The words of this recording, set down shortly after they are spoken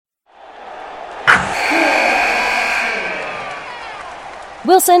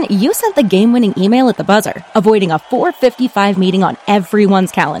Wilson, you sent the game-winning email at the buzzer, avoiding a 4:55 meeting on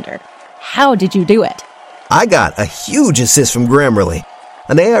everyone's calendar. How did you do it? I got a huge assist from Grammarly,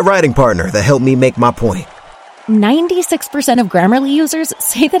 an AI writing partner that helped me make my point. 96% of Grammarly users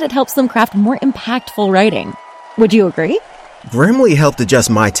say that it helps them craft more impactful writing. Would you agree? Grammarly helped adjust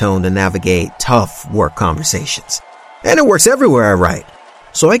my tone to navigate tough work conversations. And it works everywhere I write,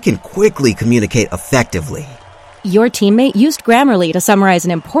 so I can quickly communicate effectively. Your teammate used Grammarly to summarize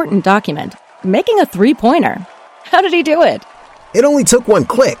an important document, making a 3-pointer. How did he do it? It only took one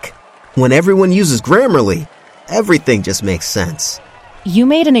click. When everyone uses Grammarly, everything just makes sense. You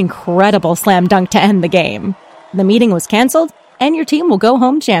made an incredible slam dunk to end the game. The meeting was canceled, and your team will go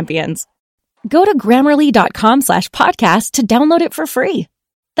home champions. Go to Grammarly.com/podcast to download it for free.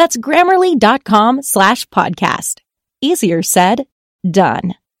 That's Grammarly.com/podcast. Easier said,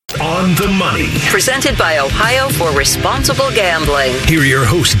 done. On the Money. Presented by Ohio for Responsible Gambling. Here are your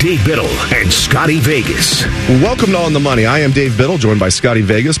hosts, Dave Biddle and Scotty Vegas. Welcome to On the Money. I am Dave Biddle, joined by Scotty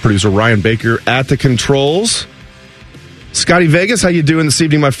Vegas, producer Ryan Baker at the controls. Scotty Vegas, how you doing this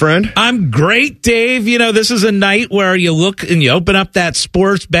evening, my friend? I'm great, Dave. You know, this is a night where you look and you open up that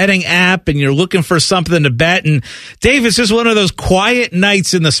sports betting app and you're looking for something to bet. And Dave, it's just one of those quiet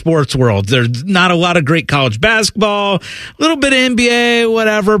nights in the sports world. There's not a lot of great college basketball, a little bit of NBA,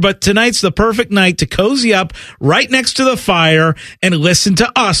 whatever. But tonight's the perfect night to cozy up right next to the fire and listen to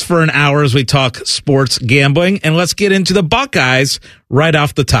us for an hour as we talk sports gambling. And let's get into the Buckeyes right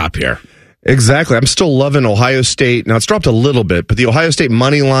off the top here. Exactly. I'm still loving Ohio State. Now, it's dropped a little bit, but the Ohio State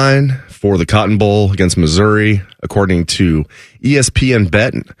money line for the Cotton Bowl against Missouri, according to ESPN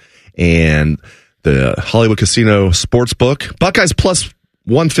Bet and the Hollywood Casino Sportsbook, Buckeyes plus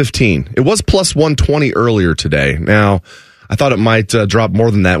 115. It was plus 120 earlier today. Now, I thought it might drop more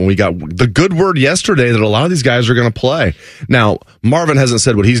than that when we got the good word yesterday that a lot of these guys are going to play. Now, Marvin hasn't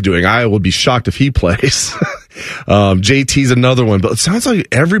said what he's doing. I would be shocked if he plays. JT's another one, but it sounds like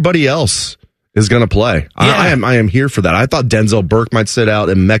everybody else is going to play. Yeah. I am here for that. I thought Denzel Burke might sit out,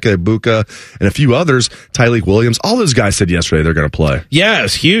 and Emeka Egbuka and a few others, Tyleik Williams. All those guys said yesterday they're going to play. Yeah,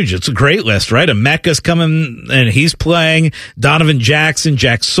 it's huge. It's a great list, right? Emeka's coming and he's playing. Donovan Jackson,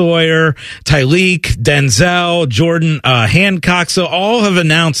 Jack Sawyer, Tyleik, Denzel, Jordan Hancock. So all have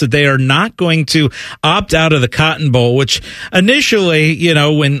announced that they are not going to opt out of the Cotton Bowl, which initially, you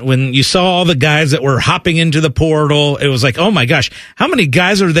know, when you saw all the guys that were hopping into the portal, it was like, oh my gosh, how many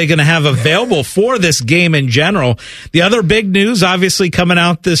guys are they going to have available for this game in general? The other big news obviously coming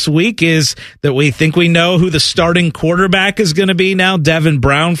out this week is that we think we know who the starting quarterback is going to be now, Devin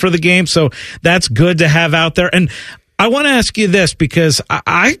Brown, for the game. So that's good to have out there. And I want to ask you this because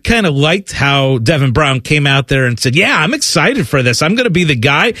I kind of liked how Devin Brown came out there and said, yeah, I'm excited for this. I'm going to be the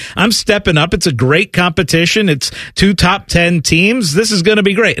guy. I'm stepping up. It's a great competition. It's 2 top 10 teams. This is going to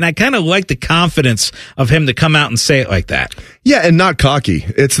be great. And I kind of like the confidence of him to come out and say it like that. Yeah, and not cocky.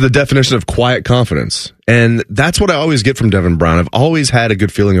 It's the definition of quiet confidence. And that's what I always get from Devin Brown. I've always had a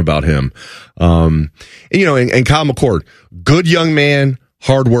good feeling about him. And Kyle McCord, good young man,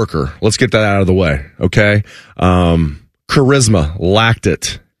 hard worker. Let's get that out of the way, okay? Charisma, lacked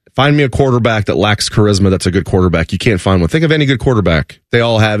it. Find me a quarterback that lacks charisma that's a good quarterback. You can't find one. Think of any good quarterback. They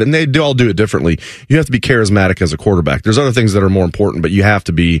all have, and they all do it differently. You have to be charismatic as a quarterback. There's other things that are more important, but you have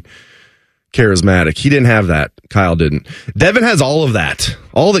to be charismatic. He didn't have that. Kyle didn't. Devin has all of that.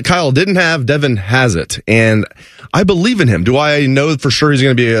 All that Kyle didn't have, Devin has it. And I believe in him. Do I know for sure he's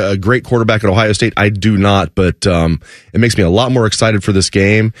going to be a great quarterback at Ohio State? I do not, but it makes me a lot more excited for this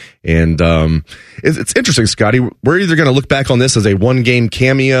game. And it's interesting, Scotty. We're either going to look back on this as a one-game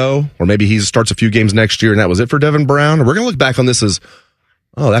cameo, or maybe he starts a few games next year and that was it for Devin Brown. Or we're going to look back on this as,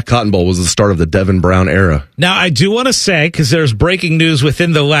 oh, that Cotton Bowl was the start of the Devin Brown era. Now, I do want to say, because there's breaking news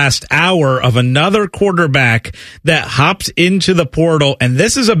within the last hour of another quarterback that hopped into the portal, and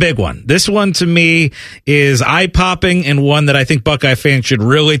this is a big one. This one, to me, is eye-popping and one that I think Buckeye fans should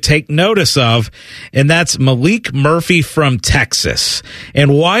really take notice of, and that's Malik Murphy from Texas.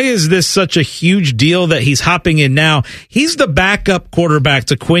 And why is this such a huge deal that he's hopping in now? He's the backup quarterback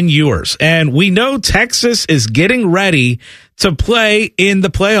to Quinn Ewers, and we know Texas is getting ready to play in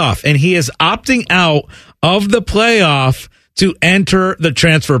the playoff, and he is opting out of the playoff to enter the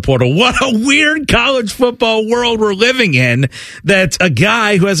transfer portal. What a weird college football world we're living in, that a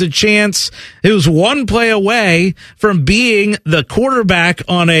guy who has a chance, who's one play away from being the quarterback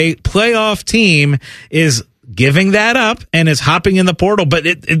on a playoff team, is giving that up and is hopping in the portal. But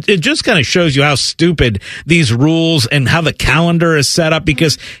it just kind of shows you how stupid these rules and how the calendar is set up,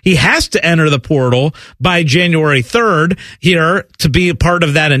 because he has to enter the portal by January 3rd here to be a part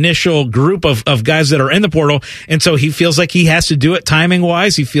of that initial group of guys that are in the portal. And so he feels like he has to do it timing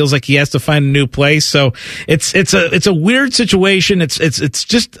wise. He feels like he has to find a new place. So it's a weird situation. It's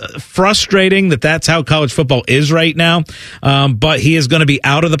just frustrating that that's how college football is right now. But he is going to be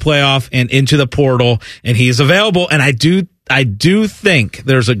out of the playoff and into the portal, and he is available. And I do think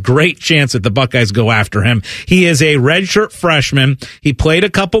there's a great chance that the Buckeyes go after him. He is a redshirt freshman. He played a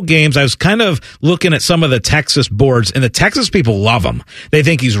couple games. I was kind of looking at some of the Texas boards, and the Texas people love him. They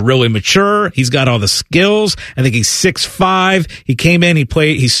think he's really mature. He's got all the skills. I think he's 6'5". He came in,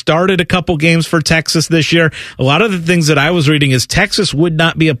 he started a couple games for Texas this year. A lot of the things that I was reading is Texas would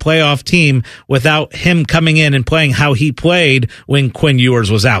not be a playoff team without him coming in and playing how he played when Quinn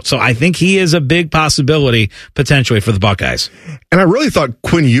Ewers was out. So I think he is a big possibility potentially for the Buckeyes. And I really thought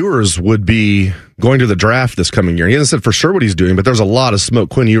Quinn Ewers would be going to the draft this coming year. He hasn't said for sure what he's doing, but there's a lot of smoke.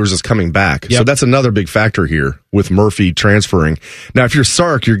 Quinn Ewers is coming back. Yep. So that's another big factor here with Murphy transferring. Now, if you're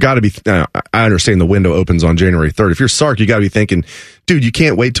Sark, you got to be, I understand the window opens on January 3rd. If you're Sark, you got to be thinking, dude, you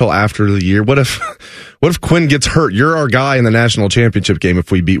can't wait till after the year. What if Quinn gets hurt? You're our guy in the national championship game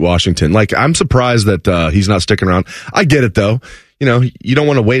if we beat Washington. Like, I'm surprised that he's not sticking around. I get it though. You know, you don't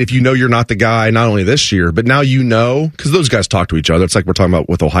want to wait if you know you're not the guy, not only this year, but now you know, because those guys talk to each other. It's like we're talking about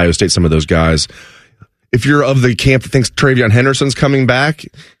with Ohio State, some of those guys. If you're of the camp that thinks Travion Henderson's coming back,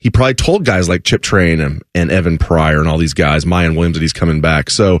 he probably told guys like Chip Train and Evan Pryor and all these guys, Mayan Williams, that he's coming back.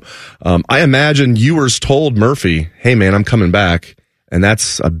 So I imagine Ewers told Murphy, hey, man, I'm coming back. And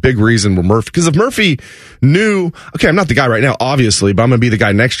that's a big reason where Murphy, because if Murphy knew, okay, I'm not the guy right now, obviously, but I'm going to be the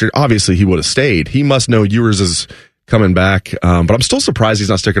guy next year, obviously he would have stayed. He must know Ewers is coming back, but I'm still surprised he's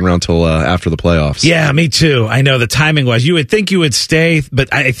not sticking around till after the playoffs. Yeah, me too. I know the timing wise, you would think you would stay,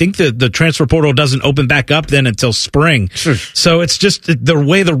 but I think the transfer portal doesn't open back up then until spring. So it's just the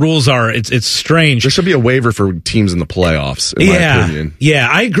way the rules are. It's strange. There should be a waiver for teams in the playoffs, in my opinion. Yeah,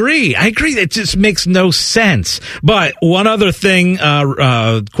 I agree. It just makes no sense. But one other thing,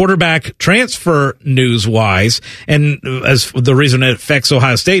 quarterback transfer news wise, and as the reason it affects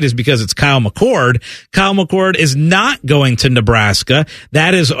Ohio State is because it's Kyle McCord. Kyle McCord is not going to Nebraska.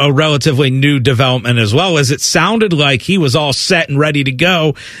 That is a relatively new development, as well as it sounded like he was all set and ready to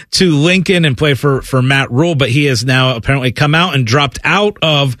go to Lincoln and play for Matt Rule, but he has now apparently come out and dropped out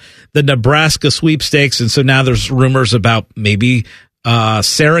of the Nebraska sweepstakes. And so now there's rumors about maybe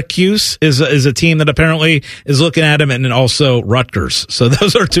Syracuse is a team that apparently is looking at him, and then also Rutgers. So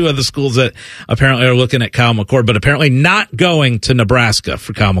those are two of the schools that apparently are looking at Kyle McCord, but apparently not going to Nebraska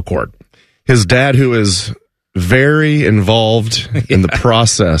for Kyle McCord. His dad, who is very involved in the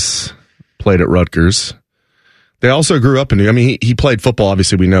process, played at Rutgers. They also grew up in he played football,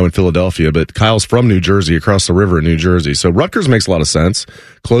 obviously we know, in Philadelphia, but Kyle's from New Jersey, across the river in New Jersey. So Rutgers makes a lot of sense.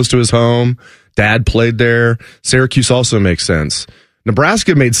 Close to his home. Dad played there. Syracuse also makes sense.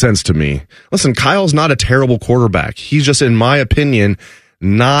 Nebraska made sense to me. Listen, Kyle's not a terrible quarterback. He's just, in my opinion,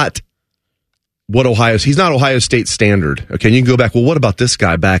 not he's not Ohio State standard. Okay, and you can go back, well, what about this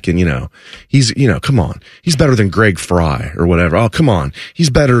guy back in, come on. He's better than Greg Fry or whatever. Oh, come on. He's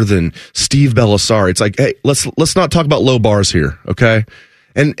better than Steve Bellisari. It's like, hey, let's not talk about low bars here, okay?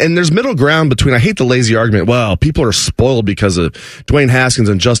 And there's middle ground between, I hate the lazy argument, well, people are spoiled because of Dwayne Haskins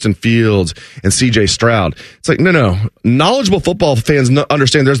and Justin Fields and CJ Stroud. It's like, no. Knowledgeable football fans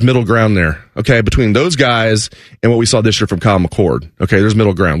understand there's middle ground there, okay, between those guys and what we saw this year from Kyle McCord. Okay, there's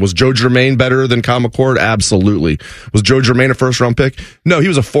middle ground. Was Joe Germain better than Kyle McCord? Absolutely. Was Joe Germain a first-round pick? No, he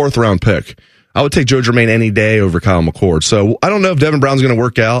was a fourth-round pick. I would take Joe Germain any day over Kyle McCord. So I don't know if Devin Brown's going to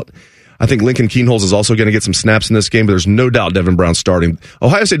work out. I think Lincoln Keenholz is also going to get some snaps in this game, but there's no doubt Devin Brown's starting.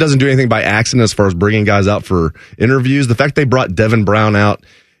 Ohio State doesn't do anything by accident as far as bringing guys out for interviews. The fact they brought Devin Brown out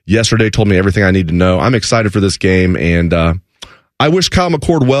yesterday told me everything I need to know. I'm excited for this game, and I wish Kyle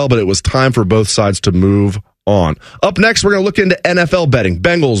McCord well, but it was time for both sides to move on. Up next, we're going to look into NFL betting,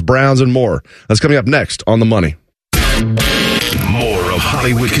 Bengals, Browns, and more. That's coming up next on The Money. More of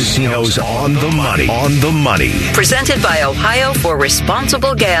Hollywood Casinos on the money. On the money. Presented by Ohio for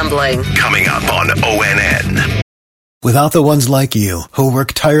Responsible Gambling. Coming up on ONN. Without the ones like you, who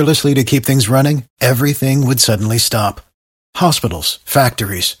work tirelessly to keep things running, everything would suddenly stop. Hospitals,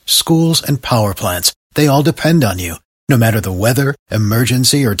 factories, schools, and power plants, they all depend on you. No matter the weather,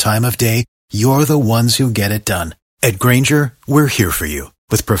 emergency, or time of day, you're the ones who get it done. At Grainger, we're here for you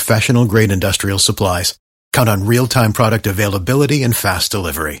with professional-grade industrial supplies. Count on real-time product availability and fast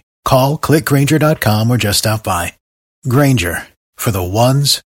delivery. Call, click Grainger.com, or just stop by. Grainger, for the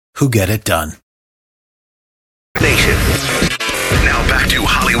ones who get it done. Nation. Now back to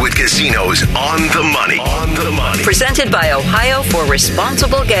Hollywood Casinos on the money. On the money. Presented by Ohio for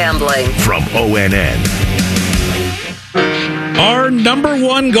Responsible Gambling. From ONN. Our number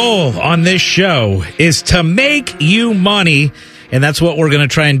one goal on this show is to make you money. And that's what we're going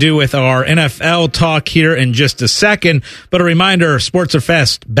to try and do with our NFL talk here in just a second. But a reminder, sports are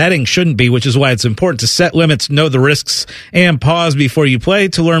fast. Betting shouldn't be, which is why it's important to set limits, know the risks, and pause before you play.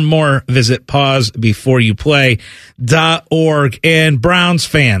 To learn more, visit pausebeforeyouplay.org. And Browns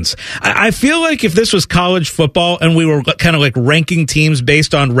fans, I feel like if this was college football and we were kind of like ranking teams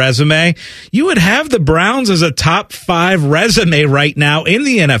based on resume, you would have the Browns as a top 5 resume right now in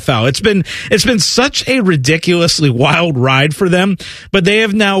the NFL. It's been such a ridiculously wild ride for them. But they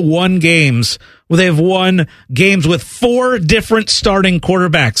have now won games. Well, they have won games with 4 different starting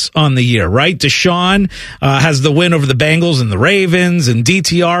quarterbacks on the year, right? Deshaun has the win over the Bengals and the Ravens, and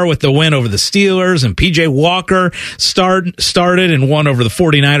DTR with the win over the Steelers, and PJ Walker started and won over the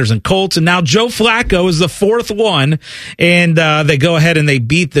 49ers and Colts, and now Joe Flacco is the 4th one, and they go ahead and they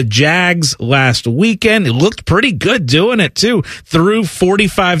beat the Jags last weekend. It looked pretty good doing it, too. Threw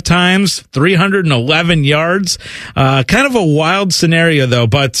 45 times, 311 yards. Kind of a wild scenario, though,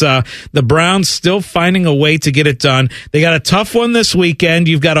 but the Browns still finding a way to get it done. They got a tough one this weekend.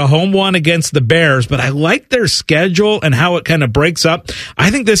 You've got a home one against the Bears, but I like their schedule and how it kind of breaks up. I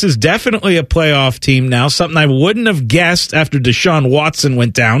think this is definitely a playoff team now, something I wouldn't have guessed after Deshaun Watson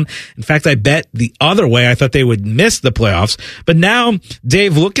went down. In fact, I bet the other way. I thought they would miss the playoffs. But now,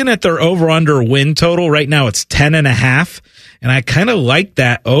 Dave, looking at their over-under win total, right now it's 10.5. And I kind of like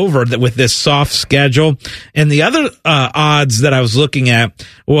that over with this soft schedule. And the other odds that I was looking at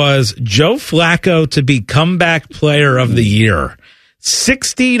was Joe Flacco to be comeback player of the year.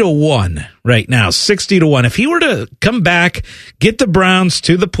 60-1 right now, 60-1. If he were to come back, get the Browns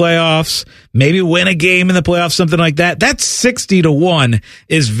to the playoffs, maybe win a game in the playoffs, something like that, that's 60-1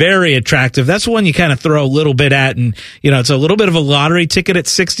 is very attractive. That's one you kind of throw a little bit at, and it's a little bit of a lottery ticket at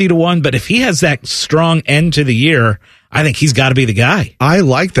 60-1. But if he has that strong end to the year, I think he's got to be the guy. I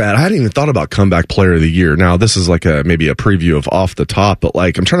like that. I hadn't even thought about comeback player of the year. Now, this is like maybe a preview of off the top, but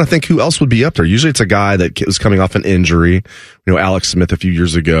I'm trying to think who else would be up there. Usually it's a guy that was coming off an injury. Alex Smith a few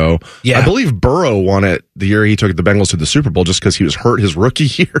years ago. Yeah. I believe Burrow won it the year he took the Bengals to the Super Bowl just because he was hurt his rookie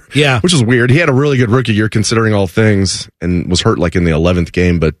year. Yeah. Which is weird. He had a really good rookie year considering all things and was hurt in the 11th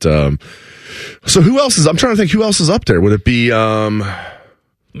game. But, so who else I'm trying to think who else is up there. Would it be,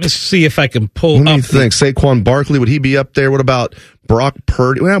 let's see if I can pull up. What do you think? Saquon Barkley, would he be up there? What about Brock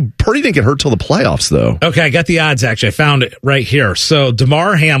Purdy? Well, Purdy didn't get hurt till the playoffs, though. Okay, I got the odds, actually. I found it right here. So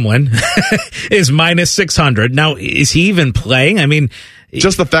DeMar Hamlin is minus 600. Now, is he even playing? I mean,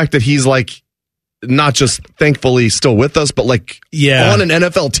 just the fact that he's not just thankfully still with us, but on an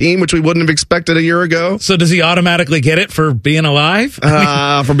NFL team, which we wouldn't have expected a year ago. So does he automatically get it for being alive?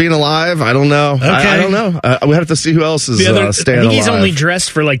 For being alive? I don't know. Okay. I don't know. We have to see who else is staying alive. I think he's only dressed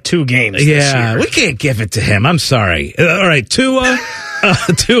for 2 games this year. We can't give it to him. I'm sorry. All right, Tua.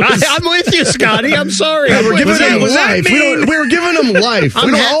 I'm with you, Scotty. I'm sorry. Yeah, we're giving him life. We were giving him life. We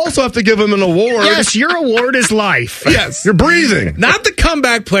don't also have to give him an award. Yes, your award is life. Yes. You're breathing. Not the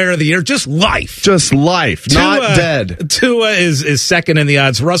comeback player of the year, just life. Just life, not dead. Tua is second in the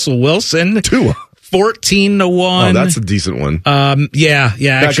odds. Russell Wilson. Tua. 14-1. Oh, that's a decent one. Yeah.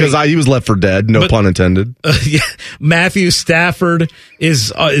 Because he was left for dead. No pun intended. Matthew Stafford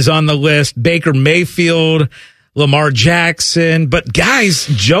is on the list. Baker Mayfield. Lamar Jackson, but guys,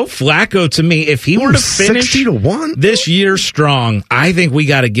 Joe Flacco, to me, if he were to finish 60-1 this year strong, I think we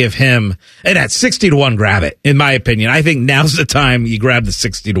got to give him, and at 60-1, grab it, in my opinion. I think now's the time you grab the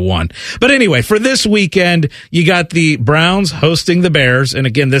 60-1. But anyway, for this weekend, you got the Browns hosting the Bears, and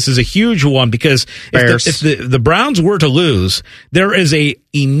again, this is a huge one because if the Browns were to lose, there is a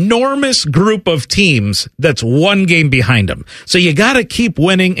enormous group of teams that's 1 game behind them. So you got to keep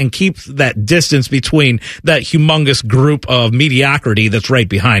winning and keep that distance between that humongous group of mediocrity that's right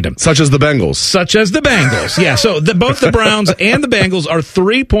behind them. Such as the Bengals. Yeah, so both the Browns and the Bengals are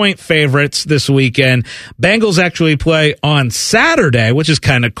 3-point favorites this weekend. Bengals actually play on Saturday, which is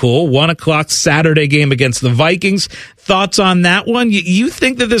kind of cool. 1:00 Saturday game against the Vikings. Thoughts on that one? You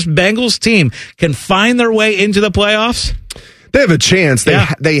think that this Bengals team can find their way into the playoffs? They have a chance.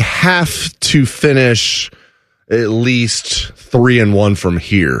 They have to finish at least 3-1 from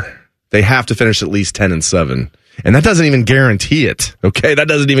here. They have to finish at least 10-7. And that doesn't even guarantee it. Okay, that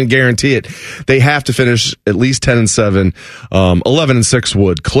doesn't even guarantee it. They have to finish at least 10-7. 11-6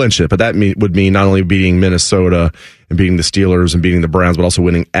 would clinch it, but that would mean not only beating Minnesota and beating the Steelers and beating the Browns, but also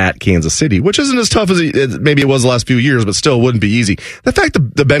winning at Kansas City, which isn't as tough as maybe it was the last few years, but still wouldn't be easy. The fact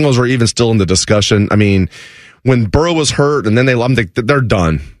that the Bengals are even still in the discussion, I mean, when Burrow was hurt, and then they're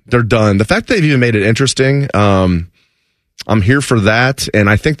done. They're done. The fact that they've even made it interesting, I'm here for that, and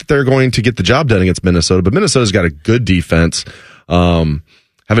I think that they're going to get the job done against Minnesota. But Minnesota's got a good defense.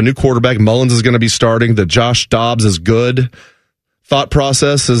 Have a new quarterback. Mullins is going to be starting. The Josh Dobbs is good thought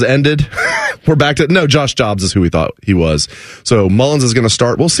process has ended. We're back to, no, Josh Dobbs is who we thought he was. So Mullins is going to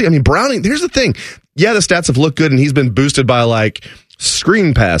start. We'll see. I mean, Browning, here's the thing. Yeah, the stats have looked good, and he's been boosted by like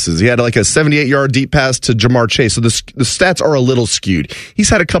screen passes. He had like a 78-yard deep pass to Jamar Chase. So the stats are a little skewed. He's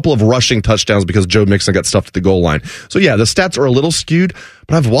had a couple of rushing touchdowns because Joe Mixon got stuffed at the goal line. So yeah, the stats are a little skewed,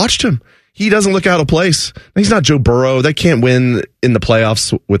 but I've watched him. He doesn't look out of place. He's not Joe Burrow. They can't win in the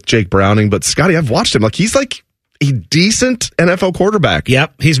playoffs with Jake Browning, but Scotty, I've watched him. Like, he's like a decent NFL quarterback.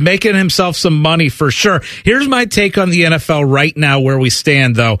 Yep, he's making himself some money for sure. Here's my take on the NFL right now where we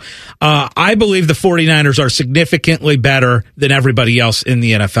stand, though. I believe the 49ers are significantly better than everybody else in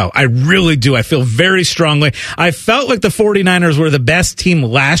the NFL. I really do. I feel very strongly. I felt like the 49ers were the best team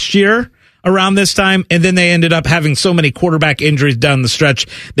last year around this time, and then they ended up having so many quarterback injuries down the stretch,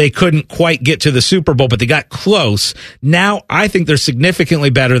 they couldn't quite get to the Super Bowl, but they got close. Now, I think they're significantly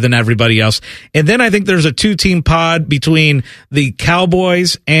better than everybody else. And then I think there's a two-team pod between the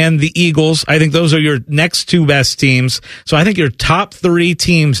Cowboys and the Eagles. I think those are your next two best teams. So I think your top three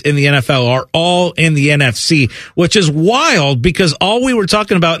teams in the NFL are all in the NFC, which is wild because all we were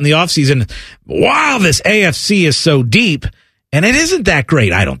talking about in the offseason, wow, this AFC is so deep. And it isn't that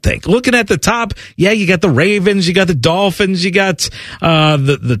great, I don't think. Looking at the top, yeah, you got the Ravens, you got the Dolphins, you got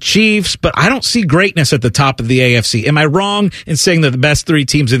the Chiefs, but I don't see greatness at the top of the AFC. Am I wrong in saying that the best three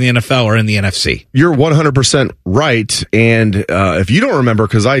teams in the NFL are in the NFC? You're 100% right. And if you don't remember,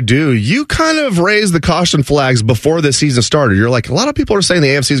 because I do, you kind of raised the caution flags before the season started. You're like, a lot of people are saying the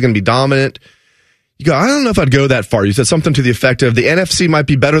AFC is going to be dominant. You go, I don't know if I'd go that far. You said something to the effect of the NFC might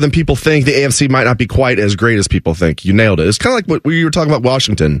be better than people think. The AFC might not be quite as great as people think. You nailed it. It's kind of like what we were talking about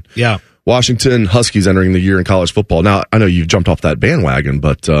Washington. Yeah. Washington Huskies entering the year in college football. Now, I know you've jumped off that bandwagon,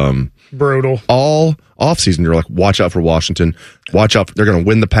 but brutal. All offseason, you're like, watch out for Washington. Watch out. They're going to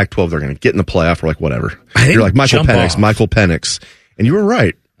win the Pac-12. They're going to get in the playoff. We're like, whatever. You're like, Michael Penix. And you were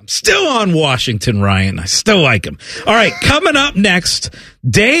right. I'm still on Washington, Ryan. I still like him. All right, coming up next,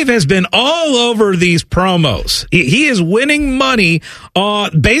 Dave has been all over these promos. He is winning money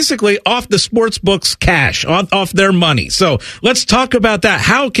basically off the sportsbook's cash, off their money. So let's talk about that.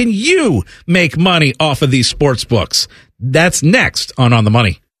 How can you make money off of these sportsbooks? That's next on the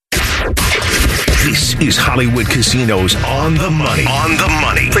Money. This is Hollywood Casinos On the Money. On the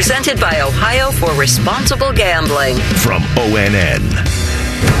Money. Presented by Ohio for Responsible Gambling. From ONN.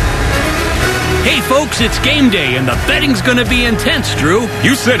 Hey folks, it's game day and the betting's gonna be intense, Drew.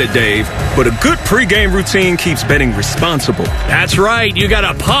 You said it, Dave, but a good pregame routine keeps betting responsible. That's right, you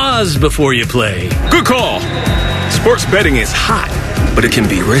gotta pause before you play. Good call. Sports betting is hot, but it can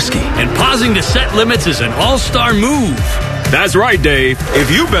be risky. And pausing to set limits is an all-star move. That's right, Dave. If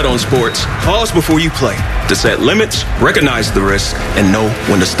you bet on sports, pause before you play to set limits, recognize the risk, and know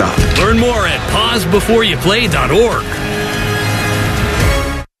when to stop. Learn more at pausebeforeyouplay.org.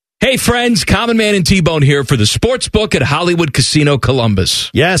 Hey friends, Common Man and T-Bone here for the Sportsbook at Hollywood Casino Columbus.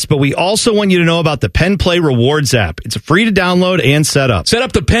 Yes, but we also want you to know about the Penn Play Rewards app. It's free to download and set up. Set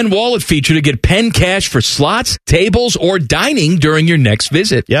up the Penn Wallet feature to get Penn cash for slots, tables, or dining during your next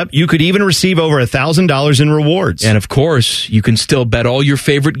visit. Yep, you could even receive over $1,000 in rewards. And of course, you can still bet all your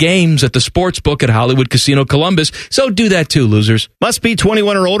favorite games at the Sportsbook at Hollywood Casino Columbus. So do that too, losers. Must be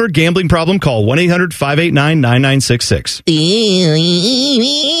 21 or older. Gambling problem? Call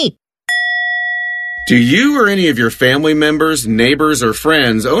 1-800-589-9966. Do you or any of your family members, neighbors, or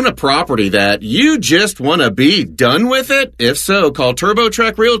friends own a property that you just want to be done with it? If so, call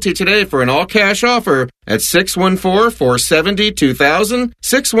TurboTrack Realty today for an all-cash offer at 614-470-2000,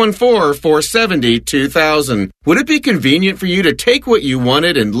 614-470-2000. Would it be convenient for you to take what you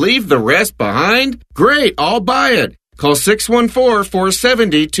wanted and leave the rest behind? Great, I'll buy it. Call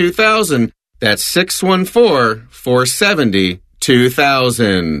 614-470-2000. That's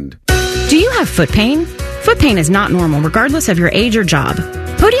 614-470-2000. Do you have foot pain? Foot pain is not normal regardless of your age or job.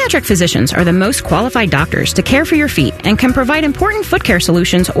 Podiatric physicians are the most qualified doctors to care for your feet and can provide important foot care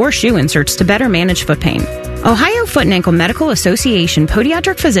solutions or shoe inserts to better manage foot pain. Ohio Foot and Ankle Medical Association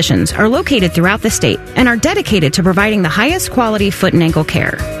podiatric physicians are located throughout the state and are dedicated to providing the highest quality foot and ankle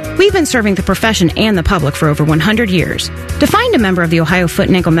care. We've been serving the profession and the public for over 100 years. To find a member of the Ohio Foot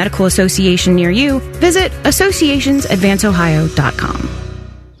and Ankle Medical Association near you, visit associationsadvanceohio.com.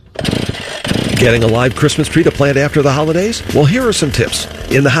 Getting a live Christmas tree to plant after the holidays? Well, here are some tips.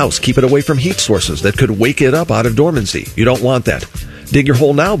 In the house, keep it away from heat sources that could wake it up out of dormancy. You don't want that. Dig your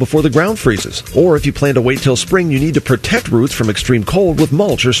hole now before the ground freezes. Or if you plan to wait till spring, you need to protect roots from extreme cold with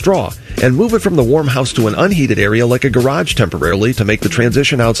mulch or straw. And move it from the warm house to an unheated area like a garage temporarily to make the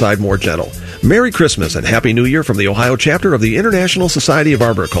transition outside more gentle. Merry Christmas and Happy New Year from the Ohio chapter of the International Society of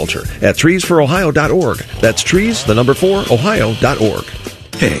Arboriculture at treesforohio.org. That's trees, the number 4, ohio.org.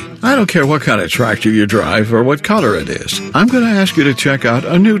 Hey, I don't care what kind of tractor you drive or what color it is. I'm going to ask you to check out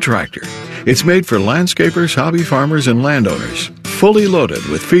a new tractor. It's made for landscapers, hobby farmers, and landowners. Fully loaded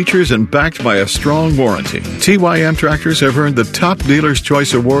with features and backed by a strong warranty. TYM tractors have earned the Top Dealer's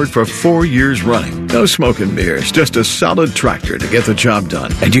Choice Award for 4 years running. No smoke and mirrors, just a solid tractor to get the job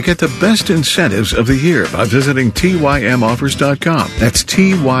done. And you get the best incentives of the year by visiting TYMoffers.com. That's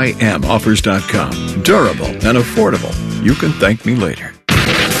TYMoffers.com. Durable and affordable. You can thank me later.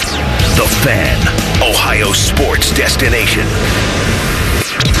 The Fan, Ohio sports destination.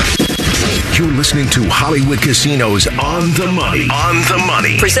 You're listening to Hollywood Casinos On the Money. On the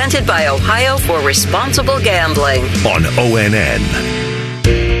Money. Presented by Ohio for Responsible Gambling. On ONN.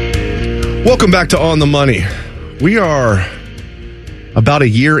 Welcome back to On the Money. We are about a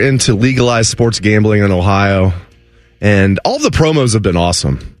year into legalized sports gambling in Ohio, and all the promos have been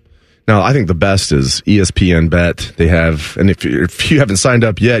awesome. Now, I think the best is ESPN Bet. They have, and if you haven't signed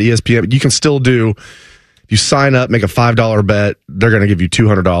up yet, ESPN, you can still do. You sign up, make a $5 bet, they're going to give you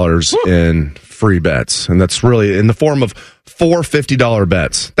 $200 in free bets. And that's really in the form of 4 $50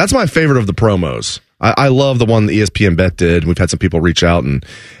 bets. That's my favorite of the promos. I love the one that ESPN Bet did. We've had some people reach out and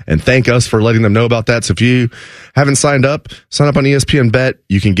thank us for letting them know about that. So if you haven't signed up, sign up on ESPN Bet.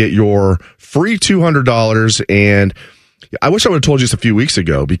 You can get your free $200. And I wish I would have told you this a few weeks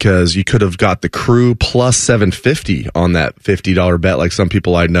ago, because you could have got the crew plus $750 on that $50 bet, like some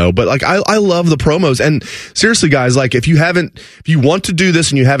people I know. But like I love the promos. And seriously, guys, like if you want to do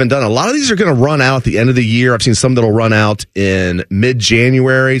this and you haven't done it, a lot of these are going to run out at the end of the year. I've seen some that'll run out in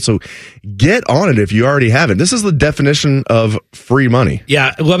mid-January. So get on it if you already haven't. This is the definition of free money.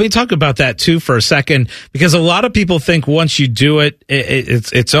 Yeah, let me talk about that too for a second, because a lot of people think once you do it,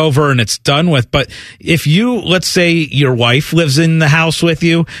 it's over and it's done with. But if you, let's say your wife lives in the house with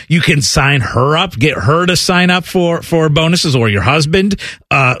you, you can sign her up, get her to sign up for bonuses, or your husband,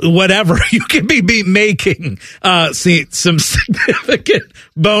 whatever. You can be making some significant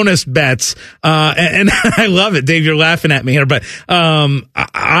bonus bets, and I love it. Dave, you're laughing at me here, but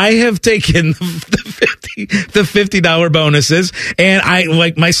I have taken the $50 bonuses, and I,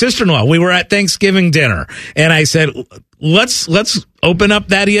 like my sister-in-law, we were at Thanksgiving dinner, and I said, let's open up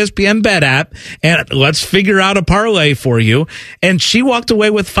that ESPN Bet app and let's figure out a parlay for you. And she walked away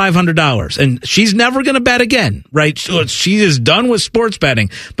with $500, and she's never going to bet again, right? So she is done with sports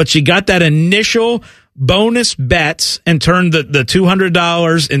betting, but she got that initial bonus bets and turned the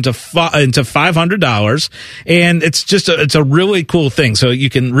 $200 into $500, and it's a really cool thing. So you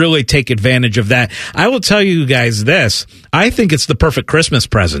can really take advantage of that. I will tell you guys this: I think it's the perfect Christmas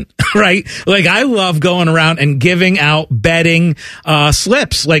present, right? Like I love going around and giving out betting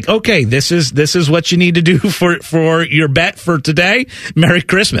slips. Like, okay, this is what you need to do for your bet for today. Merry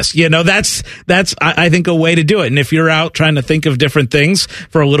Christmas. You know, that's I think a way to do it. And if you're out trying to think of different things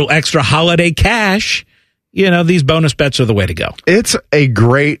for a little extra holiday cash, you know, these bonus bets are the way to go. It's a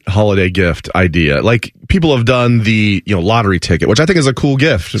great holiday gift idea. Like, people have done the, lottery ticket, which I think is a cool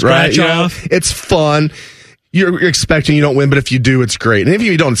gift, right? It's fun. You're expecting you don't win, but if you do, it's great. And if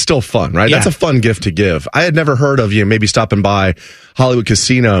you don't, it's still fun, right? Yeah. That's a fun gift to give. I had never heard of maybe stopping by Hollywood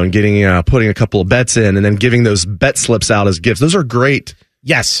Casino and getting putting a couple of bets in and then giving those bet slips out as gifts. Those are great.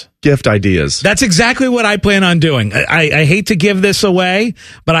 Yes. Gift ideas. That's exactly what I plan on doing. I hate to give this away,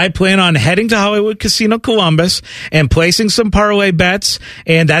 but I plan on heading to Hollywood Casino Columbus and placing some parlay bets,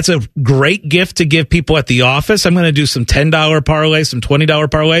 and that's a great gift to give people at the office. I'm going to do some $10 parlays, some $20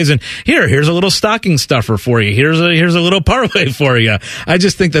 parlays, and here's a little stocking stuffer for you. Here's a little parlay for you. I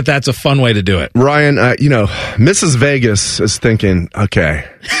just think that that's a fun way to do it. Ryan, Mrs. Vegas is thinking, okay,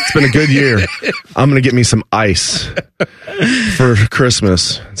 it's been a good year. I'm going to get me some ice for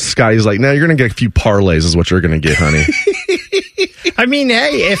Christmas. Scotty's like, no, you're going to get a few parlays is what you're going to get, honey. I mean,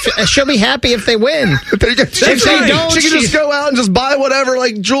 hey, she'll be happy if they win. If they don't, she can just go out and just buy whatever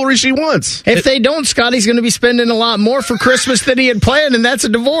jewelry she wants. If they don't, Scotty's going to be spending a lot more for Christmas than he had planned, and that's a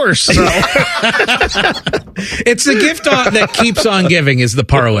divorce. So. It's the gift that keeps on giving is the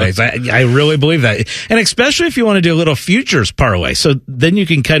parlays. I really believe that, and especially if you want to do a little futures parlay, so then you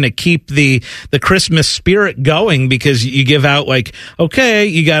can kind of keep the Christmas spirit going, because you give out okay,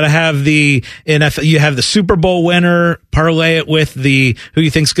 you got to have the NFL, you have the Super Bowl winner, parlay it with with who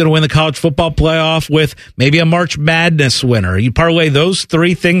you think's going to win the college football playoff with maybe a March Madness winner. You parlay those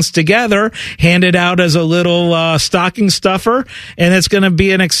three things together, hand it out as a little stocking stuffer, and it's going to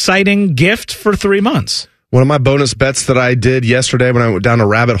be an exciting gift for 3 months. One of my bonus bets that I did yesterday when I went down a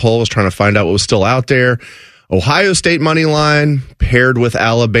rabbit hole was trying to find out what was still out there. Ohio State money line paired with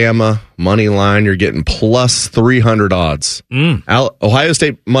Alabama money line, you're getting plus 300 odds. Ohio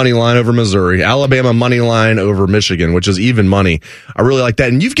State money line over Missouri, Alabama money line over Michigan, which is even money. I really like that.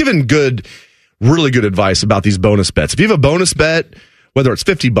 And you've given really good advice about these bonus bets. If you have a bonus bet, whether it's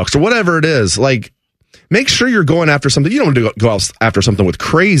 $50 or whatever it is, like, make sure you're going after something. You don't want to go after something with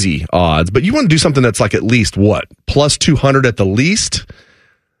crazy odds, but you want to do something that's like at least plus 200 at the least.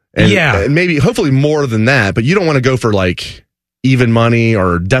 And maybe hopefully more than that, but you don't want to go for like even money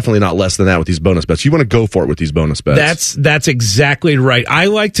or definitely not less than that with these bonus bets. You want to go for it with these bonus bets. That's exactly right. I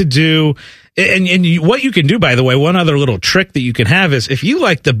like to do, and what you can do, by the way, one other little trick that you can have is if you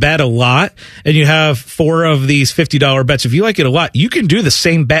like the bet a lot and you have 4 of these $50 bets, if you like it a lot, you can do the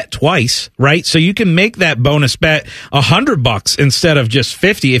same bet twice, right? So you can make that bonus bet $100 instead of just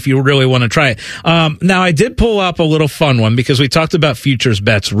 50 if you really want to try it. Now I did pull up a little fun one because we talked about futures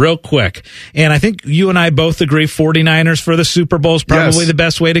bets real quick. And I think you and I both agree 49ers for the Super Bowl is probably the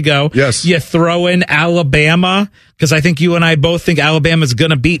best way to go. Yes. You throw in Alabama because I think you and I both think Alabama's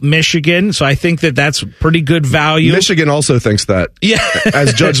going to beat Michigan. So I think that's pretty good value. Michigan also thinks that. Yeah.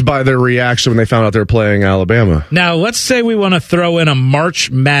 As judged by their reaction when they found out they're playing Alabama. Now, let's say we want to throw in a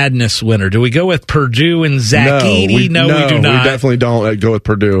March Madness winner. Do we go with Purdue and Zach Edey? No, we do not. We definitely don't go with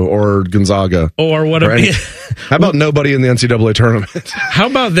Purdue or Gonzaga. Or what? How about nobody in the NCAA tournament? How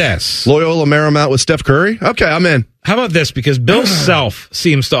about this? Loyola Marymount with Steph Curry? Okay, I'm in. How about this? Because Bill Self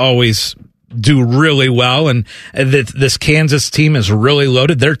seems to always do really well, and this Kansas team is really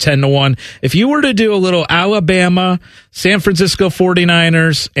loaded. They're 10-1. If you were to do a little Alabama, San Francisco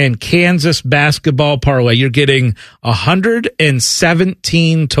 49ers, and Kansas basketball parlay, you're getting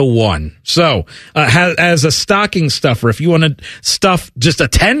 117-1. So, as a stocking stuffer, if you want to stuff just a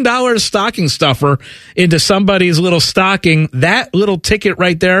 $10 stocking stuffer into somebody's little stocking, that little ticket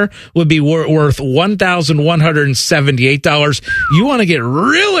right there would be worth $1,178. You want to get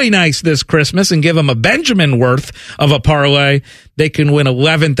really nice this Christmas and give them a Benjamin worth of a parlay, they can win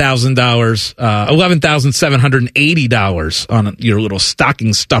 $11,780 on your little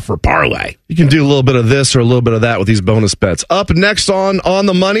stocking stuffer parlay. You can do a little bit of this or a little bit of that with these bonus bets. Up next on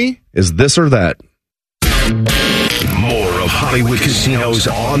the Money is this or that. More of Hollywood Casinos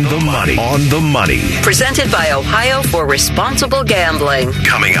on the Money. On the Money. Presented by Ohio for Responsible Gambling.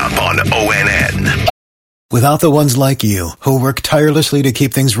 Coming up on ONN. Without the ones like you, who work tirelessly to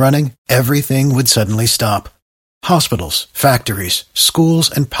keep things running, everything would suddenly stop. Hospitals, factories,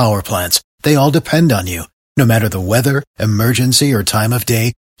 schools, and power plants, they all depend on you. No matter the weather, emergency, or time of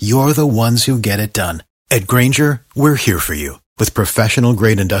day, you're the ones who get it done. At Grainger, we're here for you with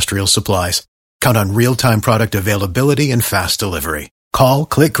professional-grade industrial supplies. Count on real-time product availability and fast delivery. Call,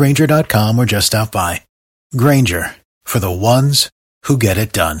 clickgrainger.com, or just stop by. Grainger, for the ones who get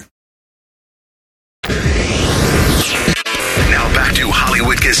it done. Now back to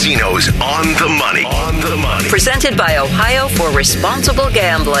Hollywood Casinos on the Money. On the Money. Presented by Ohio for Responsible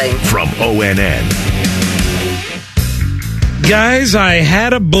Gambling. From ONN. Guys, I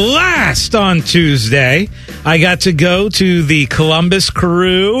had a blast on Tuesday. I got to go to the Columbus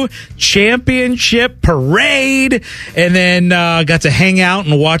Crew Championship Parade and then got to hang out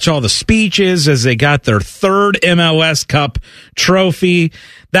and watch all the speeches as they got their 3rd MLS Cup trophy.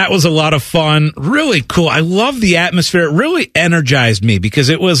 That was a lot of fun. Really cool. I love the atmosphere. It really energized me because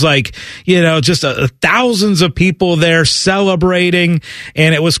it was like, just thousands of people there celebrating,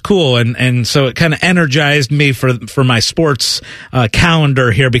 and it was cool. And so it kind of energized me for my sports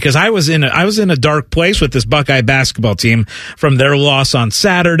calendar here because I was in a dark place with this Buckeye basketball team from their loss on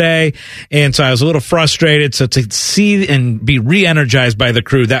Saturday. And so I was a little frustrated. So to see and be re-energized by the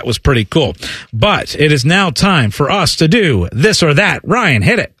Crew, that was pretty cool. But it is now time for us to do this or that. Ryan,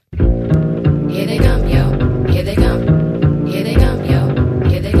 hit it. Here they come, yo. Here they come. Here they come, yo.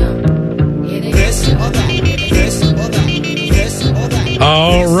 Here they come. Here they come. This or that. This or that. This or that.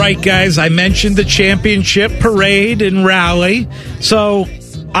 All right, guys. I mentioned the championship parade and rally. So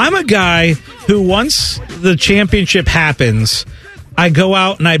I'm a guy who, once the championship happens, I go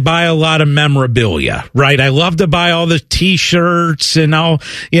out and I buy a lot of memorabilia, right? I love to buy all the T-shirts and I'll,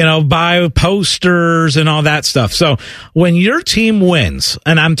 buy posters and all that stuff. So when your team wins,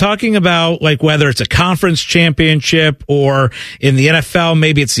 and I'm talking about like whether it's a conference championship or in the NFL,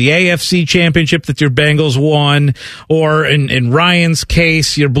 maybe it's the AFC championship that your Bengals won, or in Ryan's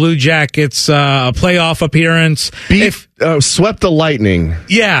case, your Blue Jackets, a playoff appearance. Swept the Lightning.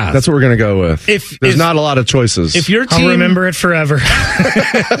 Yeah. That's what we're going to go with. There's not a lot of choices. If your team, I'll remember it forever.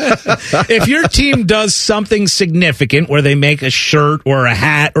 If your team does something significant where they make a shirt or a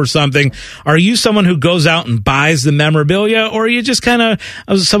hat or something, are you someone who goes out and buys the memorabilia, or are you just kind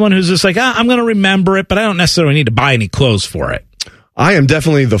of someone who's just like, I'm going to remember it, but I don't necessarily need to buy any clothes for it? I am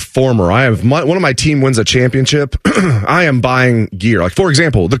definitely the former. I have one of my team wins a championship. I am buying gear. Like, for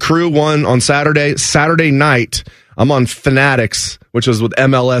example, the Crew won on Saturday night. I'm on Fanatics, which is what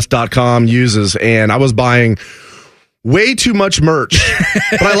MLS.com uses, and I was buying way too much merch,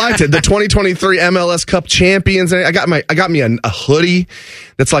 but I liked it. The 2023 MLS Cup champions. I got me a hoodie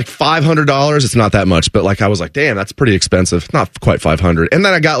that's like $500. It's not that much, but like I was like, damn, that's pretty expensive. Not quite $500. And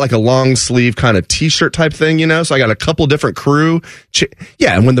then I got like a long sleeve kind of t-shirt type thing, you know. So I got a couple different Crew.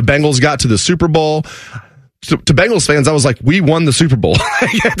 And when the Bengals got to the Super Bowl, to Bengals fans, I was like, we won the Super Bowl,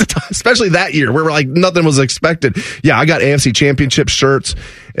 especially that year where like nothing was expected. Yeah, I got AFC Championship shirts.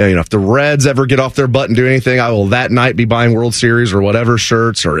 And, if the Reds ever get off their butt and do anything, I will that night be buying World Series or whatever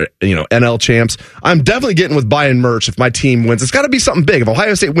shirts or, NL champs. I'm definitely getting with buying merch if my team wins. It's got to be something big. If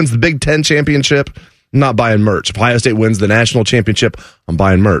Ohio State wins the Big Ten championship, I'm not buying merch. If Ohio State wins the national championship, I'm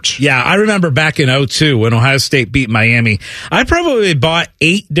buying merch. Yeah, I remember back in 2002 when Ohio State beat Miami, I probably bought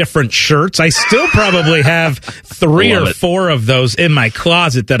 8 different shirts. I still probably have 3 or 4 of those in my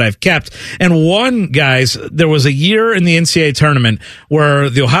closet that I've kept. And one, guys, there was a year in the NCAA tournament where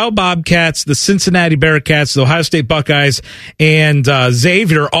the Ohio Bobcats, the Cincinnati Bearcats, the Ohio State Buckeyes, and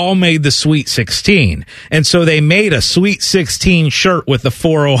Xavier all made the Sweet 16. And so they made a Sweet 16 shirt with the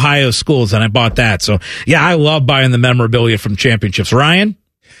 4 Ohio schools, and I bought that. So, yeah, I love buying the memorabilia from championships. Ryan?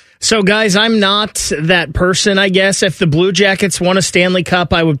 So, guys, I'm not that person, I guess. If the Blue Jackets won a Stanley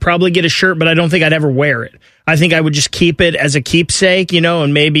Cup, I would probably get a shirt, but I don't think I'd ever wear it. I think I would just keep it as a keepsake,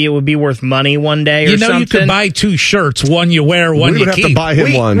 and maybe it would be worth money one day or something. You could buy 2 shirts, one you wear, one you keep. We would have to buy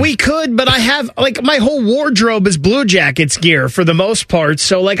him one. We could, but I have, my whole wardrobe is Blue Jackets gear for the most part,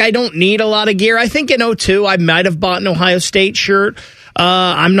 so, I don't need a lot of gear. I think in 2002, I might have bought an Ohio State shirt.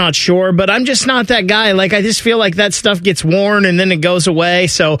 I'm not sure, but I'm just not that guy. I just feel like that stuff gets worn and then it goes away.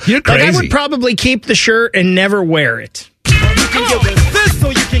 So you're crazy. I would probably keep the shirt and never wear it.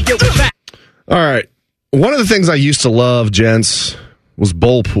 All right. One of the things I used to love, gents, was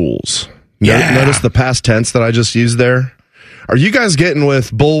bowl pools. Notice the past tense that I just used there? Are you guys getting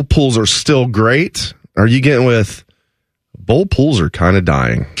with bowl pools are still great? Are you getting with bowl pools are kind of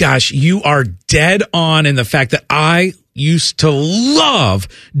dying? Gosh, you are dead on in the fact that I used to love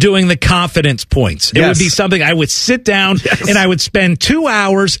doing the confidence points. It would be something I would sit down and I would spend 2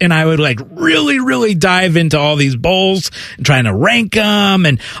 hours and I would really, really dive into all these bowls and trying to rank them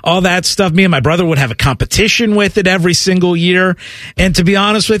and all that stuff. Me and my brother would have a competition with it every single year. And to be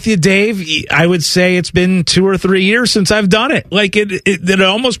honest with you, Dave, I would say it's been 2 or 3 years since I've done it. It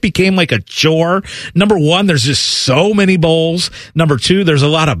almost became like a chore. Number one, there's just so many bowls. Number two, there's a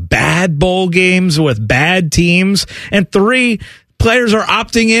lot of bad bowl games with bad teams. And 3, players are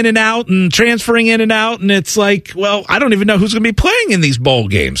opting in and out and transferring in and out, and it's like, well, I don't even know who's going to be playing in these bowl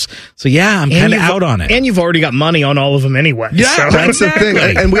games. So, yeah, I'm kind of out on it. And you've already got money on all of them anyway. Yeah, so. That's the thing.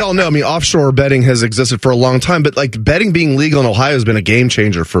 And we all know, offshore betting has existed for a long time, but betting being legal in Ohio has been a game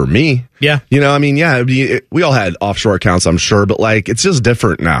changer for me. Yeah. We all had offshore accounts, I'm sure, but it's just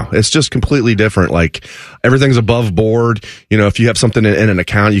different now. It's just completely different. Everything's above board. If you have something in an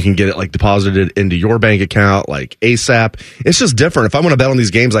account, you can get it deposited into your bank account, ASAP. It's just different. If I want to bet on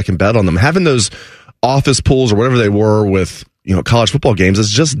these games, I can bet on them. Having those office pools or whatever they were with, college football games is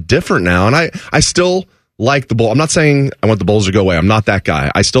just different now. And I still like the bowl. I'm not saying I want the bowls to go away. I'm not that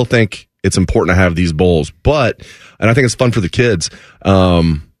guy. I still think it's important to have these bowls, and I think it's fun for the kids.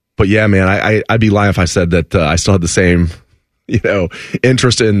 But yeah, man, I'd be lying if I said that I still had the same,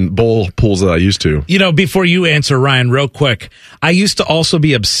 interest in bowl pools that I used to. Before you answer, Ryan, real quick, I used to also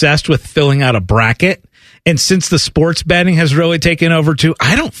be obsessed with filling out a bracket. And since the sports betting has really taken over too,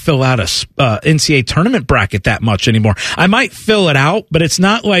 I don't fill out a NCAA tournament bracket that much anymore. I might fill it out, but it's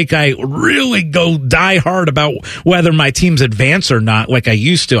not like I really go die hard about whether my teams advance or not like I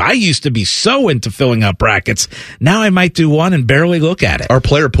used to. I used to be so into filling out brackets. Now I might do one and barely look at it. Our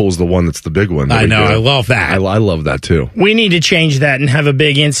player pool is the one that's the big one. I know. I love that. I love that too. We need to change that and have a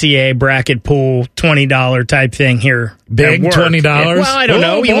big NCAA bracket pool, $20 type thing here. Big $20? Well, I don't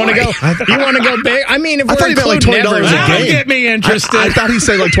know. You want to go big? I mean, if I thought he meant like $20 a game. That'll get me interested. I thought he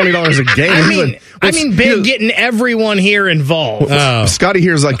said like $20 a game. I mean, big getting everyone here involved. Scotty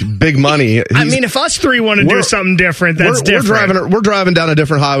here's like big money. If us three want to do something different, that's different. We're driving down a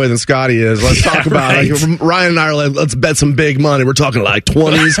different highway than Scotty is. Let's talk about it. Ryan and I are like, let's bet some big money. We're talking like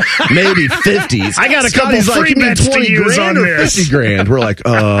 20s, maybe 50s. I got a Scotty's couple free bets to use on this. 50 grand. We're like,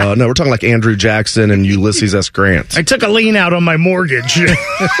 no, we're talking like Andrew Jackson and Ulysses S. Grant. I took a lien out on my mortgage.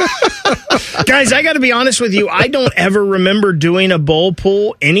 Guys, I got to be honest with you. I don't ever remember doing a bowl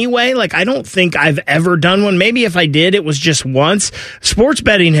pool anyway. Like, I don't think I've ever done one. Maybe if I did, it was just once. Sports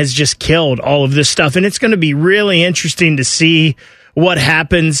betting has just killed all of this stuff, and it's going to be really interesting to see what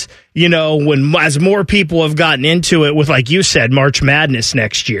happens, as more people have gotten into it with, like you said, March Madness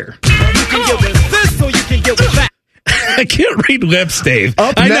next year. I can't read lips, Dave.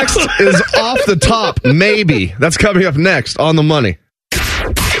 Up next is Off the Top, maybe. That's coming up next on The Money.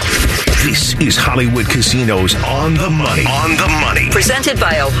 This is Hollywood Casinos On the Money. On the Money. Presented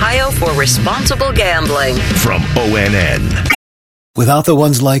by Ohio for Responsible Gambling. From ONN. Without the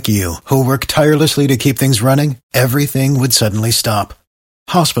ones like you, who work tirelessly to keep things running, everything would suddenly stop.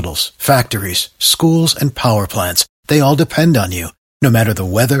 Hospitals, factories, schools, and power plants, they all depend on you. No matter the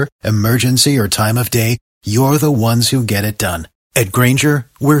weather, emergency, or time of day, you're the ones who get it done. At Grainger,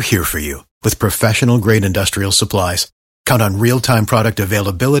 we're here for you with professional-grade industrial supplies. Count on real-time product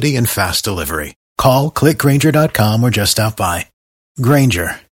availability and fast delivery. Call, click Grainger.com, or just stop by.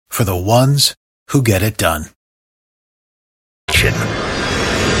 Grainger, for the ones who get it done.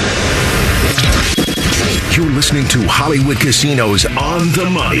 You're listening to Hollywood Casinos On the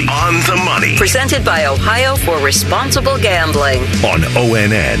Money. On the Money. Presented by Ohio for Responsible Gambling. On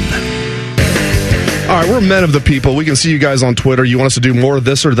ONN. All right, we're men of the people. We can see you guys on Twitter. You want us to do more of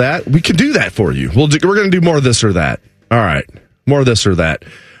this or that? We can do that for you. We're going to do more of this or that. All right, more of this or that.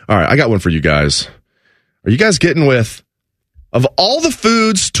 All right, I got one for you guys. Are you guys getting with, of all the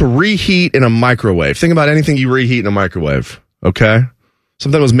foods to reheat in a microwave, think about anything you reheat in a microwave, okay?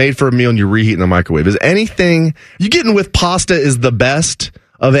 Something that was made for a meal and you reheat in a microwave. Is anything, you getting with pasta is the best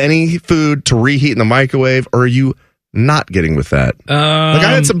of any food to reheat in the microwave, or are you not getting with that? Like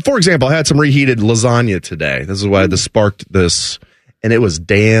I had for example, I had some reheated lasagna today. This is why this sparked this, and it was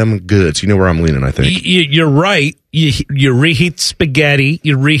damn good. So you know where I'm leaning, I think. You're right. You reheat spaghetti,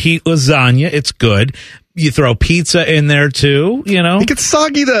 you reheat lasagna, it's good. You throw pizza in there too, It gets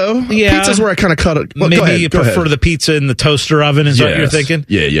soggy though. Yeah. Pizza's where I kind of cut it. Well, maybe you prefer the pizza in the toaster oven, is what you're thinking?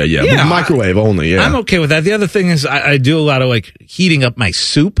 Yeah. Microwave only, yeah. I'm okay with that. The other thing is I do a lot of like heating up my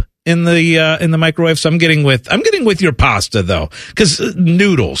soup in the microwave. So I'm getting with your pasta though, because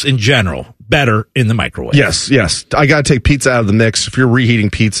noodles in general better in the microwave. Yes. I got to take pizza out of the mix. If you're reheating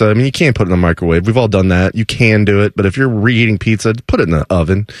pizza, I mean, you can't put it in the microwave. We've all done that. You can do it, but if you're reheating pizza, put it in the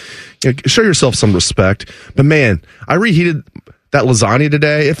oven. Show yourself some respect. But man, I reheated that lasagna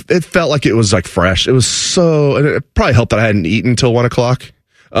today. It felt like it was like fresh. It was and it probably helped that I hadn't eaten until 1 o'clock.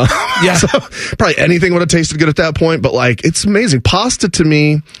 So probably anything would have tasted good at that point, but like it's amazing. Pasta to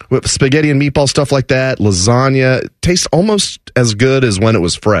me with spaghetti and meatball stuff like that, lasagna tastes almost as good as when it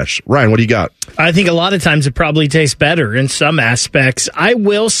was fresh. Ryan, what do you got? I think a lot of times it probably tastes better in some aspects. I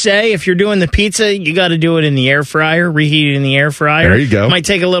will say if you're doing the pizza, you got to do it in the air fryer, reheat it in the air fryer. There you go. Might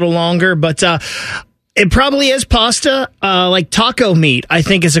take a little longer, but it probably is pasta. Like taco meat, I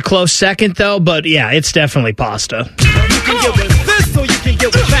think is a close second though, but yeah, it's definitely pasta.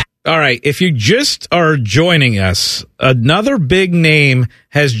 All right, if you just are joining us, another big name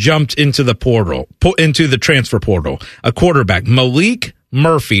has jumped into the portal, into the transfer portal. A quarterback, Malik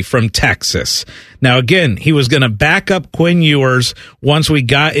Murphy from Texas. Now, again, he was going to back up Quinn Ewers once we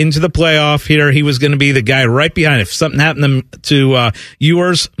got into the playoff here. He was going to be the guy right behind. If something happened to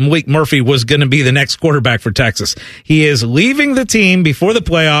Ewers, Malik Murphy was going to be the next quarterback for Texas. He is leaving the team before the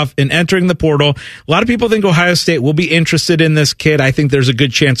playoff and entering the portal. A lot of people think Ohio State will be interested in this kid. I think there's a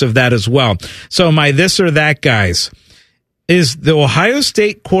good chance of that as well. So my this or that, guys, is the Ohio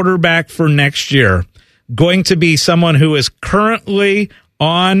State quarterback for next year going to be someone who is currently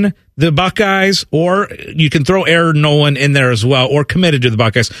on the Buckeyes, or you can throw Aaron Nolan in there as well, or committed to the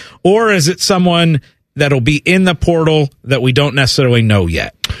Buckeyes, or is it someone that'll be in the portal that we don't necessarily know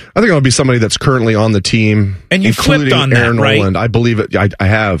yet? I think it'll be somebody that's currently on the team, and you flipped on Aaron that, right? Nolan. I believe it. I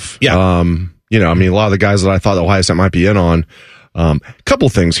have. Yeah. I mean, a lot of the guys that I thought Ohio State might be in on. Couple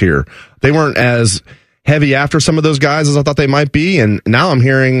things here. They weren't as heavy after some of those guys as I thought they might be, and now I'm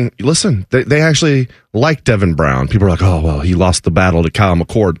hearing, listen, they actually like Devin Brown. People are like, oh, well, he lost the battle to Kyle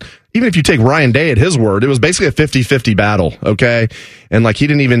McCord. Even if you take Ryan Day at his word, it was basically a 50-50 battle, okay? And, like, he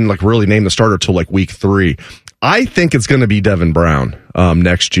didn't even, like, really name the starter till, like, week 3. I think it's going to be Devin Brown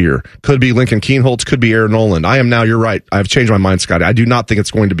next year. Could be Lincoln Kienholz, could be Aaron Nolan. You're right. I've changed my mind, Scott. I do not think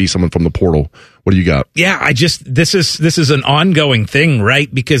it's going to be someone from the portal. What do you got? Yeah, this is an ongoing thing,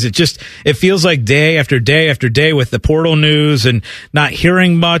 right? Because it feels like day after day after day with the portal news and not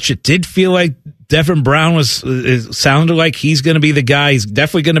hearing much. It did feel like Devin Brown sounded like he's going to be the guy. He's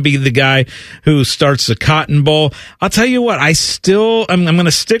definitely going to be the guy who starts the Cotton Bowl. I'll tell you what, I'm going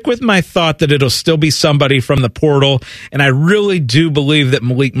to stick with my thought that it'll still be somebody from the portal. And I really do believe that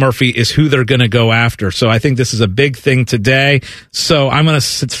Malik Murphy is who they're going to go after. So I think this is a big thing today. So I'm going to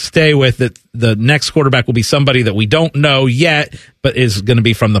stay with it. The next quarterback will be somebody that we don't know yet, but is going to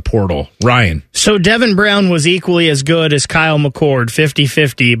be from the portal. Ryan. So Devin Brown was equally as good as Kyle McCord,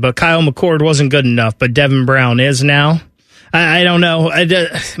 50-50, but Kyle McCord wasn't good enough, but Devin Brown is now. I don't know.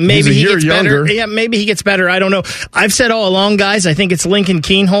 Maybe he gets better. Yeah, maybe he gets better. I don't know. I've said all along, guys, I think it's Lincoln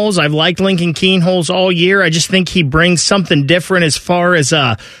Kienholz. I've liked Lincoln Kienholz all year. I just think he brings something different as far as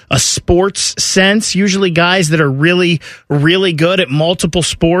a sports sense. Usually guys that are really, really good at multiple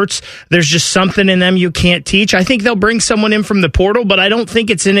sports, there's just something in them you can't teach. I think they'll bring someone in from the portal, but I don't think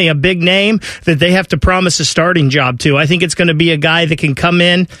it's in a big name that they have to promise a starting job to. I think it's going to be a guy that can come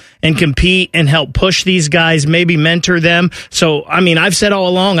in and compete and help push these guys, maybe mentor them. So, I've said all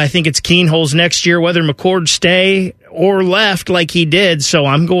along, I think it's Kienholz next year, whether McCord stay or left like he did. So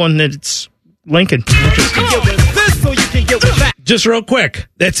I'm going that it's Lincoln. Just real quick,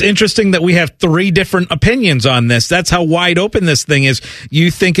 it's interesting that we have three different opinions on this. That's how wide open this thing is.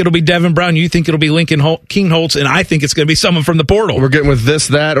 You think it'll be Devin Brown, you think it'll be Lincoln Kienholz, and I think it's going to be someone from the portal. We're getting with this,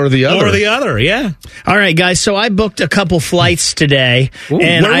 that, or the other. Or the other, yeah. All right, guys, so I booked a couple flights today. Ooh,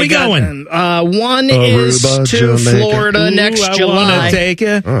 and where are we going? One Aruba, is to Jamaica. Florida next July. Take you.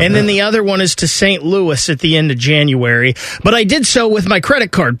 And then the other one is to St. Louis at the end of January. But I did so with my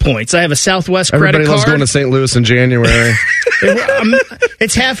credit card points. I have a Southwest Everybody credit card. loves going to St. Louis in January.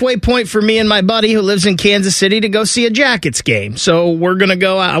 It's halfway point for me and my buddy who lives in Kansas City to go see a Jackets game. So we're going to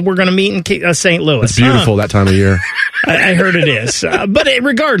go out. We're going to meet in St. Louis. It's beautiful that time of year. I heard it is. But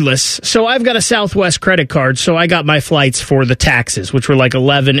regardless, so I've got a Southwest credit card, so I got my flights for the taxes, which were like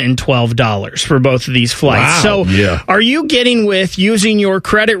 $11 and $12 for both of these flights. Wow. So are you getting with using your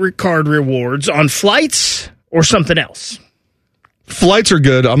credit card rewards on flights or something else? Flights are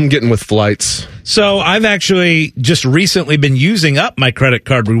good. I'm getting with flights. So I've actually just recently been using up my credit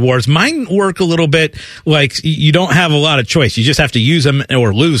card rewards. Mine work a little bit like you don't have a lot of choice. You just have to use them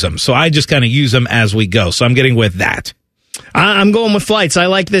or lose them. So I just kind of use them as we go. So I'm getting with that. I'm going with flights. I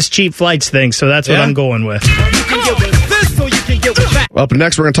like this cheap flights thing, so that's what I'm going with. Up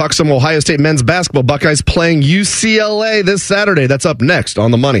next, we're going to talk some Ohio State men's basketball. Buckeyes playing UCLA this Saturday. That's up next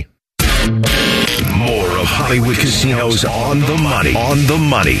on The Money. More of Hollywood Casinos on the money. On the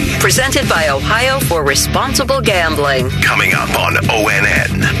money. Presented by Ohio for Responsible Gambling. Coming up on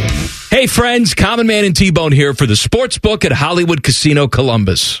ONN. Hey friends, Common Man and T-Bone here for the Sportsbook at Hollywood Casino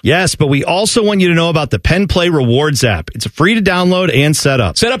Columbus. Yes, but we also want you to know about the Penn Play Rewards app. It's free to download and set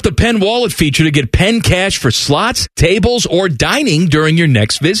up. Set up the Penn Wallet feature to get Penn cash for slots, tables, or dining during your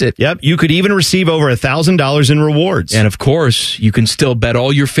next visit. Yep, you could even receive over $1,000 in rewards. And of course, you can still bet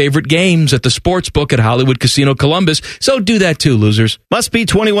all your favorite games at the Sportsbook at Hollywood Casino Columbus. So do that too, losers. Must be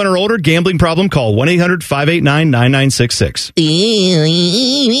 21 or older. Gambling problem? Call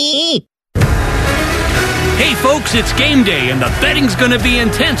 1-800-589-9966. Hey, folks, it's game day, and the betting's going to be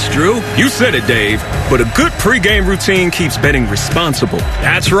intense, Drew. You said it, Dave, but a good pregame routine keeps betting responsible.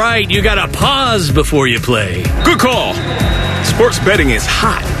 That's right. You got to pause before you play. Good call. Sports betting is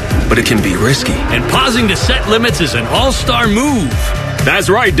hot, but it can be risky. And pausing to set limits is an all-star move. That's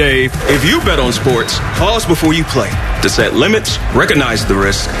right, Dave. If you bet on sports, pause before you play to set limits, recognize the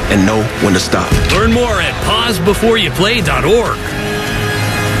risk, and know when to stop. Learn more at pausebeforeyouplay.org.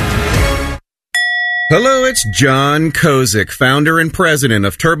 Hello, it's John Kozik, founder and president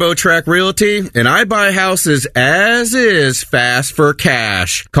of TurboTrack Realty, and I buy houses as is fast for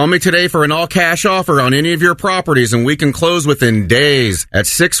cash. Call me today for an all-cash offer on any of your properties, and we can close within days at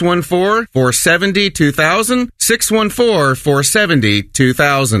 614-470-2000,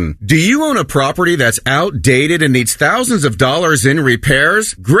 614-470-2000. Do you own a property that's outdated and needs thousands of dollars in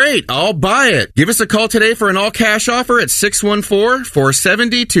repairs? Great, I'll buy it. Give us a call today for an all-cash offer at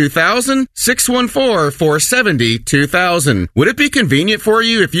 614-470-2000, 614 614-470-2000. Would it be convenient for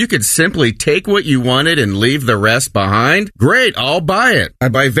you if you could simply take what you wanted and leave the rest behind? Great, I'll buy it. I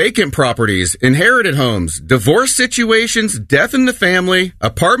buy vacant properties, inherited homes, divorce situations, death in the family,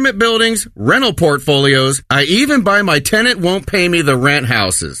 apartment buildings, rental portfolios. I even buy my tenant won't pay me the rent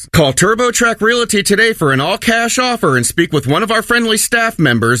houses. Call TurboTrack Realty today for an all-cash offer and speak with one of our friendly staff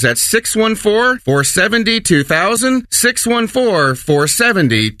members at 614-470-2000,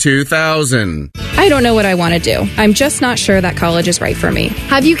 614-470-2000. I don't know what I want to do. I'm just not sure that college is right for me.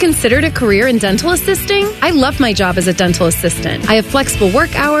 Have you considered a career in dental assisting? I love my job as a dental assistant. I have flexible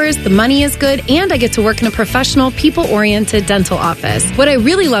work hours, the money is good, and I get to work in a professional, people-oriented dental office. What I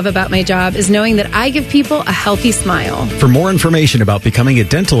really love about my job is knowing that I give people a healthy smile. For more information about becoming a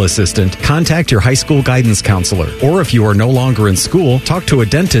dental assistant, contact your high school guidance counselor. Or if you are no longer in school, talk to a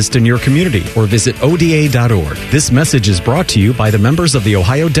dentist in your community or visit ODA.org. This message is brought to you by the members of the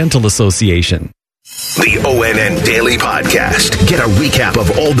Ohio Dental Association. The ONN Daily Podcast. Get a recap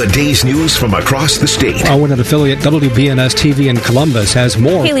of all the day's news from across the state. ONN affiliate WBNS TV in Columbus has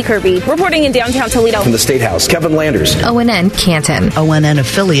more. Haley Kirby, reporting in downtown Toledo. From the State House, Kevin Landers. ONN Canton. ONN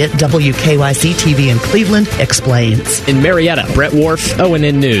affiliate WKYC TV in Cleveland explains. In Marietta, Brett Wharf,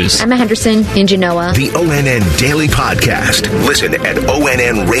 ONN News. Emma Henderson in Genoa. The ONN Daily Podcast. Listen at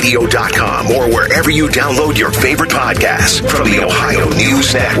ONNradio.com or wherever you download your favorite podcasts from the Ohio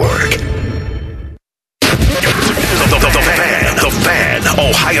News Network. The Fan,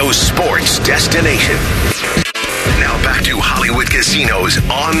 Ohio's sports destination. Now back to Hollywood Casinos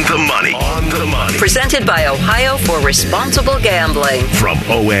on the money. Presented by Ohio for Responsible Gambling. From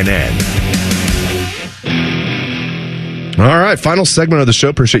ONN. All right, final segment of the show.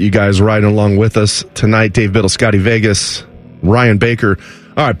 Appreciate you guys riding along with us tonight. Dave Biddle, Scotty Vegas, Ryan Baker.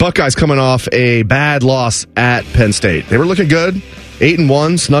 All right, Buckeyes coming off a bad loss at Penn State. They were looking good.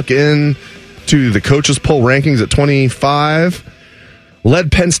 8-1, snuck in to the coaches poll rankings at 25.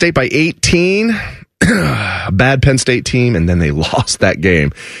 Led Penn State by 18. A bad Penn State team, and then they lost that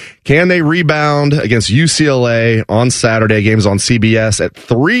game. Can they rebound against UCLA on Saturday? Games on CBS at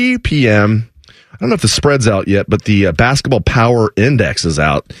 3 p.m. I don't know if the spread's out yet, but the Basketball Power Index is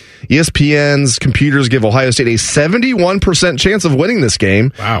out. ESPN's computers give Ohio State a 71% chance of winning this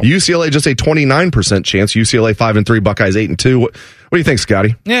game. Wow. UCLA just a 29% chance. UCLA 5-3, Buckeyes 8-2. What do you think,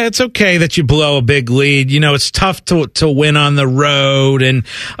 Scotty? Yeah, it's okay that you blow a big lead. You know, it's tough to win on the road. And,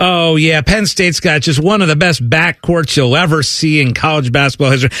 oh, yeah, Penn State's got just one of the best backcourts you'll ever see in college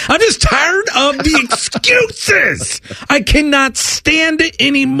basketball history. I'm just tired of the excuses. I cannot stand it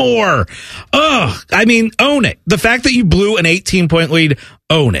anymore. Ugh. I mean, own it. The fact that you blew an 18-point lead,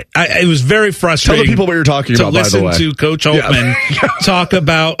 own it. It was very frustrating. Tell the people what you're talking about, by the way. To listen to Coach Holtman talk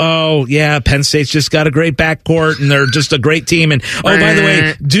about, oh, yeah, Penn State's just got a great backcourt, and they're just a great team. And, oh, by the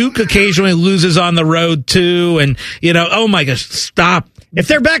way, Duke occasionally loses on the road, too. And, you know, oh, my gosh, stop. If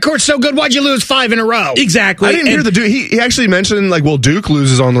their backcourt's so good, why'd you lose 5 in a row? Exactly. I didn't hear the Duke. He actually mentioned, like, well, Duke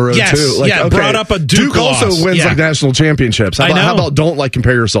loses on the road, too. Like, yeah, brought up a Duke loss. Also wins, like, national championships. How about don't, like,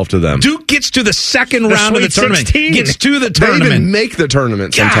 compare yourself to them? Duke gets to the second round of the tournament. 16. Gets to the tournament. They even make the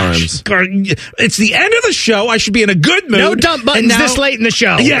tournament sometimes. It's the end of the show. I should be in a good mood. No dump buttons this late in the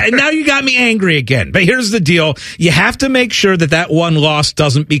show. Yeah, and now you got me angry again. But here's the deal. You have to make sure that one loss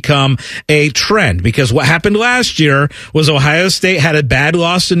doesn't become a trend, because what happened last year was Ohio State had a bad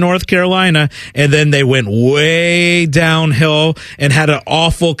loss in North Carolina, and then they went way downhill and had an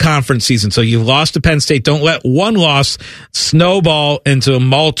awful conference season. So you lost to Penn State. Don't let one loss snowball into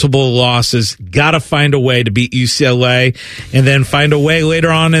multiple losses. Got to find a way to beat UCLA, and then find a way later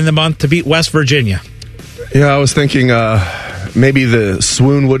on in the month to beat West Virginia. Yeah, I was thinking maybe the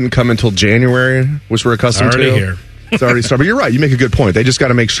swoon wouldn't come until January, which we're accustomed already to. Here. It's already started. But you're right. You make a good point. They just got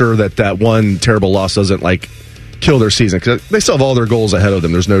to make sure that one terrible loss doesn't, like, kill their season, because they still have all their goals ahead of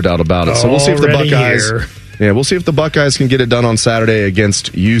them. There's no doubt about it. So we'll see if the Buckeyes. Yeah, we'll see if the Buckeyes can get it done on Saturday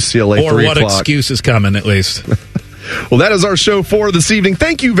against UCLA. Or 3 what o'clock. excuse is coming, at least. Well, that is our show for this evening.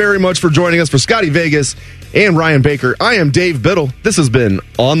 Thank you very much for joining us. For Scotty Vegas and Ryan Baker, I am Dave Biddle. This has been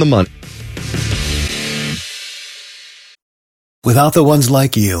On the Money. Without the ones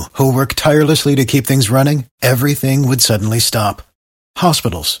like you, who work tirelessly to keep things running, everything would suddenly stop.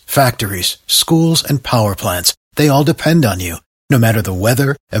 Hospitals, factories, schools, and power plants, they all depend on you. No matter the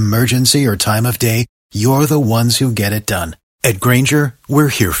weather, emergency, or time of day, you're the ones who get it done. At Grainger, we're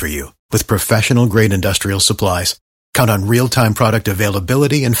here for you with professional-grade industrial supplies. Count on real-time product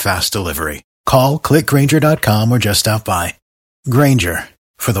availability and fast delivery. Call, clickgrainger.com, or just stop by. Grainger,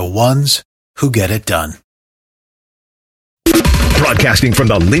 for the ones who get it done. Broadcasting from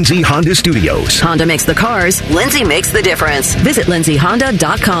the Lindsay Honda Studios. Honda makes the cars. Lindsay makes the difference. Visit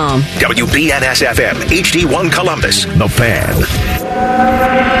lindsayhonda.com. WBNS-FM, HD1 Columbus, The Fan.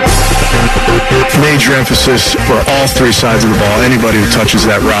 Major emphasis for all three sides of the ball. Anybody who touches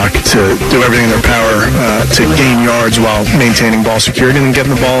that rock to do everything in their power to gain yards while maintaining ball security and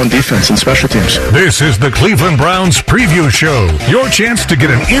getting the ball in defense and special teams. This is the Cleveland Browns Preview Show. Your chance to get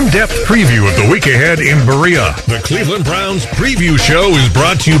an in-depth preview of the week ahead in Berea. The Cleveland Browns Preview Show is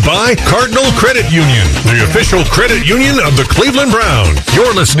brought to you by Cardinal Credit Union, the official credit union of the Cleveland Browns.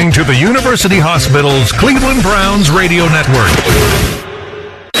 You're listening to the University Hospital's Cleveland Browns Radio Network.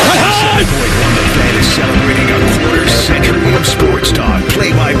 7.1 The Fan is celebrating a quarter-century of sports talk,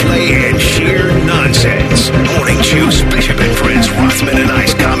 play-by-play, and sheer nonsense. Morning Juice, Bishop and Friends, Rothman and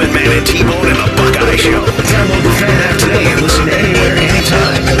Ice, Common Man and T-Bone, and The Buckeye Show. Download The Fan app today and listen anywhere,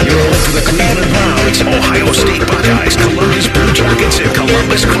 anytime. You're all for the Cleveland Browns, Ohio State Buckeyes, Columbus Blue Jackets, and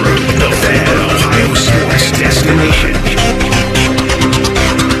Columbus Crew. The Fan, Ohio sports destination.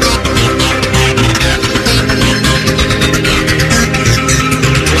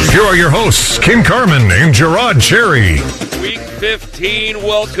 Here are your hosts, Ken Carman and Gerard Cherry. Week 15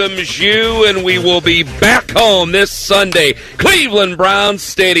 welcomes you, and we will be back home this Sunday. Cleveland Browns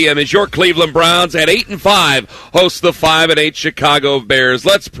Stadium as your Cleveland Browns at 8-5 host the 5-8 Chicago Bears.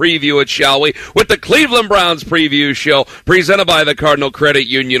 Let's preview it, shall we, with the Cleveland Browns Preview Show presented by the Cardinal Credit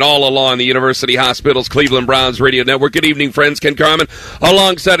Union all along the University Hospital's Cleveland Browns Radio Network. Good evening, friends. Ken Carman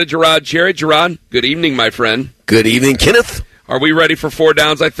alongside of Gerard Cherry. Gerard, good evening, my friend. Good evening, Kenneth. Are we ready for 4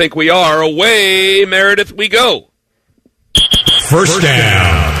 downs? I think we are. Away, Meredith, we go. First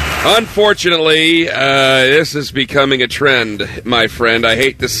down. Unfortunately, this is becoming a trend, my friend. I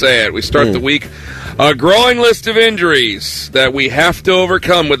hate to say it. We start the week, a growing list of injuries that we have to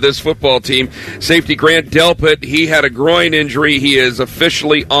overcome with this football team. Safety Grant Delpit, he had a groin injury. He is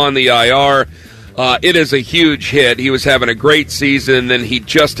officially on the IR. It is a huge hit. He was having a great season, and then he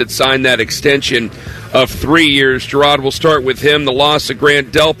just had signed that extension of 3 years. Gerard, we'll start with him. The loss of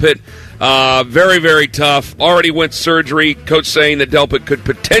Grant Delpit, very, very tough. Already went surgery. Coach saying that Delpit could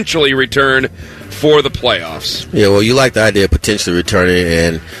potentially return for the playoffs. Yeah, well, you like the idea of potentially returning,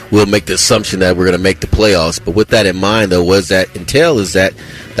 and we'll make the assumption that we're going to make the playoffs. But with that in mind, though, what does that entail is that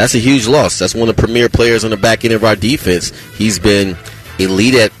that's a huge loss. That's one of the premier players on the back end of our defense. He's been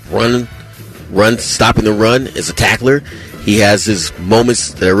elite at stopping the run as a tackler. He has his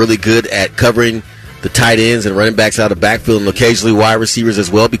moments that are really good at covering the tight ends and running backs out of the backfield and occasionally wide receivers as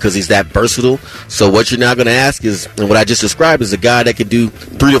well because he's that versatile. So what you're now going to ask is, and what I just described is a guy that can do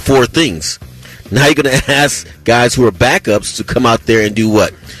 3 to 4 things. Now you're going to ask guys who are backups to come out there and do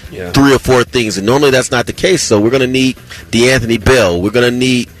what? Yeah. 3 or 4 things. And normally that's not the case. So we're going to need DeAnthony Bell. We're going to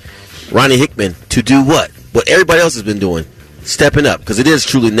need Ronnie Hickman to do what? What everybody else has been doing. Stepping up, because it is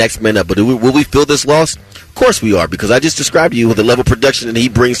truly next man up. But will we feel this loss? Of course we are, because I just described to you the level of production that he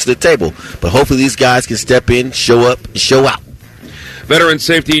brings to the table. But hopefully these guys can step in, show up, and show out. Veteran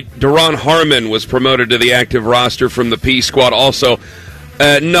safety Daron Harmon was promoted to the active roster from the P squad. Also,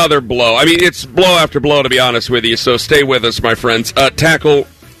 another blow. I mean, it's blow after blow, to be honest with you, so stay with us, my friends. Tackle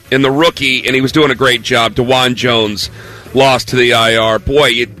in the rookie, and he was doing a great job. DeJuan Jones lost to the IR.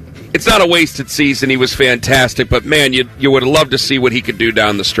 Boy, it's not a wasted season. He was fantastic, but, man, you would have loved to see what he could do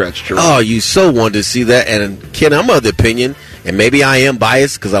down the stretch, Jerome. Oh, you so wanted to see that. And, Ken, I'm of the opinion, and maybe I am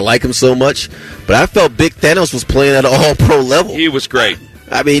biased because I like him so much, but I felt Big Thanos was playing at an all-pro level. He was great.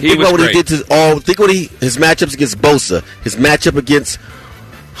 I mean, think about what he did to his matchups against Bosa, his matchup against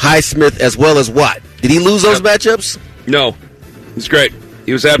Highsmith, as well as Watt. Did he lose those matchups? No. He's great.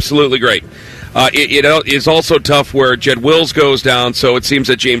 He was absolutely great. It is also tough where Jed Wills goes down, so it seems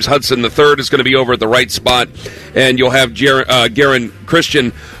that James Hudson III is going to be over at the right spot, and you'll have Garen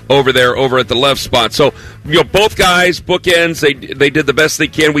Christian over there, over at the left spot. So, both guys, bookends, they did the best they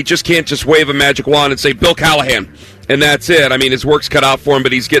can. We just can't just wave a magic wand and say, Bill Callahan, and that's it. I mean, his work's cut out for him,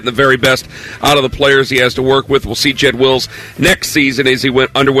 but he's getting the very best out of the players he has to work with. We'll see Jed Wills next season as he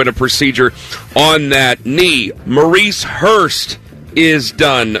underwent a procedure on that knee. Maurice Hurst is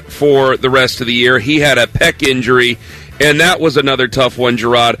done for the rest of the year. He had a pec injury, and that was another tough one,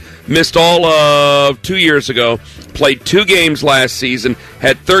 Gerard. Missed all of 2 years ago, played 2 games last season,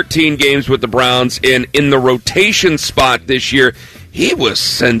 had 13 games with the Browns, and in the rotation spot this year, he was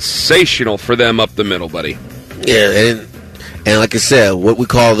sensational for them up the middle, buddy. Yeah, and like I said, what we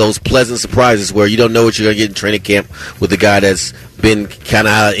call those pleasant surprises where you don't know what you're going to get in training camp with a guy that's been kind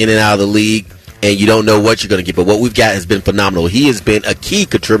of in and out of the league, and you don't know what you're going to get. But what we've got has been phenomenal. He has been a key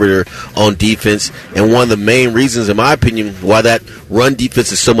contributor on defense, and one of the main reasons, in my opinion, why that run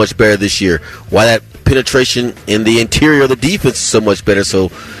defense is so much better this year, why that penetration in the interior of the defense is so much better. So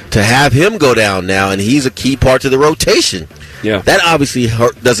to have him go down now, and he's a key part to the rotation, that obviously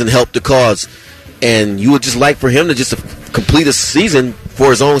doesn't help the cause. And you would just like for him to just complete a season for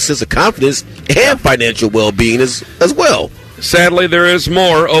his own sense of confidence and financial well-being as well. Sadly, there is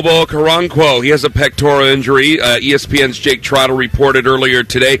more. Obo Okoronkwo, he has a pectoral injury. ESPN's Jake Trottle reported earlier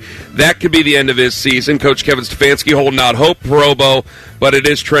today that could be the end of his season. Coach Kevin Stefanski holding out hope for Obo, but it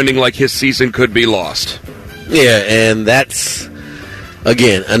is trending like his season could be lost. Yeah, and that's,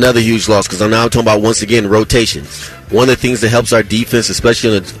 again, another huge loss because I'm talking about, once again, rotations. One of the things that helps our defense,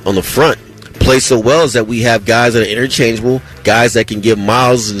 especially on the front, play so well is that we have guys that are interchangeable, guys that can give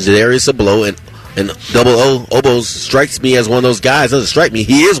Miles and Zadarius a blow, and Double Obo's strikes me as one of those guys. Doesn't strike me.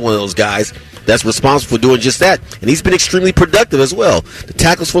 He is one of those guys that's responsible for doing just that. And he's been extremely productive as well. The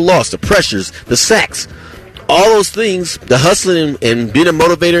tackles for loss, the pressures, the sacks, all those things, the hustling and being a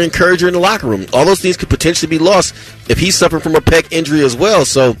motivator, encourager in the locker room, all those things could potentially be lost if he's suffering from a pec injury as well.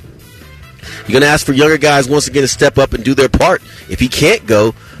 So you're going to ask for younger guys once again to step up and do their part if he can't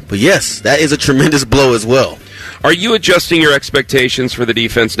go. But yes, that is a tremendous blow as well. Are you adjusting your expectations for the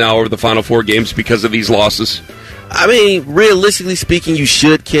defense now over the final 4 games because of these losses? I mean, realistically speaking, you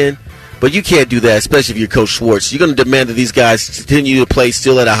should, Ken. But you can't do that, especially if you're Coach Schwartz. You're going to demand that these guys continue to play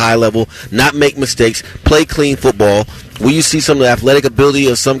still at a high level, not make mistakes, play clean football. Will you see some of the athletic ability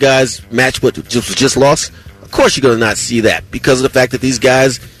of some guys match what just lost? Of course you're going to not see that because of the fact that these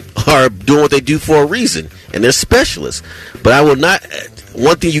guys are doing what they do for a reason, and they're specialists. But I will not...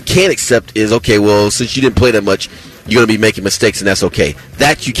 One thing you can't accept is, okay, well, since you didn't play that much, you're going to be making mistakes, and that's okay.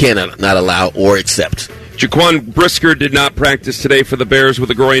 That you cannot not allow or accept. Jaquan Brisker did not practice today for the Bears with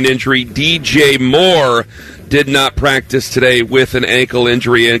a groin injury. DJ Moore did not practice today with an ankle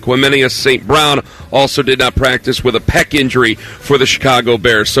injury. And Quimenius St. Brown also did not practice with a pec injury for the Chicago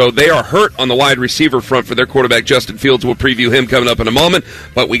Bears. So they are hurt on the wide receiver front for their quarterback, Justin Fields. We'll preview him coming up in a moment,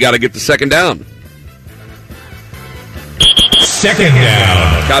 but we got to get the second down. Second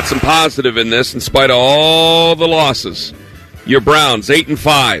down. Got some positive in this in spite of all the losses. Your Browns,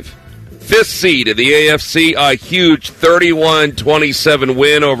 8-5. 5th seed in the AFC, a huge 31-27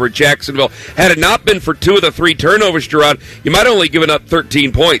 win over Jacksonville. Had it not been for 2 of the 3 turnovers, Gerard, you might have only given up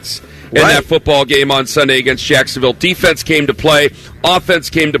 13 points in that football game on Sunday against Jacksonville. Defense came to play. Offense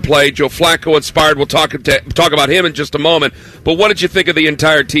came to play. Joe Flacco inspired. We'll talk about him in just a moment. But what did you think of the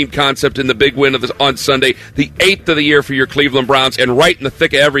entire team concept in the big win on Sunday, the 8th of the year for your Cleveland Browns, and right in the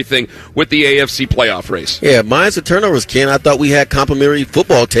thick of everything with the AFC playoff race? Yeah, mine's the turnovers, Ken. I thought we had complimentary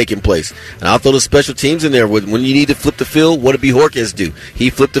football taking place. And I'll throw the special teams in there. When you need to flip the field, what did B. Horkins do? He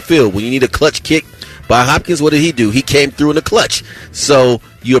flipped the field. When you need a clutch kick by Hopkins, what did he do? He came through in the clutch. So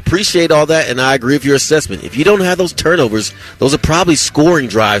you appreciate all that, and I agree with your assessment. If you don't have those turnovers, those are probably scoring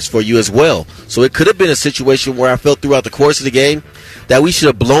drives for you as well. So it could have been a situation where I felt throughout the course of the game that we should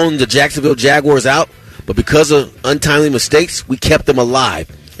have blown the Jacksonville Jaguars out, but because of untimely mistakes, we kept them alive.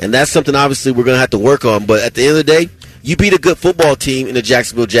 And that's something obviously we're going to have to work on. But at the end of the day, you beat a good football team in the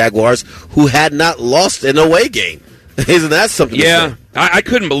Jacksonville Jaguars who had not lost an away game. Isn't that something? Yeah, I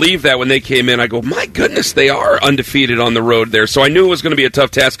couldn't believe that when they came in. I go, my goodness, they are undefeated on the road there. So I knew it was going to be a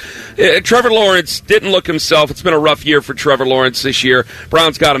tough task. Trevor Lawrence didn't look himself. It's been a rough year for Trevor Lawrence this year.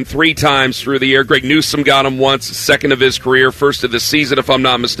 Browns got him 3 times through the year. Greg Newsome got him once, second of his career, first of the season, if I'm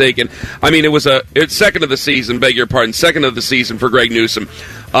not mistaken. I mean, it's second of the season, beg your pardon, second of the season for Greg Newsome.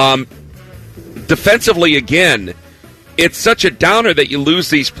 Defensively, again, it's such a downer that you lose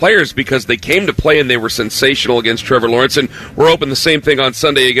these players because they came to play and they were sensational against Trevor Lawrence, and we're hoping the same thing on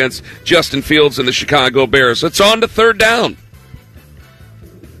Sunday against Justin Fields and the Chicago Bears. It's on to third down.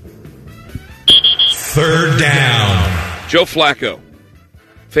 Third down. Joe Flacco.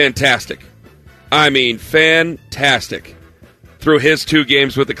 Fantastic. I mean, fantastic. Through his 2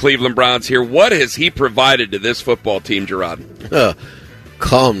 games with the Cleveland Browns here, what has he provided to this football team, Gerard?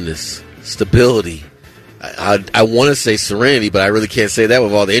 Calmness, stability. I want to say serenity, but I really can't say that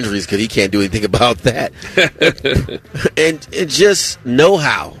with all the injuries because he can't do anything about that. and just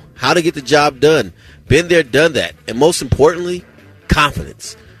know-how to get the job done. Been there, done that. And most importantly,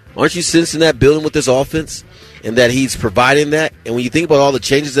 confidence. Aren't you sensing that building with this offense and that he's providing that? And when you think about all the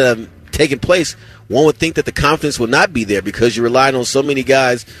changes that have taken place, one would think that the confidence would not be there because you're relying on so many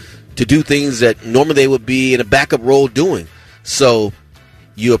guys to do things that normally they would be in a backup role doing. So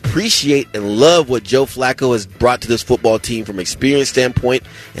you appreciate and love what Joe Flacco has brought to this football team from an experience standpoint,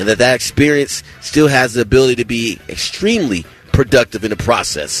 and that experience still has the ability to be extremely productive in the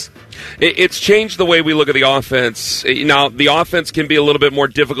process. It's changed the way we look at the offense. Now, the offense can be a little bit more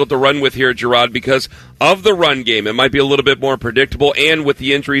difficult to run with here, Gerard, because of the run game. It might be a little bit more predictable, and with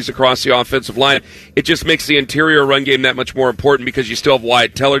the injuries across the offensive line, it just makes the interior run game that much more important because you still have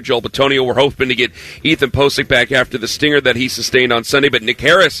Wyatt Teller, Joel Bitonio. We're hoping to get Ethan Posick back after the stinger that he sustained on Sunday, but Nick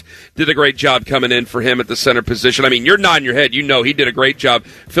Harris did a great job coming in for him at the center position. I mean, you're nodding your head. You know he did a great job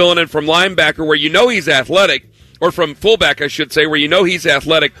filling in from linebacker where you know he's athletic, or from fullback, I should say, where you know he's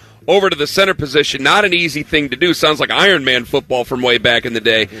athletic, over to the center position. Not an easy thing to do. Sounds like Iron Man football from way back in the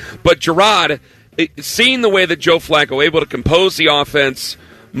day. But Gerard, seeing the way that Joe Flacco able to compose the offense,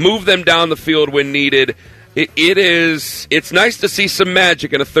 move them down the field when needed, it's nice to see some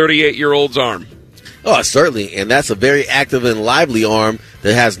magic in a 38-year-old's arm. Oh, certainly, and that's a very active and lively arm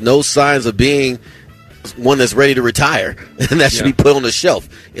that has no signs of being one that's ready to retire, and that should be put on the shelf.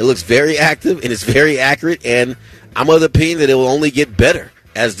 It looks very active, and it's very accurate, and I'm of the opinion that it will only get better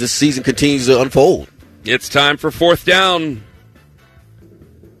as this season continues to unfold. It's time for fourth down.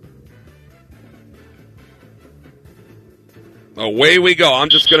 Away we go. I'm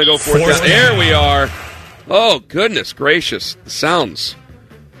just going to go fourth down. There we are. Oh, goodness gracious. The sounds.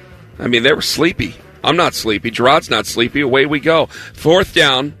 I mean, they were sleepy. I'm not sleepy. Gerard's not sleepy. Away we go. Fourth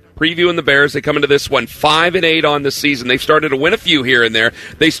down. Previewing the Bears. They come into this one 5-8 on the season. They've started to win a few here and there.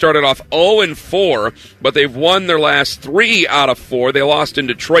 They started off 0-4, but they've won their last 3 out of 4. They lost in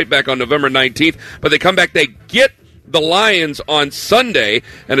Detroit back on November 19th, but they come back. They get the Lions on Sunday,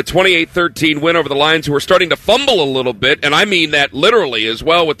 and a 28-13 win over the Lions, who are starting to fumble a little bit, and I mean that literally as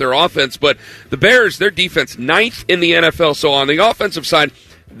well with their offense. But the Bears, their defense, 9th in the NFL. So on the offensive side,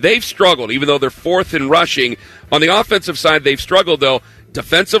 they've struggled, even though they're 4th in rushing. On the offensive side, they've struggled, though.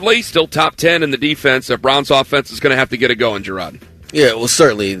 Defensively, still top 10 in the defense. The Browns' offense is going to have to get it going, Gerard. Yeah, well,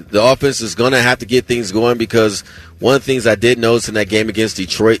 certainly. The offense is going to have to get things going because one of the things I did notice in that game against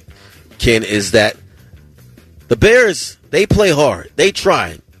Detroit, Ken, is that the Bears, they play hard. They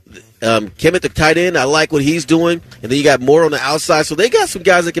try. Kemet, the tight end, I like what he's doing. And then you got Moore on the outside. So they got some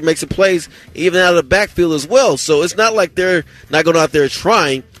guys that can make some plays even out of the backfield as well. So it's not like they're not going out there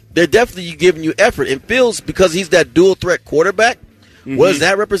trying. They're definitely giving you effort. And Fields, because he's that dual-threat quarterback, what does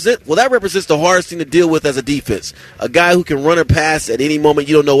that represent? Well, that represents the hardest thing to deal with as a defense. A guy who can run or pass at any moment.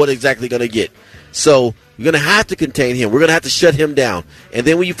 You don't know what exactly going to get. So you're going to have to contain him. We're going to have to shut him down. And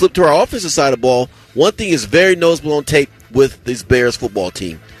then when you flip to our offensive side of the ball, one thing is very noticeable on tape with this Bears football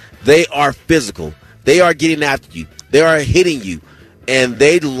team. They are physical. They are getting after you. They are hitting you. And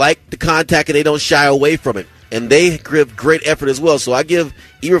they like the contact, and they don't shy away from it. And they give great effort as well. So I give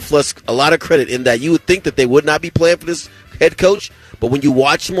Eberflus a lot of credit in that you would think that they would not be playing for this head coach, but when you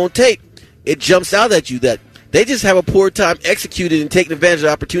watch them on tape, it jumps out at you that they just have a poor time executing and taking advantage of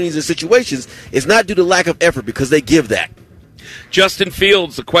opportunities and situations. It's not due to lack of effort because they give that. Justin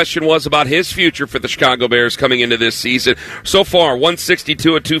Fields, the question was about his future for the Chicago Bears coming into this season. So far,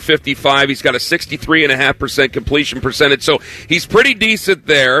 162 at 255. He's got a 63.5% completion percentage, so he's pretty decent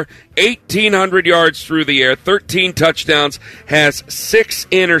there. 1,800 yards through the air, 13 touchdowns, has 6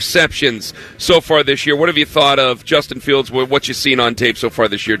 interceptions so far this year. What have you thought of Justin Fields, what you've seen on tape so far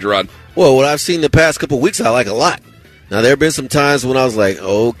this year, Gerard? Well, what I've seen the past couple of weeks, I like a lot. Now, there have been some times when I was like,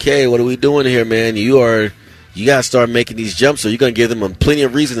 okay, what are we doing here, man? You got to start making these jumps, so you're going to give them plenty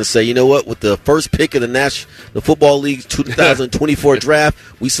of reason to say, you know what, with the first pick of the Football League's 2024 draft,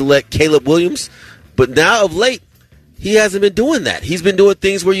 we select Caleb Williams. But now of late, he hasn't been doing that. He's been doing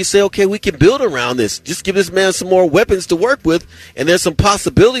things where you say, okay, we can build around this. Just give this man some more weapons to work with, and there's some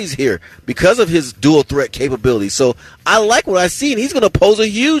possibilities here because of his dual threat capability. So I like what I see, and he's going to pose a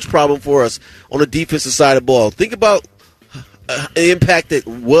huge problem for us on the defensive side of the ball. Think about the impact that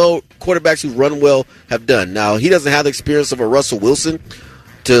quarterbacks who run well have done. Now, he doesn't have the experience of a Russell Wilson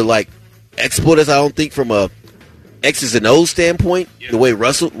to exploit us, I don't think, from a X's and O's standpoint, the way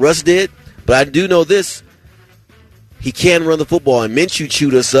Russ did. But I do know this. He can run the football, and Minshew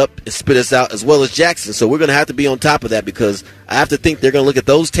chewed us up and spit us out as well as Jackson. So we're going to have to be on top of that because I have to think they're going to look at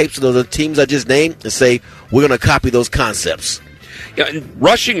those tapes of the teams I just named and say, we're going to copy those concepts. Yeah, and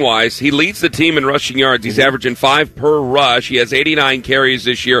rushing-wise, he leads the team in rushing yards. He's averaging 5 per rush. He has 89 carries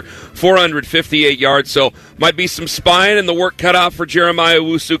this year, 458 yards. So might be some spine and the work cut out for Jeremiah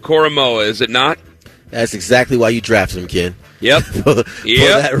Owusu-Koramoah, is it not? That's exactly why you drafted him, Ken. Yep. for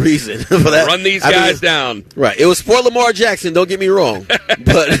that reason. Run these guys down. Right. It was for Lamar Jackson, don't get me wrong.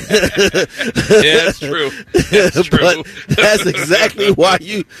 But yeah, that's true. That's true. But that's exactly why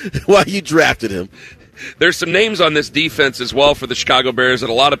you drafted him. There's some names on this defense as well for the Chicago Bears that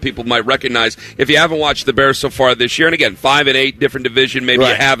a lot of people might recognize if you haven't watched the Bears so far this year. And again, 5-8, different division. Maybe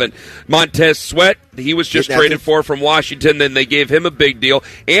you haven't. Montez Sweat, he was just traded for from Washington. Then they gave him a big deal.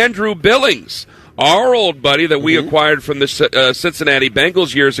 Andrew Billings, our old buddy that we acquired from the Cincinnati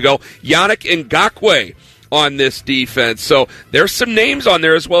Bengals years ago. Yannick Ngakoue on this defense. So there's some names on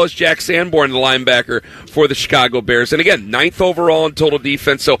there, as well as Jack Sanborn, the linebacker for the Chicago Bears. And again, 9th overall in total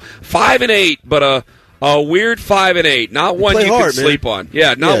defense. So 5-8, but a weird 5-8. Not one you can sleep on.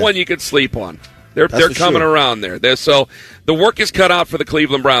 Yeah, not one you can sleep on. They're coming around there. So the work is cut out for the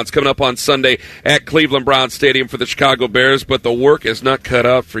Cleveland Browns coming up on Sunday at Cleveland Browns Stadium for the Chicago Bears, but the work is not cut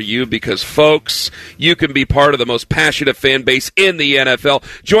out for you because, folks, you can be part of the most passionate fan base in the NFL.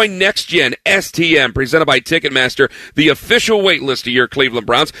 Join Next Gen STM, presented by Ticketmaster, the official wait list of your Cleveland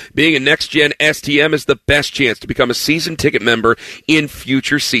Browns. Being a Next Gen STM is the best chance to become a season ticket member in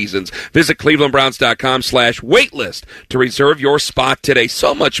future seasons. Visit clevelandbrowns.com/waitlist to reserve your spot today.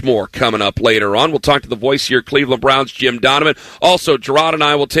 So much more coming up later on. We'll talk to the voice of your Cleveland Browns, Jim Donovan. Also, Gerard and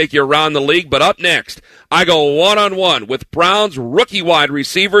I will take you around the league. But up next, I go one-on-one with Browns rookie wide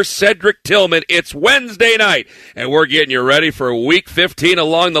receiver Cedric Tillman. It's Wednesday night, and we're getting you ready for Week 15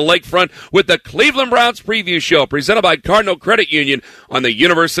 along the lakefront with the Cleveland Browns Preview Show, presented by Cardinal Credit Union on the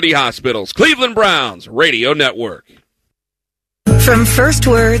University Hospitals Cleveland Browns Radio Network. From first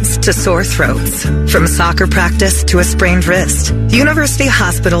words to sore throats, from soccer practice to a sprained wrist, University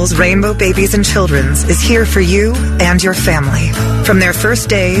Hospitals Rainbow Babies and Children's is here for you and your family. From their first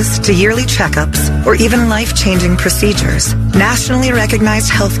days to yearly checkups or even life-changing procedures, nationally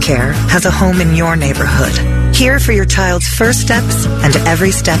recognized healthcare has a home in your neighborhood. Here for your child's first steps and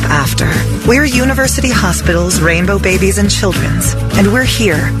every step after. We're University Hospitals Rainbow Babies and Children's, and we're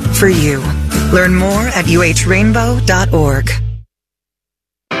here for you. Learn more at uhrainbow.org.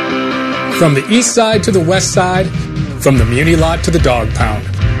 From the east side to the west side, from the Muni Lot to the Dog Pound,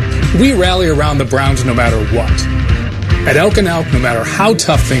 we rally around the Browns no matter what. At Elk & Elk, no matter how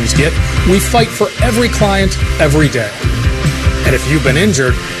tough things get, we fight for every client every day. And if you've been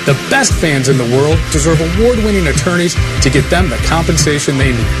injured, the best fans in the world deserve award-winning attorneys to get them the compensation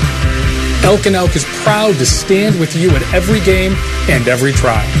they need. Elk & Elk is proud to stand with you at every game and every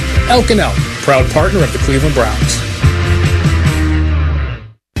trial. Elk & Elk, proud partner of the Cleveland Browns.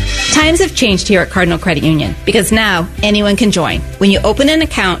 Times have changed here at Cardinal Credit Union because now anyone can join. When you open an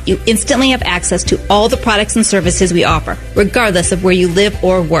account, you instantly have access to all the products and services we offer, regardless of where you live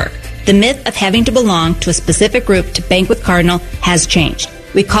or work. The myth of having to belong to a specific group to bank with Cardinal has changed.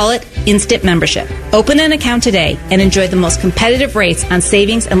 We call it instant membership. Open an account today and enjoy the most competitive rates on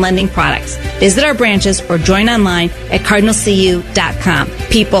savings and lending products. Visit our branches or join online at cardinalcu.com.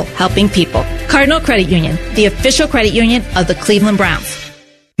 People helping people. Cardinal Credit Union, the official credit union of the Cleveland Browns.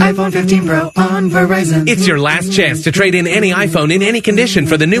 iPhone 15 Pro on Verizon. It's your last chance to trade in any iPhone in any condition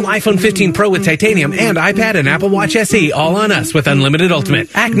for the new iPhone 15 Pro with titanium and iPad and Apple Watch SE, all on us with Unlimited Ultimate.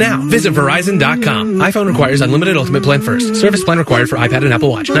 Act now. Visit Verizon.com. iPhone requires Unlimited Ultimate plan first. Service plan required for iPad and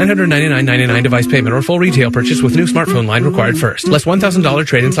Apple Watch. $999.99 device payment or full retail purchase with new smartphone line required first. Less $1,000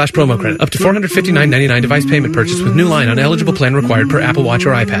 trade-in/promo credit. Up to $459.99 device payment purchase with new line on eligible plan required per Apple Watch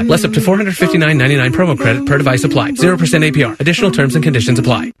or iPad. Less up to $459.99 promo credit per device applied. 0% APR. Additional terms and conditions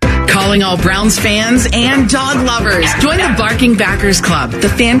apply. Calling all Browns fans and dog lovers. Join the Barking Backers Club, the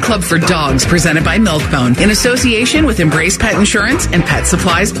fan club for dogs presented by Milkbone in association with Embrace Pet Insurance and Pet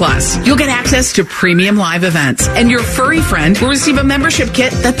Supplies Plus. You'll get access to premium live events, and your furry friend will receive a membership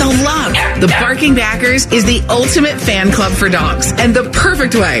kit that they'll love. The Barking Backers is the ultimate fan club for dogs and the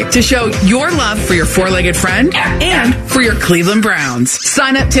perfect way to show your love for your four-legged friend and for your Cleveland Browns.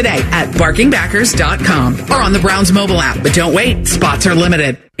 Sign up today at barkingbackers.com or on the Browns mobile app. But don't wait, spots are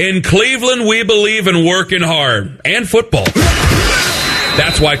limited. In Cleveland, we believe in working hard and football.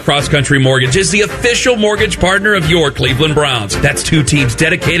 That's why Cross Country Mortgage is the official mortgage partner of your Cleveland Browns. That's two teams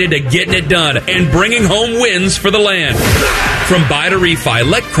dedicated to getting it done and bringing home wins for the land. From buy to refi,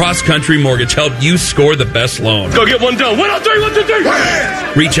 let Cross Country Mortgage help you score the best loan. Go get one done. 1, 2, 3, 1, 2, 3.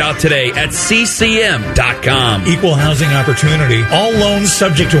 Reach out today at ccm.com. Equal housing opportunity. All loans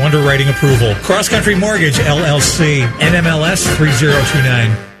subject to underwriting approval. Cross Country Mortgage, LLC. NMLS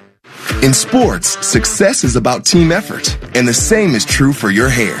 3029. In sports, success is about team effort, and the same is true for your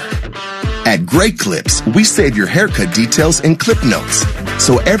hair. At Great Clips, we save your haircut details in clip notes,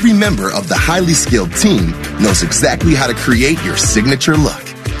 so every member of the highly skilled team knows exactly how to create your signature look.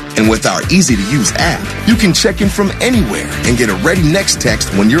 And with our easy-to-use app, you can check in from anywhere and get a ready next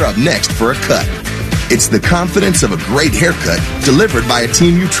text when you're up next for a cut. It's the confidence of a great haircut delivered by a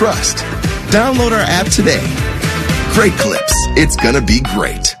team you trust. Download our app today. Great Clips. It's gonna be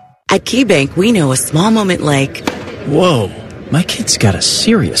great. At KeyBank, we know a small moment like, whoa, my kid's got a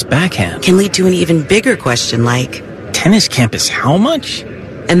serious backhand, can lead to an even bigger question like, tennis campus how much?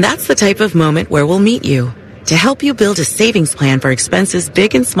 And that's the type of moment where we'll meet you to help you build a savings plan for expenses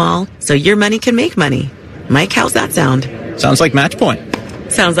big and small so your money can make money. Mike, how's that sound? Sounds like match point.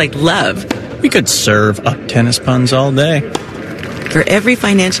 Sounds like love. We could serve up tennis puns all day. For every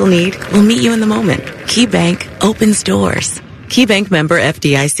financial need, we'll meet you in the moment. KeyBank opens doors. KeyBank member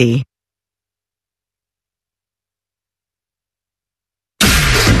FDIC.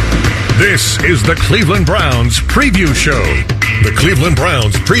 This is the Cleveland Browns Preview Show. The Cleveland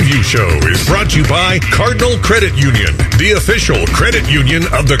Browns Preview Show is brought to you by Cardinal Credit Union, the official credit union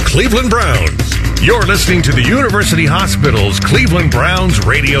of the Cleveland Browns. You're listening to the University Hospital's Cleveland Browns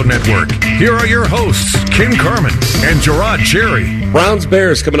Radio Network. Here are your hosts, Ken Carman and Gerard Cherry.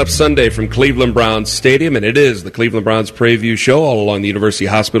 Browns-Bears coming up Sunday from Cleveland Browns Stadium, and it is the Cleveland Browns Preview Show all along the University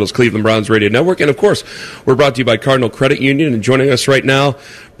Hospital's Cleveland Browns Radio Network. And, of course, we're brought to you by Cardinal Credit Union, and joining us right now,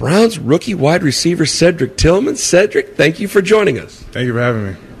 Browns rookie wide receiver Cedric Tillman. Cedric, thank you for joining us. Thank you for having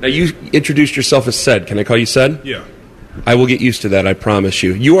me. Now, you introduced yourself as Ced. Can I call you Ced? Yeah. I will get used to that, I promise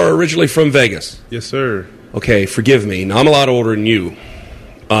you. You are originally from Vegas. Yes, sir. Okay, forgive me. Now, I'm a lot older than you.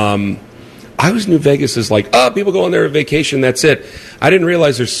 I always knew Vegas is like, people go on there on vacation, that's it. I didn't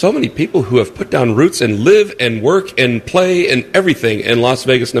realize there's so many people who have put down roots and live and work and play and everything in Las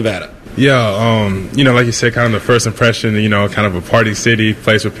Vegas, Nevada. Yeah, like you said, kind of the first impression, kind of a party city,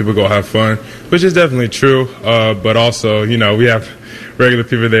 place where people go have fun, which is definitely true. But also, we have regular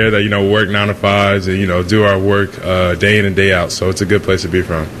people there that, work 9 to 5s and, do our work day in and day out. So it's a good place to be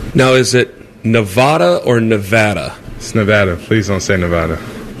from. Now, is it Nevada or Nevada? It's Nevada. Please don't say Nevada.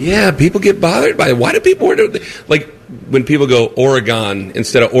 Yeah, people get bothered by it. Why do people, like, when people go Oregon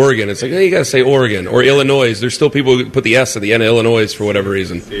instead of Oregon, it's like, you got to say Oregon. Or Illinois. There's still people who put the S at the end of Illinois for whatever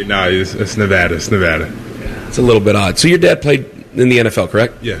reason. No, it's Nevada. It's Nevada. Yeah, it's a little bit odd. So your dad played in the NFL,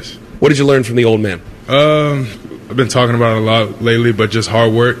 correct? Yes. What did you learn from the old man? I've been talking about it a lot lately, but just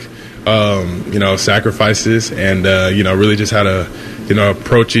hard work, sacrifices, and, really just how to,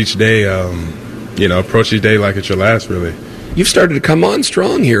 approach each day, like it's your last, really. You've started to come on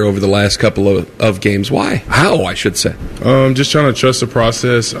strong here over the last couple of games. Why? How, I should say? Just trying to trust the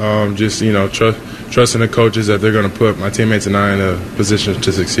process, trusting the coaches that they're going to put my teammates and I in a position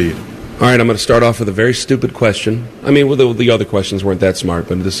to succeed. All right, I'm going to start off with a very stupid question. I mean, the other questions weren't that smart,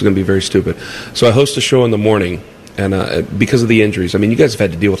 but this is going to be very stupid. So I host a show in the morning, and because of the injuries, I mean, you guys have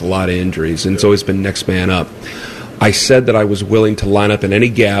had to deal with a lot of injuries, and it's always been next man up. I said that I was willing to line up in any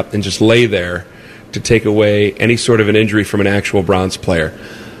gap and just lay there to take away any sort of an injury from an actual Browns player.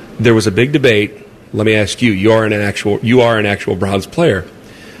 There was a big debate. Let me ask you, you are an actual Browns player.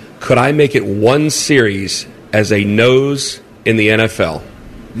 Could I make it one series as a nose in the NFL?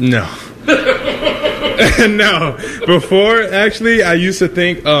 No. No. Before, actually, I used to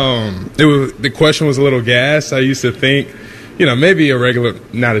think the question was a little gas. I used to think, maybe a regular,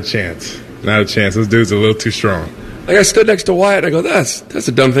 not a chance. Not a chance. Those dudes are a little too strong. Like, I stood next to Wyatt, and I go, that's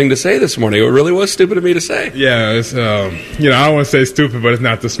a dumb thing to say this morning. It really was stupid of me to say. Yeah, it's, I don't want to say stupid, but it's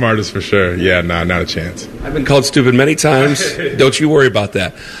not the smartest for sure. Yeah, not a chance. I've been called stupid many times. Don't you worry about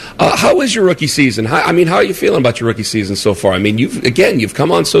that. How was your rookie season? How are you feeling about your rookie season so far? I mean, you've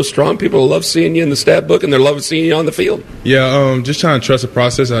come on so strong. People love seeing you in the stat book, and they're loving seeing you on the field. Yeah, just trying to trust the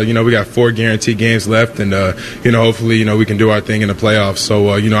process. We got 4 guaranteed games left, and, hopefully, we can do our thing in the playoffs. So,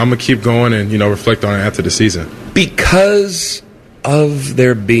 I'm going to keep going and, reflect on it after the season. Because of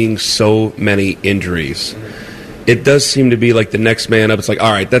there being so many injuries, it does seem to be like the next man up. It's like,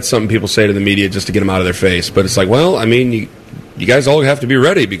 all right, that's something people say to the media just to get them out of their face. But it's like, well, I mean, you guys all have to be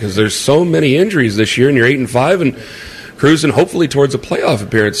ready because there's so many injuries this year, and you're 8-5 and cruising hopefully towards a playoff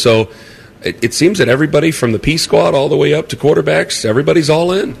appearance. So it seems that everybody from the P squad all the way up to quarterbacks, everybody's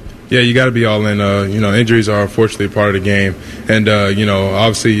all in. Yeah, you got to be all in. Injuries are unfortunately part of the game. And,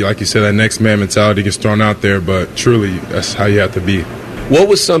 obviously, like you said, that next man mentality gets thrown out there, but truly that's how you have to be. What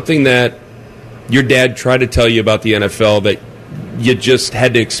was something that your dad tried to tell you about the NFL that you just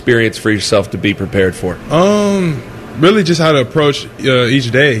had to experience for yourself to be prepared for? Really just how to approach each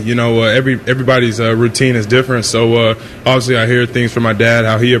day. Everybody's routine is different. So, obviously, I hear things from my dad,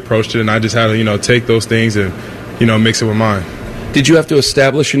 how he approached it, and I just had to, take those things and, mix it with mine. Did you have to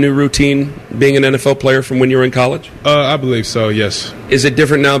establish a new routine being an NFL player from when you were in college? I believe so, yes. Is it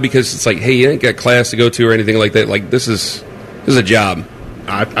different now because it's like, hey, you ain't got class to go to or anything like that? Like, this is a job.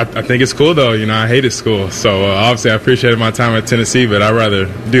 I think it's cool, though. I hated school. So, obviously, I appreciated my time at Tennessee, but I'd rather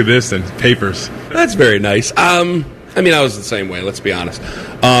do this than papers. That's very nice. I was the same way, let's be honest.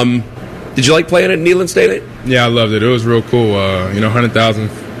 Did you like playing at Neyland State? Yeah, I loved it. It was real cool. 100,000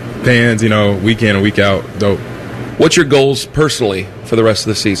 fans, week in and week out. Dope. What's your goals personally for the rest of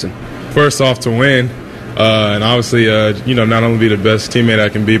the season? First off, to win, and obviously, not only be the best teammate I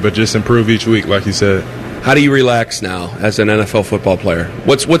can be, but just improve each week, like you said. How do you relax now as an NFL football player?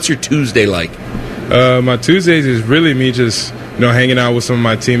 What's your Tuesday like? My Tuesdays is really me just, hanging out with some of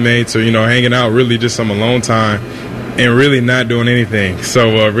my teammates, or, hanging out really just some alone time and really not doing anything.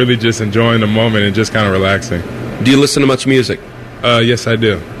 So really just enjoying the moment and just kind of relaxing. Do you listen to much music? Yes, I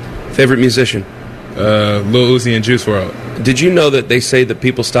do. Favorite musician? Lil Uzi and Juice WRLD. Did you know that they say that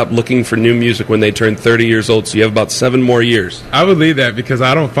people stop looking for new music when they turn 30 years old, so you have about 7 more years? I believe that because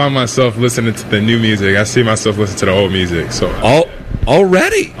I don't find myself listening to the new music. I see myself listening to the old music. So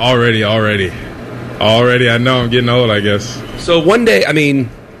Already? Already. I know I'm getting old, I guess. So one day,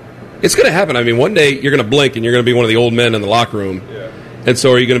 it's going to happen. One day you're going to blink and you're going to be one of the old men in the locker room. Yeah. And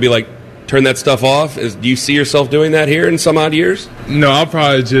so are you going to be like, turn that stuff off? Do you see yourself doing that here in some odd years? No, I'll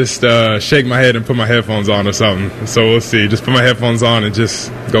probably just shake my head and put my headphones on or something. So we'll see. Just put my headphones on and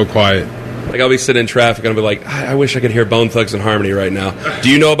just go quiet. Like I'll be sitting in traffic and I'll be like, I wish I could hear Bone Thugs and Harmony right now.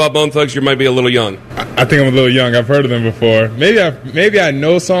 Do you know about Bone Thugs? You might be a little young. I think I'm a little young. I've heard of them before. Maybe I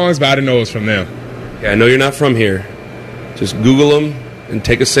know songs, but I didn't know it was from them. Yeah, I know you're not from here. Just Google them and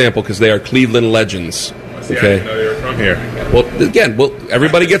take a sample because they are Cleveland legends. See, okay. I didn't know they were from here. Well, again,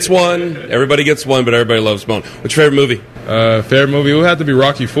 everybody gets one. Everybody gets one, but everybody loves Bone. What's your favorite movie? Favorite movie would have to be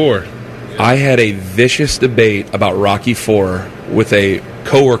Rocky IV. I had a vicious debate about Rocky IV with a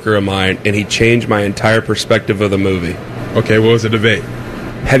coworker of mine, and he changed my entire perspective of the movie. Okay, what was the debate?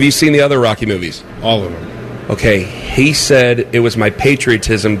 Have you seen the other Rocky movies? All of them. Okay, he said it was my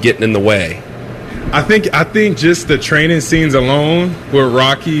patriotism getting in the way. I think just the training scenes alone with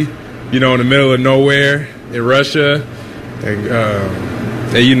Rocky, in the middle of nowhere in Russia, and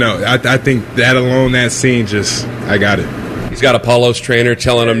I think that alone, that scene, I got it. He's got Apollo's trainer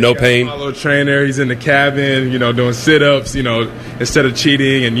telling him no pain. Apollo trainer, he's in the cabin, doing sit-ups, instead of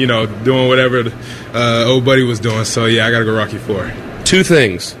cheating and, doing whatever old buddy was doing. So, yeah, I got to go Rocky IV. 2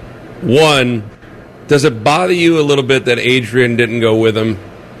 things. 1, does it bother you a little bit that Adrian didn't go with him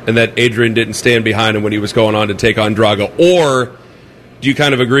and that Adrian didn't stand behind him when he was going on to take on Drago? Or do you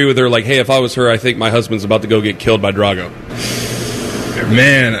kind of agree with her, like, hey, if I was her, I think my husband's about to go get killed by Drago?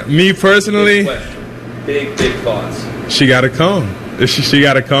 Man, me personally, big thoughts. She got to come. She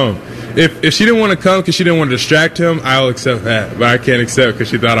got to come. If she didn't want to come because she didn't want to distract him, I'll accept that. But I can't accept because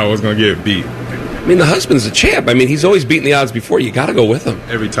she thought I was going to get beat. The husband's a champ. He's always beaten the odds before. You got to go with him.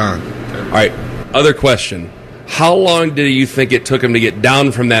 Every time. All right, other question. How long do you think it took him to get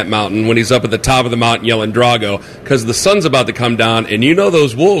down from that mountain when he's up at the top of the mountain yelling Drago? Because the sun's about to come down, and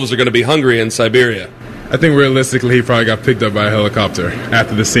those wolves are going to be hungry in Siberia. I think realistically he probably got picked up by a helicopter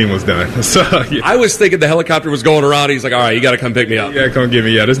after the scene was done. So yeah. I was thinking the helicopter was going around. He's like, all right, you got to come pick me up. Yeah, come get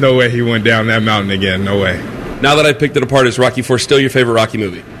me. Yeah, there's no way he went down that mountain again. No way. Now that I picked it apart, is Rocky IV still your favorite Rocky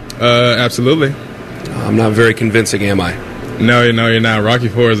movie? Absolutely. I'm not very convincing, am I? No, you're not. Rocky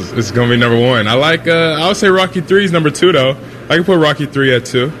IV is going to be number 1. I would say Rocky III is number 2, though. I can put Rocky III at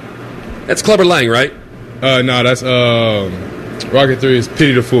 2. That's Clubber Lang, right? No, that's Rocky III is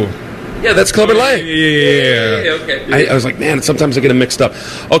Pity the Fool. Yeah, that's Clubber Lang. Yeah. Okay. I was like, man, sometimes I get them mixed up.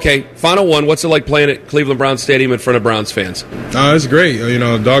 Okay, final one. What's it like playing at Cleveland Browns Stadium in front of Browns fans? It's great.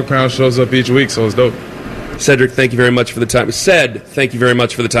 Dog Pound shows up each week, so it's dope. Cedric, thank you very much for the time. Thank you very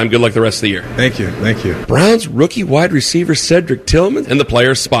much for the time. Good luck the rest of the year. Thank you. Browns rookie wide receiver Cedric Tillman and the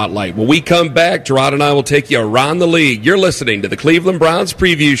Player Spotlight. When we come back, Gerard and I will take you around the league. You're listening to the Cleveland Browns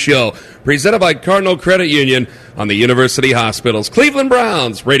Preview Show, presented by Cardinal Credit Union on the University Hospitals Cleveland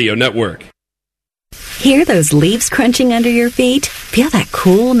Browns Radio Network. Hear those leaves crunching under your feet? Feel that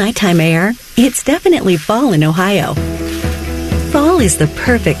cool nighttime air? It's definitely fall in Ohio. Fall is the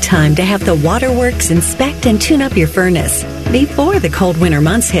perfect time to have the Waterworks inspect and tune up your furnace before the cold winter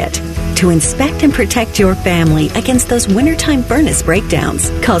months hit. To inspect and protect your family against those wintertime furnace breakdowns,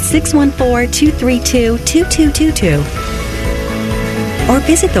 call 614-232-2222. Or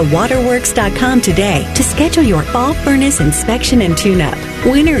visit thewaterworks.com today to schedule your fall furnace inspection and tune-up.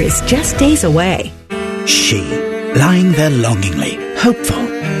 Winter is just days away. She, lying there longingly, hopeful.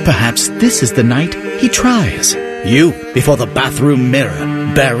 Perhaps this is the night he tries. You, before the bathroom mirror,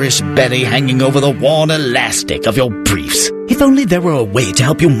 bearish Betty hanging over the worn elastic of your briefs. If only there were a way to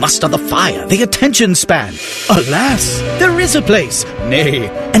help you muster the fire, the attention span. Alas, there is a place, nay,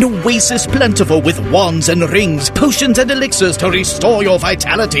 an oasis plentiful with wands and rings, potions and elixirs to restore your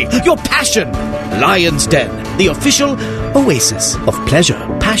vitality, your passion. Lion's Den, the official oasis of pleasure,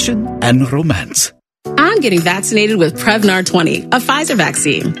 passion, and romance. I'm getting vaccinated with Prevnar 20, a Pfizer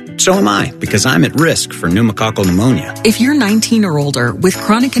vaccine. So am I, because I'm at risk for pneumococcal pneumonia. If you're 19 or older with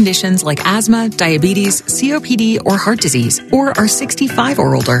chronic conditions like asthma, diabetes, COPD, or heart disease, or are 65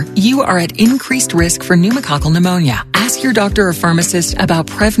 or older, you are at increased risk for pneumococcal pneumonia. Ask your doctor or pharmacist about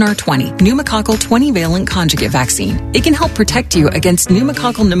Prevnar 20, pneumococcal 20-valent conjugate vaccine. It can help protect you against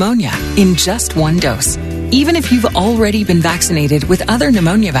pneumococcal pneumonia in just one dose. Even if you've already been vaccinated with other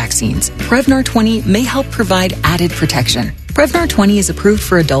pneumonia vaccines, Prevnar 20 may help provide added protection. Prevnar 20 is approved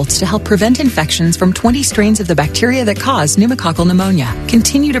for adults to help prevent infections from 20 strains of the bacteria that cause pneumococcal pneumonia.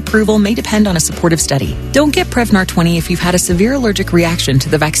 Continued approval may depend on a supportive study. Don't get Prevnar 20 if you've had a severe allergic reaction to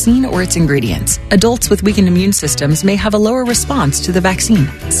the vaccine or its ingredients. Adults with weakened immune systems may have a lower response to the vaccine.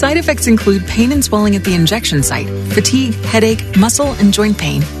 Side effects include pain and swelling at the injection site, fatigue, headache, muscle, and joint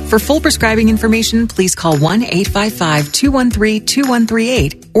pain. For full prescribing information, please call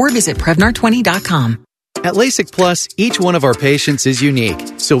 1-855-213-2138 or visit Prevnar20.com. At LASIK Plus, each one of our patients is unique,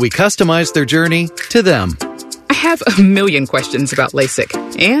 so we customize their journey to them. I have a million questions about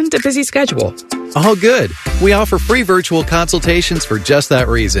LASIK and a busy schedule. All good. We offer free virtual consultations for just that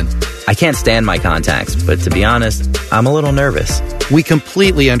reason. I can't stand my contacts, but to be honest, I'm a little nervous. We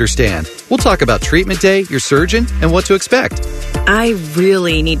completely understand. We'll talk about treatment day, your surgeon, and what to expect. I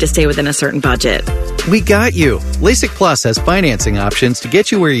really need to stay within a certain budget. We got you. LASIK Plus has financing options to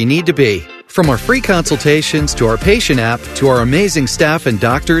get you where you need to be. From our free consultations to our patient app to our amazing staff and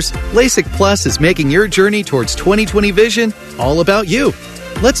doctors, LASIK Plus is making your journey towards 20/20 vision all about you.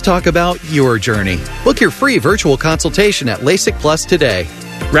 Let's talk about your journey. Book your free virtual consultation at LASIK Plus today.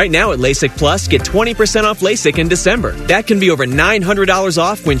 Right now at LASIK Plus, get 20% off LASIK in December. That can be over $900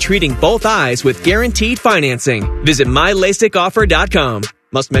 off when treating both eyes with guaranteed financing. Visit mylasicoffer.com.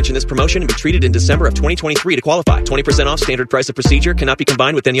 Must mention this promotion and be treated in December of 2023 to qualify. 20% off standard price of procedure cannot be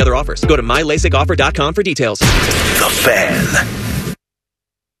combined with any other offers. Go to mylasicoffer.com for details. The Fan.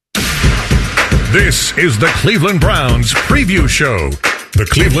 This is the Cleveland Browns Preview Show. The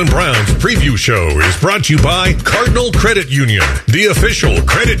Cleveland Browns Preview Show is brought to you by Cardinal Credit Union, the official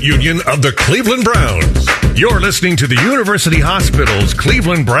credit union of the Cleveland Browns. You're listening to the University Hospital's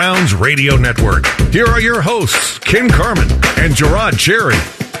Cleveland Browns Radio Network. Here are your hosts, Ken Carman and Gerard Cherry.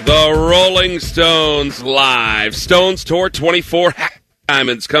 The Rolling Stones live. Stones Tour 24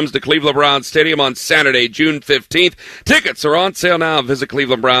 Diamonds comes to Cleveland Browns Stadium on Saturday, June 15th. Tickets are on sale now. Visit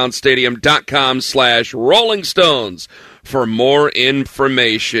clevelandbrownsstadium.com/Rolling Stones for more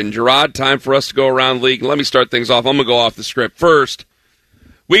information. Gerard, time for us to go around the league. Let me start things off. I'm going to go off the script. First,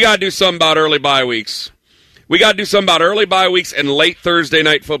 we got to do something about early bye weeks. We got to do something about early bye weeks and late Thursday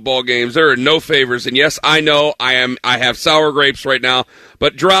night football games. There are no favors. And yes, I know I have sour grapes right now.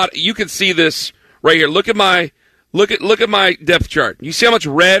 But Gerard, you can see this right here. Look at my depth chart. You see how much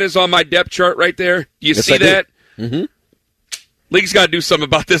red is on my depth chart right there? Do you see that? Mm-hmm. League's got to do something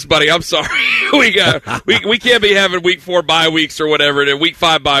about this, buddy. I'm sorry. we can't be having week 4 bye weeks or whatever, and week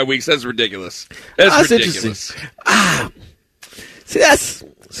 5 bye weeks. That's ridiculous. That's ridiculous. This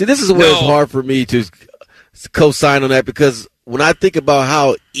is where it's hard for me to co-sign on that, because when I think about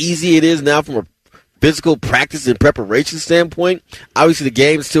how easy it is now from a physical practice and preparation standpoint, obviously the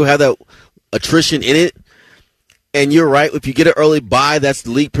games still have that attrition in it. And you're right. If you get an early bye, that's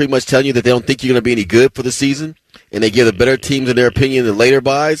the league pretty much telling you that they don't think you're going to be any good for the season. And they give the better teams, in their opinion, the later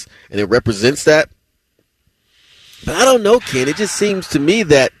buys, and it represents that. But I don't know, Ken. It just seems to me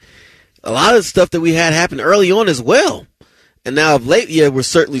that a lot of the stuff that we had happen early on as well. And now of late, we're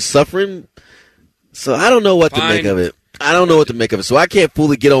certainly suffering. So I don't know what to make of it. So I can't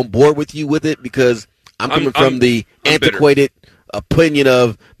fully get on board with you with it, because I'm coming from the antiquated opinion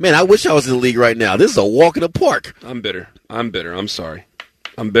of, man, I wish I was in the league right now. This is a walk in the park. I'm bitter. I'm sorry.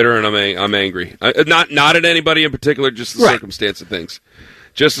 I'm bitter and I'm angry. Not at anybody in particular, just the circumstance of things.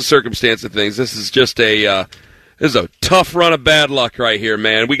 Just the circumstance of things. This is just a tough run of bad luck right here,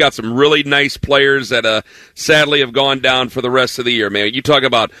 man. We got some really nice players that sadly have gone down for the rest of the year, man. You talk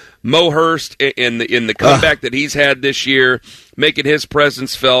about Mo Hurst in the comeback that he's had this year, making his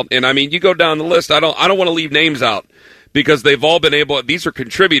presence felt. And I mean, you go down the list. I don't want to leave names out, because they've all been able. These are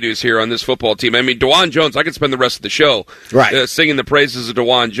contributors here on this football team. I mean, DeJuan Jones, I could spend the rest of the show singing the praises of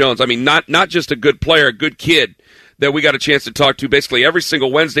DeJuan Jones. I mean, not just a good player, a good kid that we got a chance to talk to basically every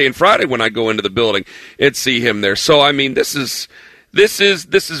single Wednesday and Friday when I go into the building and see him there. So, I mean, this is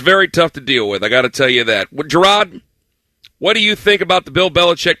very tough to deal with. I got to tell you that. Gerard, what do you think about the Bill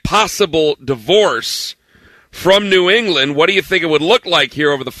Belichick possible divorce from New England? What do you think it would look like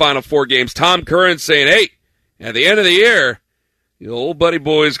here over the final 4 games? Tom Curran saying, hey, at the end of the year, the old buddy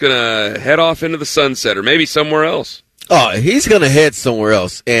boy's going to head off into the sunset or maybe somewhere else. Oh, he's going to head somewhere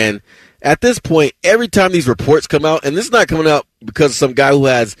else. And at this point, every time these reports come out, and this is not coming out because of some guy who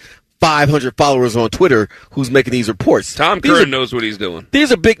has 500 followers on Twitter who's making these reports. Tom Curran knows what he's doing.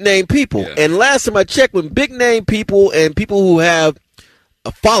 These are big-name people. Yeah. And last time I checked, when big-name people and people who have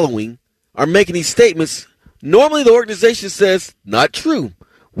a following are making these statements, normally the organization says, not true.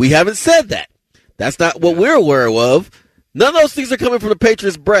 We haven't said that. That's not what we're aware of. None of those things are coming from the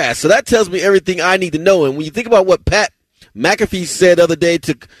Patriots brass. So that tells me everything I need to know. And when you think about what Pat McAfee said the other day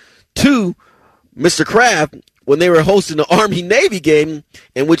to Mr. Kraft when they were hosting the Army-Navy game,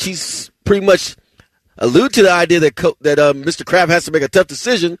 in which he's pretty much alluded to the idea that Mr. Kraft has to make a tough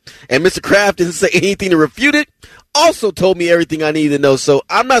decision, and Mr. Kraft didn't say anything to refute it, also told me everything I needed to know. So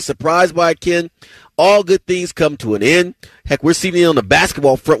I'm not surprised by it, Ken. All good things come to an end. Heck, we're seeing it on the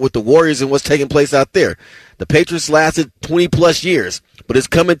basketball front with the Warriors and what's taking place out there. The Patriots lasted 20-plus years, but it's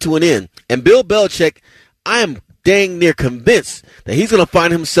coming to an end. And Bill Belichick, I am dang near convinced that he's going to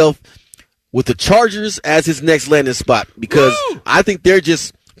find himself with the Chargers as his next landing spot, because I think they're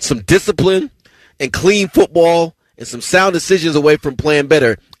just some discipline and clean football and some sound decisions away from playing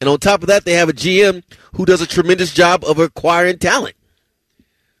better. And on top of that, they have a GM who does a tremendous job of acquiring talent.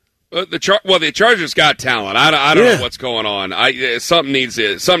 The Chargers got talent. I don't know what's going on. Something needs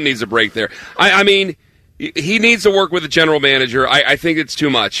a break there. I mean, he needs to work with the general manager. I think it's too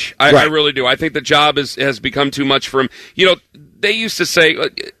much. I really do. I think the job has become too much for him. You know, they used to say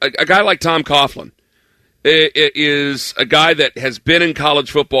a guy like Tom Coughlin is a guy that has been in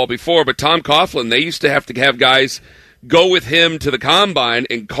college football before, but Tom Coughlin, they used to have guys go with him to the combine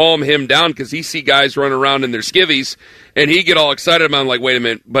and calm him down because he see guys running around in their skivvies, and he get all excited about him, like, wait a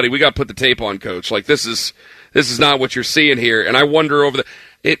minute, buddy, we got to put the tape on, coach. Like, this is not what you're seeing here. And I wonder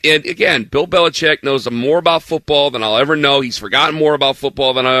and again, Bill Belichick knows more about football than I'll ever know. He's forgotten more about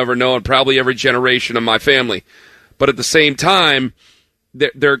football than I'll ever know, and probably every generation of my family. But at the same time,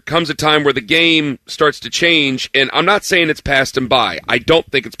 there comes a time where the game starts to change, and I'm not saying it's passed him by. I don't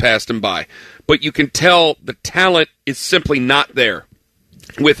think it's passed him by. But you can tell the talent is simply not there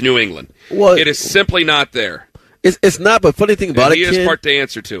with New England. Well, it is simply not there. It's not, but funny thing about he is part to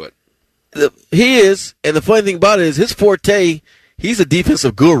answer to it. He is, and the funny thing about it is his forte, he's a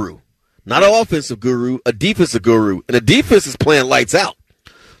defensive guru. Not an offensive guru, a defensive guru. And the defense is playing lights out.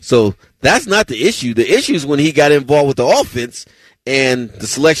 So that's not the issue. The issue is when he got involved with the offense and the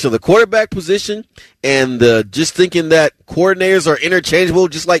selection of the quarterback position and just thinking that coordinators are interchangeable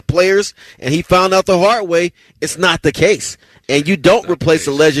just like players, and he found out the hard way it's not the case. And you don't replace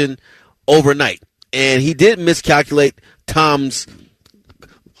a legend overnight. And he did miscalculate Tom's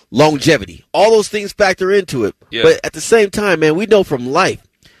longevity. All those things factor into it. Yeah. But at the same time, man, we know from life,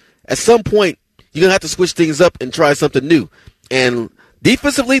 at some point, you're going to have to switch things up and try something new. And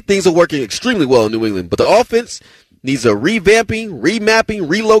defensively, things are working extremely well in New England. But the offense needs a revamping, remapping,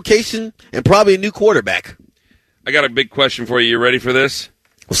 relocation, and probably a new quarterback. I got a big question for you. You ready for this?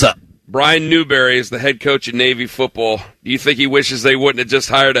 What's up? Brian Newberry is the head coach of Navy football. Do you think he wishes they wouldn't have just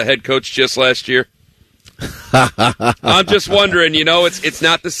hired a head coach just last year? I'm just wondering, it's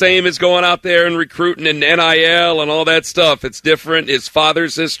not the same as going out there and recruiting and NIL and all that stuff. It's different. His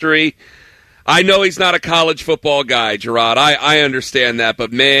father's history. I know he's not a college football guy, Gerard. I understand that.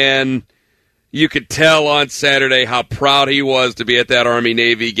 But, man, you could tell on Saturday how proud he was to be at that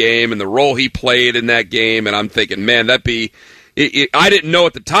Army-Navy game and the role he played in that game. And I'm thinking, man, that'd be I didn't know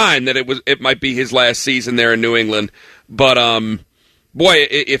at the time that it might be his last season there in New England. But, boy,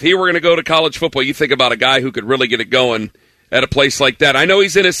 if he were going to go to college football, you think about a guy who could really get it going at a place like that. I know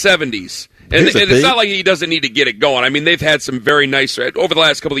he's in his 70s. And it's not like he doesn't need to get it going. I mean, they've had some very nice over the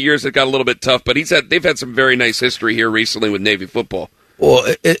last couple of years. It got a little bit tough, but they've had some very nice history here recently with Navy football. Well,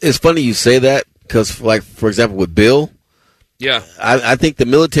 it's funny you say that because, like, for example, with Bill, yeah, I think the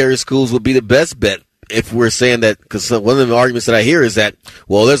military schools would be the best bet if we're saying that, because one of the arguments that I hear is that,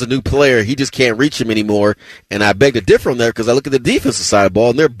 well, there's a new player, he just can't reach him anymore, and I beg to differ on there because I look at the defensive side of the ball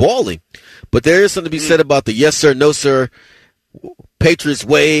and they're balling. But there is something to be said about the yes sir, no sir, Patriots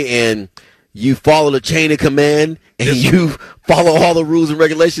way, and you follow the chain of command, and you follow all the rules and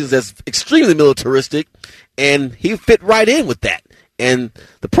regulations. That's extremely militaristic, and he fit right in with that. And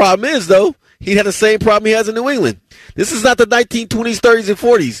the problem is, though, he had the same problem he has in New England. This is not the 1920s, 30s, and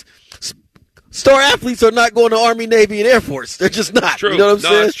 40s. Star athletes are not going to Army, Navy, and Air Force. They're just not. True. You know what I'm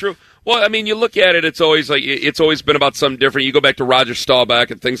saying? That's true. Well, I mean, you look at it, it's always been about something different. You go back to Roger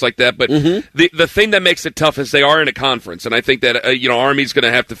Staubach and things like that. But the thing that makes it tough is they are in a conference, and I think that Army's going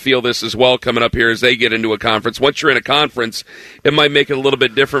to have to feel this as well coming up here as they get into a conference. Once you're in a conference, it might make it a little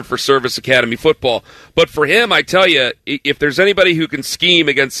bit different for Service Academy football. But for him, I tell you, if there's anybody who can scheme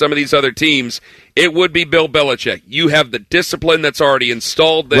against some of these other teams, it would be Bill Belichick. You have the discipline that's already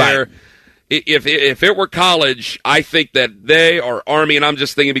installed there. Right. If it were college, I think that they or Army, and I'm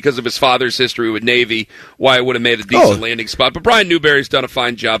just thinking because of his father's history with Navy, why it would have made a decent landing spot. But Brian Newberry's done a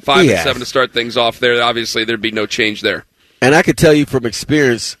fine job. 5-7 to start things off there. Obviously, there'd be no change there. And I could tell you from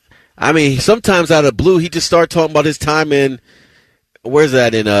experience, I mean, sometimes out of blue, he just started talking about his time in, where's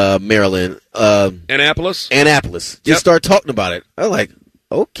that in Maryland? Annapolis? Just start talking about it. I'm like,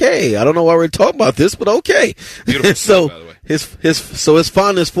 okay, I don't know why we're talking about this, but okay. Beautiful stuff, by the way. His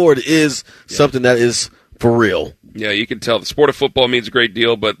fondness for it is something that is for real. Yeah, you can tell the sport of football means a great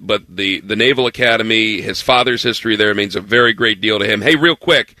deal, but the Naval Academy, his father's history there means a very great deal to him. Hey, real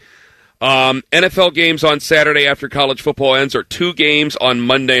quick, NFL games on Saturday after college football ends or 2 games on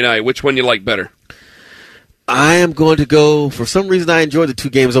Monday night. Which one you like better? I am going to go, for some reason I enjoyed the 2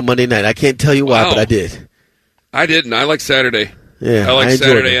 games on Monday night. I can't tell you why, but I did. I didn't. I like Saturday. Yeah, I like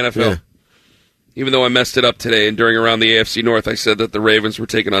Saturday it. NFL. Yeah. Even though I messed it up today and during around the AFC North, I said that the Ravens were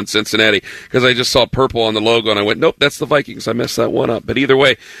taking on Cincinnati because I just saw purple on the logo and I went, nope, that's the Vikings. I messed that one up. But either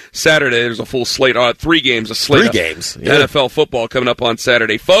way, Saturday there's a full slate, 3 games, a slate of NFL football coming up on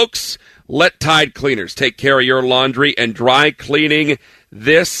Saturday. Folks, let Tide Cleaners take care of your laundry and dry cleaning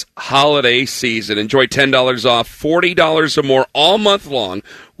this holiday season. Enjoy $10 off, $40 or more all month long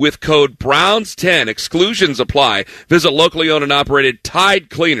with code BROWNS10. Exclusions apply. Visit locally owned and operated Tide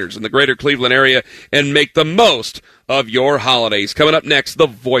Cleaners in the greater Cleveland area and make the most of your holidays. Coming up next, the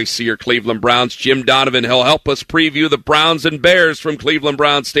voice of your Cleveland Browns, Jim Donovan. He'll help us preview the Browns and Bears from Cleveland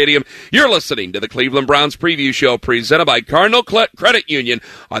Browns Stadium. You're listening to the Cleveland Browns Preview Show presented by Cardinal Credit Union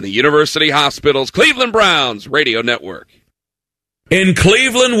on the University Hospital's Cleveland Browns Radio Network. In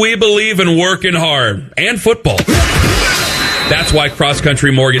Cleveland, we believe in working hard and football. That's why Cross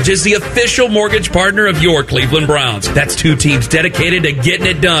Country Mortgage is the official mortgage partner of your Cleveland Browns. That's 2 teams dedicated to getting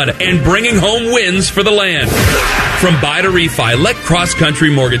it done and bringing home wins for the land. From buy to refi, let Cross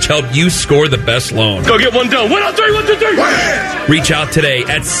Country Mortgage help you score the best loan. Go get one done. 1, 2, 3, 1, 2, 3. Reach out today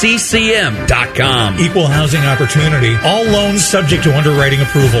at ccm.com. Equal housing opportunity. All loans subject to underwriting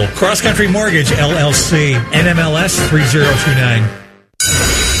approval. Cross Country Mortgage, LLC. NMLS 3029.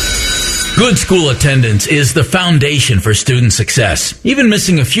 Good school attendance is the foundation for student success. Even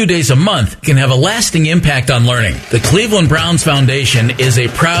missing a few days a month can have a lasting impact on learning. The Cleveland Browns Foundation is a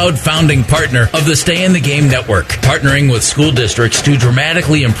proud founding partner of the Stay in the Game Network, partnering with school districts to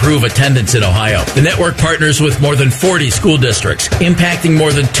dramatically improve attendance in Ohio. The network partners with more than 40 school districts, impacting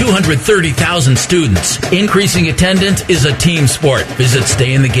more than 230,000 students. Increasing attendance is a team sport. Visit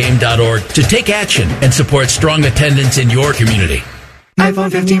stayinthegame.org to take action and support strong attendance in your community.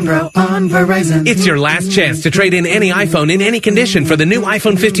 iPhone 15 Pro on Verizon. It's your last chance to trade in any iPhone in any condition for the new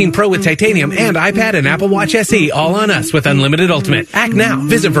iPhone 15 Pro with titanium and iPad and Apple Watch SE all on us with Unlimited Ultimate. Act now.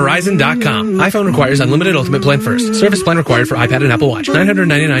 Visit Verizon.com. iPhone requires Unlimited Ultimate plan first. Service plan required for iPad and Apple Watch.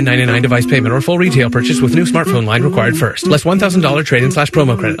 $999.99 device payment or full retail purchase with new smartphone line required first. Less $1,000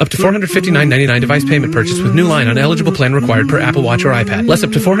 trade-in/promo credit. Up to $459.99 device payment purchase with new line on eligible plan required per Apple Watch or iPad. Less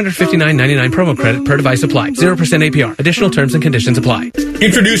up to $459.99 promo credit per device applied. 0% APR. Additional terms and conditions apply.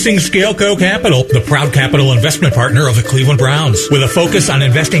 Introducing Scaleco Capital, the proud capital investment partner of the Cleveland Browns. With a focus on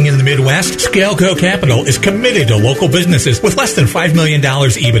investing in the Midwest, Scaleco Capital is committed to local businesses with less than $5 million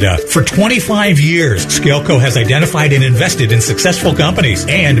EBITDA. For 25 years, Scaleco has identified and invested in successful companies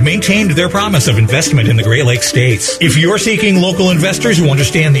and maintained their promise of investment in the Great Lakes states. If you're seeking local investors who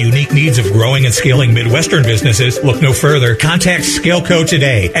understand the unique needs of growing and scaling Midwestern businesses, look no further. Contact Scaleco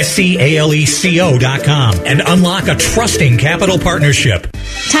today, SCALECO.com, and unlock a trusting capital partnership.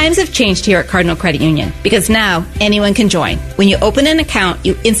 Times have changed here at Cardinal Credit Union because now anyone can join. When you open an account,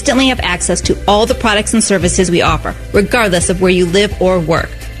 you instantly have access to all the products and services we offer, regardless of where you live or work.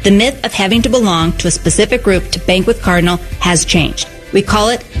 The myth of having to belong to a specific group to bank with Cardinal has changed. We call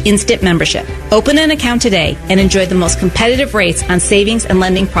it instant membership. Open an account today and enjoy the most competitive rates on savings and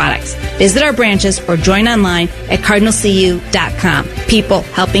lending products. Visit our branches or join online at cardinalcu.com. People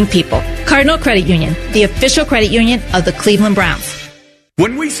helping people. Cardinal Credit Union, the official credit union of the Cleveland Browns.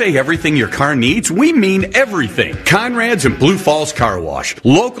 When we say everything your car needs, we mean everything. Conrad's and Blue Falls Car Wash.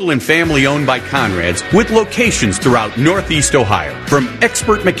 Local and family owned by Conrad's with locations throughout Northeast Ohio. From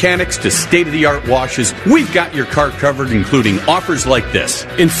expert mechanics to state-of-the-art washes, we've got your car covered, including offers like this.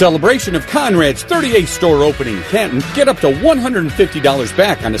 In celebration of Conrad's 38th store opening in Canton, get up to $150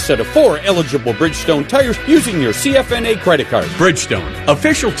 back on a set of 4 eligible Bridgestone tires using your CFNA credit card. Bridgestone,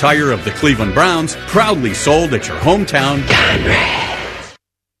 official tire of the Cleveland Browns, proudly sold at your hometown Conrad's.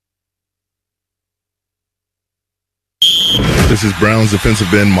 This This is Browns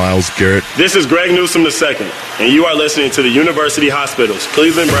defensive end Myles Garrett. This is Greg Newsome II, and you are listening to the University Hospitals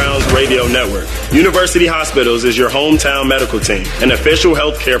Cleveland Browns Radio Network. University Hospitals is your hometown medical team, an official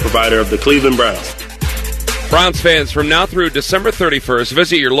health care provider of the Cleveland Browns. Browns fans, from now through December 31st,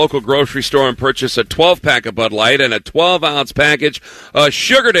 visit your local grocery store and purchase a 12-pack of Bud Light and a 12-ounce package of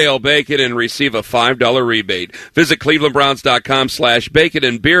Sugardale Bacon and receive a $5 rebate. Visit clevelandbrowns.com/bacon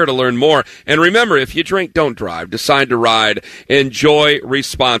and beer to learn more. And remember, if you drink, don't drive. Decide to ride. Enjoy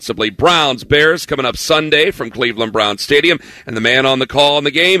responsibly. Browns Bears coming up Sunday from Cleveland Browns Stadium. And the man on the call in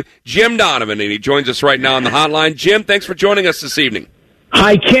the game, Jim Donovan, and he joins us right now on the hotline. Jim, thanks for joining us this evening.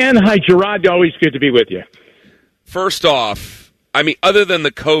 Hi, Ken. Hi, Gerard. Always good to be with you. First off, I mean, other than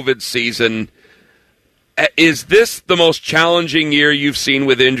the COVID season, is this the most challenging year you've seen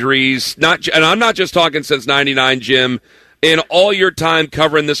with injuries? And I'm not just talking since '99, Jim. In all your time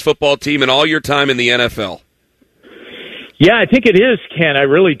covering this football team and all your time in the NFL. Yeah, I think it is, Ken. I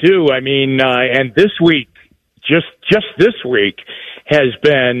really do. I mean, and this week, just this week, has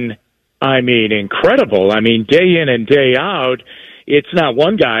been, I mean, incredible. I mean, day in and day out, it's not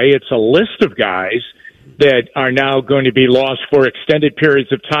one guy; it's a list of guys that are now going to be lost for extended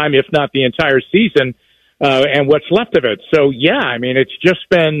periods of time, if not the entire season, and what's left of it. So, yeah, I mean, it's just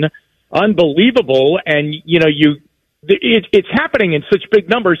been unbelievable. And, you know, it's happening in such big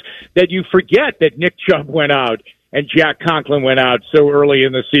numbers that you forget that Nick Chubb went out and Jack Conklin went out so early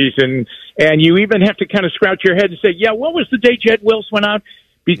in the season. And you even have to kind of scratch your head and say, yeah, what was the day Jed Wills went out?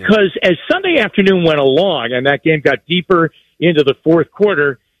 Because as Sunday afternoon went along and that game got deeper into the fourth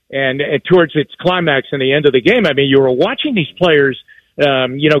quarter, and towards its climax in the end of the game, I mean, you were watching these players,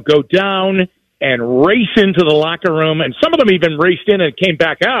 go down and race into the locker room, and some of them even raced in and came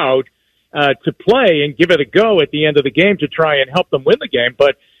back out to play and give it a go at the end of the game to try and help them win the game.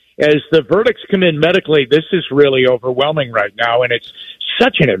 But as the verdicts come in medically, this is really overwhelming right now, and it's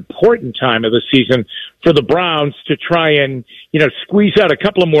such an important time of the season for the Browns to try and, squeeze out a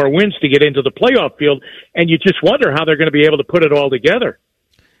couple of more wins to get into the playoff field, and you just wonder how they're going to be able to put it all together.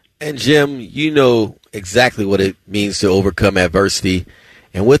 And, Jim, you know exactly what it means to overcome adversity.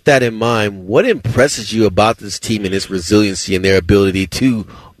 And with that in mind, what impresses you about this team and its resiliency and their ability to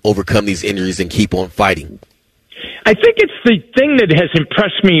overcome these injuries and keep on fighting? I think it's the thing that has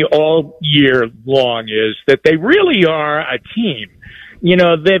impressed me all year long is that they really are a team. You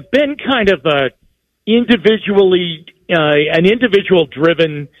know, they've been kind of an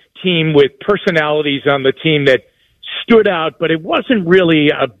individual-driven team with personalities on the team that stood out, but it wasn't really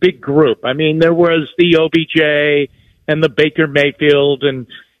a big group. I mean, there was the OBJ and the Baker Mayfield and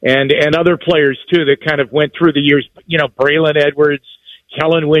other players too that kind of went through the years. Braylon Edwards,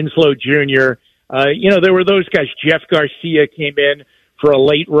 Kellen Winslow Jr. There were those guys. Jeff Garcia came in for a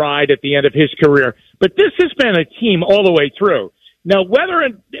late ride at the end of his career. But this has been a team all the way through. Now, whether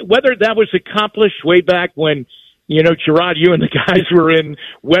that was accomplished way back when, Gerard, you and the guys were in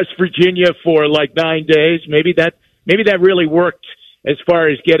West Virginia for like 9 days, maybe that really worked as far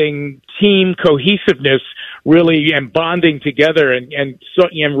as getting team cohesiveness really and bonding together and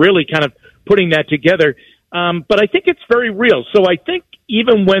really kind of putting that together. But I think it's very real. So I think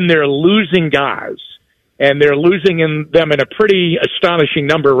even when they're losing guys, and they're losing them in a pretty astonishing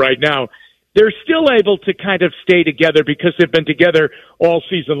number right now, they're still able to kind of stay together because they've been together all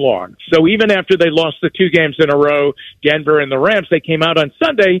season long. So even after they lost the 2 games in a row, Denver and the Rams, they came out on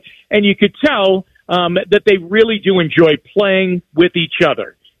Sunday, and you could tell that they really do enjoy playing with each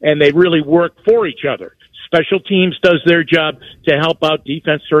other, and they really work for each other. Special teams does their job to help out.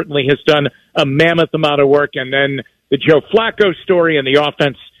 Defense certainly has done a mammoth amount of work, and then the Joe Flacco story and the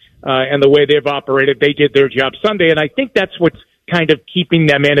offense and the way they've operated, they did their job Sunday, and I think that's what's kind of keeping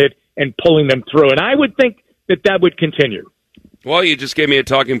them in it and pulling them through, and I would think that would continue. Well, you just gave me a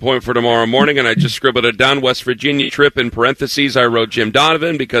talking point for tomorrow morning, and I just scribbled it down. West Virginia trip in parentheses. I wrote Jim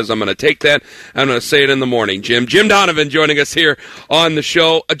Donovan because I'm going to take that. I'm going to say it in the morning. Jim Donovan joining us here on the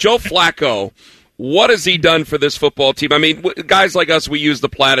show. Joe Flacco, what has he done for this football team? I mean, guys like us, we use the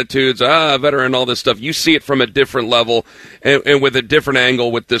platitudes, veteran, all this stuff. You see it from a different level and with a different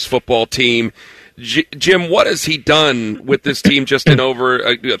angle with this football team. Jim, what has he done with this team just in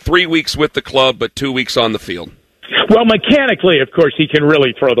over 3 weeks with the club, but 2 weeks on the field? Well, mechanically, of course, he can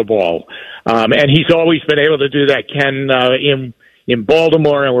really throw the ball. And he's always been able to do that, Ken, in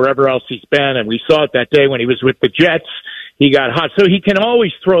Baltimore and wherever else he's been. And we saw it that day when he was with the Jets. He got hot. So he can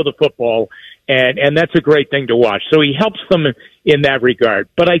always throw the football, and that's a great thing to watch. So he helps them in that regard.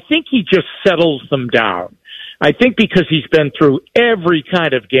 But I think he just settles them down. I think because he's been through every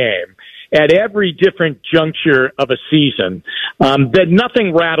kind of game, at every different juncture of a season, that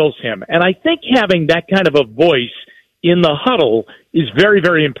nothing rattles him. And I think having that kind of a voice in the huddle is very,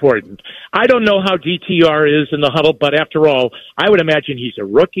 very important. I don't know how DTR is in the huddle, but after all, I would imagine he's a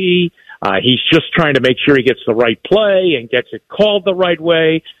rookie. He's just trying to make sure he gets the right play and gets it called the right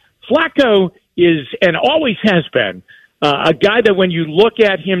way. Flacco is, and always has been, a guy that when you look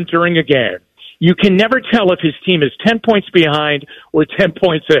at him during a game, you can never tell if his team is 10 points behind or 10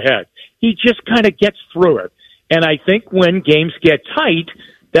 points ahead. He just kind of gets through it. And I think when games get tight,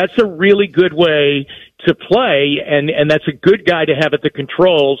 that's a really good way to play, and that's a good guy to have at the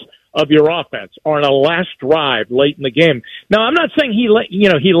controls of your offense or on a last drive late in the game. Now, I'm not saying he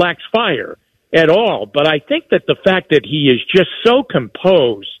lacks fire at all, but I think that the fact that he is just so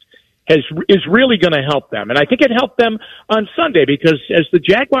composed is really going to help them. And I think it helped them on Sunday because as the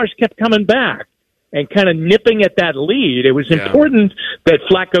Jaguars kept coming back and kind of nipping at that lead, it was important that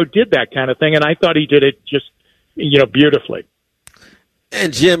Flacco did that kind of thing, and I thought he did it just, beautifully.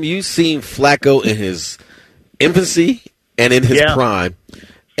 And, Jim, you've seen Flacco in his infancy and in his prime.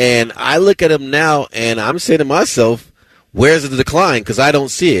 And I look at him now, and I'm saying to myself, where's the decline? Because I don't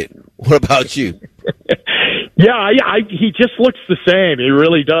see it. What about you? He just looks the same. He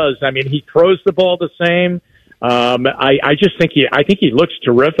really does. I mean, he throws the ball the same. I think he looks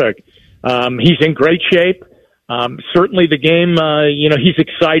terrific. He's in great shape. Certainly the game, he's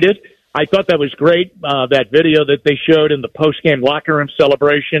excited. I thought that was great, that video that they showed in the post-game locker room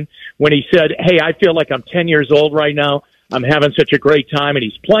celebration when he said, hey, I feel like I'm 10 years old right now. I'm having such a great time, and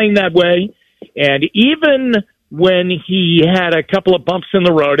he's playing that way. And even when he had a couple of bumps in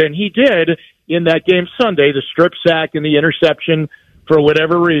the road, and he did in that game Sunday, the strip sack and the interception for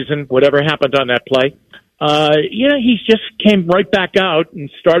whatever reason, whatever happened on that play, he just came right back out and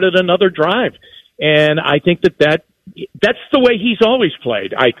started another drive. And I think that's the way he's always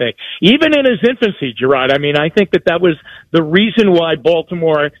played, I think. Even in his infancy, Gerard. I mean, I think that was the reason why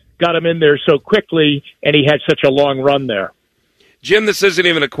Baltimore got him in there so quickly, and he had such a long run there. Jim, this isn't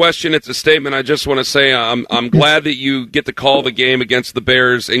even a question, it's a statement. I just want to say I'm glad that you get to call the game against the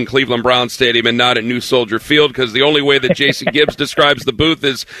Bears in Cleveland Browns Stadium and not at New Soldier Field, because the only way that Jason Gibbs describes the booth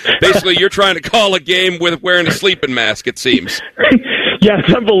is basically you're trying to call a game with wearing a sleeping mask, it seems. Yeah,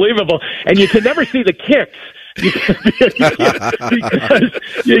 it's unbelievable. And you can never see the kicks. Because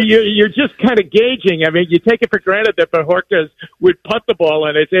you're just kind of gauging. I mean, you take it for granted that Bajorquez would punt the ball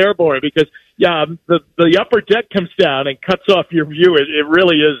and it's airborne because, the upper deck comes down and cuts off your view. It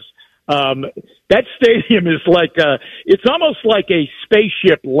really is. That stadium is like it's almost like a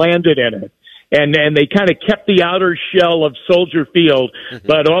spaceship landed in it. And they kind of kept the outer shell of Soldier Field,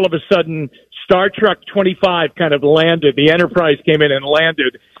 but all of a sudden Star Trek 25 kind of landed. The Enterprise came in and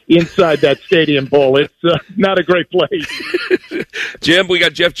landed inside that stadium bowl. It's not a great place. Jim, we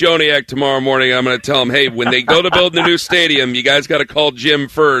got Jeff Joniak tomorrow morning. I'm going to tell him, hey, when they go to build the new stadium, you guys got to call Jim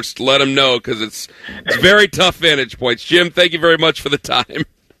first. Let him know because it's very tough vantage points. Jim, thank you very much for the time.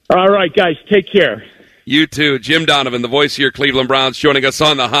 All right, guys, take care. You too. Jim Donovan, the voice of your Cleveland Browns, joining us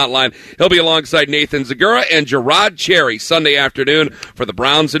on the hotline. He'll be alongside Nathan Zagura and Gerard Cherry Sunday afternoon for the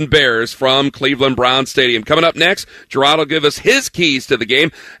Browns and Bears from Cleveland Browns Stadium. Coming up next, Gerard will give us his keys to the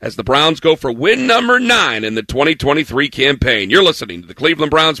game as the Browns go for win number 9 in the 2023 campaign. You're listening to the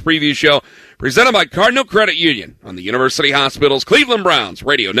Cleveland Browns Preview Show, presented by Cardinal Credit Union on the University Hospital's Cleveland Browns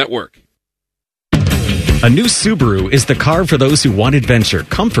Radio Network. A new Subaru is the car for those who want adventure,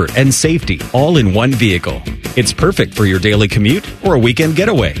 comfort, and safety all in one vehicle. It's perfect for your daily commute or a weekend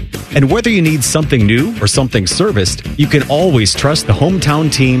getaway. And whether you need something new or something serviced, you can always trust the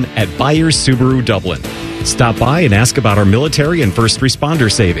hometown team at Byers Subaru Dublin. Stop by and ask about our military and first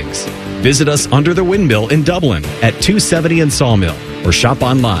responder savings. Visit us under the windmill in Dublin at 270 and Sawmill or shop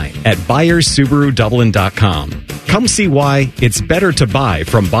online at ByersSubaruDublin.com. Come see why it's better to buy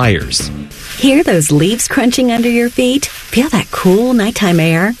from Byers. Hear those leaves crunching under your feet? Feel that cool nighttime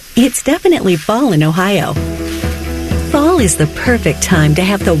air? It's definitely fall in Ohio. Fall is the perfect time to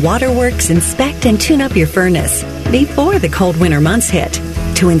have the Waterworks inspect and tune up your furnace before the cold winter months hit.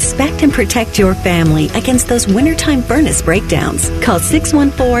 To inspect and protect your family against those wintertime furnace breakdowns, call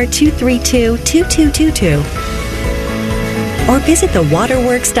 614-232-2222. Or visit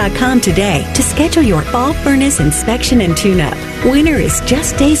thewaterworks.com today to schedule your fall furnace inspection and tune-up. Winter is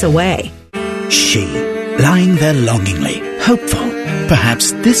just days away. She, lying there longingly, hopeful.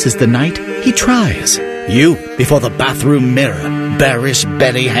 Perhaps this is the night he tries. You, before the bathroom mirror, bearish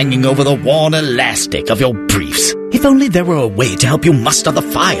belly hanging over the worn elastic of your briefs. If only there were a way to help you muster the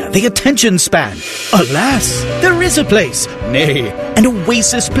fire, the attention span. Alas, there is a place, nay, an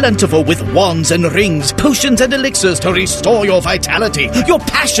oasis plentiful with wands and rings, potions and elixirs to restore your vitality, your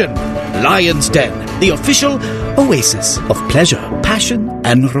passion. Lion's Den, the official oasis of pleasure, passion,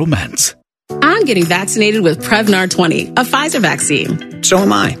 and romance. I on getting vaccinated with Prevnar 20, a Pfizer vaccine. So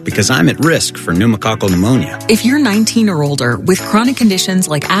am I, because I'm at risk for pneumococcal pneumonia. If you're 19 or older with chronic conditions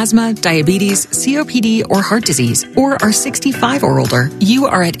like asthma, diabetes, COPD, or heart disease, or are 65 or older, you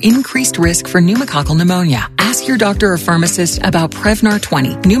are at increased risk for pneumococcal pneumonia. Ask your doctor or pharmacist about Prevnar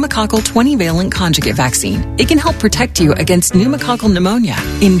 20, pneumococcal 20-valent conjugate vaccine. It can help protect you against pneumococcal pneumonia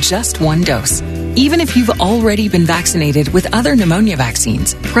in just one dose. Even if you've already been vaccinated with other pneumonia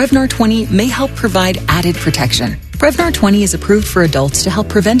vaccines, Prevnar 20 may help provide added protection. Prevnar 20 is approved for adults to help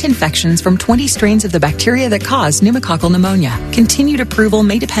prevent infections from 20 strains of the bacteria that cause pneumococcal pneumonia. Continued approval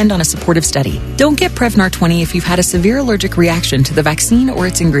may depend on a supportive study. Don't get Prevnar 20 if you've had a severe allergic reaction to the vaccine or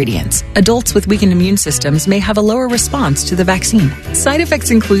its ingredients. Adults with weakened immune systems may have a lower response to the vaccine. Side effects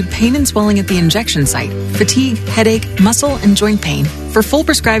include pain and swelling at the injection site, fatigue, headache, muscle, and joint pain. For full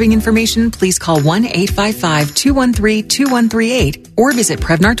prescribing information, please call 1-855-213-2138 or visit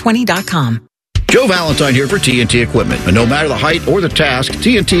Prevnar20.com. Joe Valentine here for TNT Equipment. And no matter the height or the task,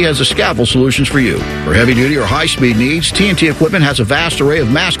 TNT has the scaffold solutions for you. For heavy-duty or high-speed needs, TNT Equipment has a vast array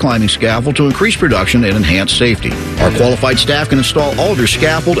of mast-climbing scaffold to increase production and enhance safety. Our qualified staff can install all of your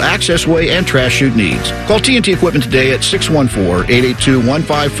scaffold, accessway, and trash chute needs. Call TNT Equipment today at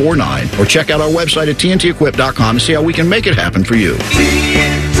 614-882-1549 or check out our website at TNTEquip.com to see how we can make it happen for you.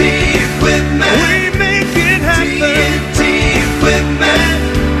 TNT Equipment. We make it happen. TNT Equipment.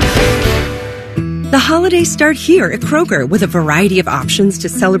 The holidays start here at Kroger with a variety of options to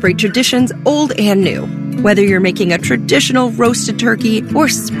celebrate traditions old and new. Whether you're making a traditional roasted turkey or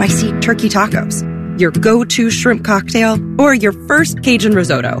spicy turkey tacos, your go-to shrimp cocktail, or your first Cajun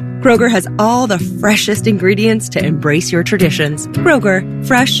risotto, Kroger has all the freshest ingredients to embrace your traditions. Kroger,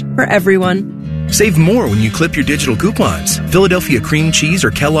 fresh for everyone. Save more when you clip your digital coupons. Philadelphia cream cheese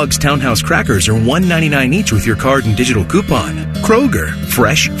or Kellogg's Townhouse crackers are $1.99 each with your card and digital coupon. Kroger,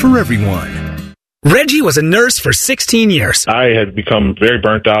 fresh for everyone. Reggie was a nurse for 16 years. I had become very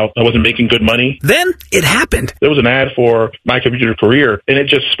burnt out. I wasn't making good money. Then it happened. There was an ad for My Computer Career, and it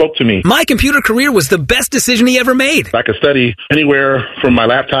just spoke to me. My Computer Career was the best decision he ever made. I could study anywhere from my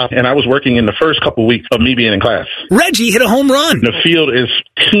laptop, and I was working in the first couple weeks of me being in class. Reggie hit a home run. The field is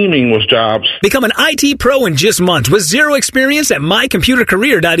teeming with jobs. Become an IT pro in just months with zero experience at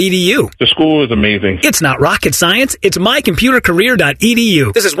mycomputercareer.edu. The school is amazing. It's not rocket science. It's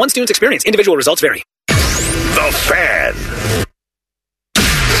mycomputercareer.edu. This is one student's experience. Individual results vary. The Fan.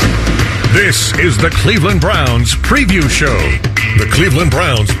 This is the Cleveland Browns Preview Show. The Cleveland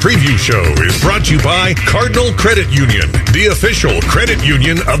Browns Preview Show is brought to you by Cardinal Credit Union, the official credit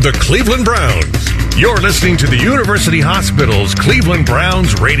union of the Cleveland Browns. You're listening to the University Hospital's Cleveland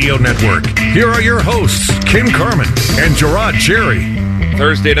Browns Radio Network. Here are your hosts, Ken Carman and Gerard Cherry.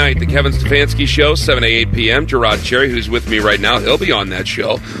 Thursday night, the Kevin Stefanski Show, 7 to 8 p.m. Gerard Cherry, who's with me right now, he'll be on that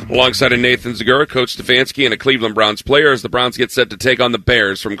show, alongside of Nathan Zagura, Coach Stefanski, and a Cleveland Browns player as the Browns get set to take on the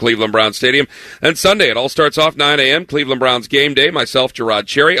Bears from Cleveland Browns Stadium. And Sunday, it all starts off 9 a.m., Cleveland Browns game day, myself, Gerard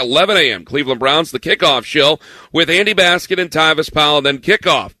Cherry, 11 a.m., Cleveland Browns, the kickoff show with Andy Baskin and Tyvis Powell, and then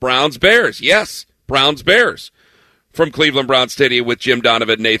kickoff, Browns-Bears. Yes, Browns-Bears. From Cleveland Browns Stadium with Jim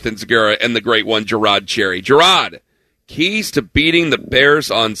Donovan, Nathan Zagura, and the great one, Gerard Cherry. Gerard, keys to beating the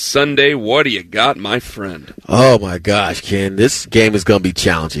Bears on Sunday. What do you got, my friend? Oh, my gosh, Ken. This game is going to be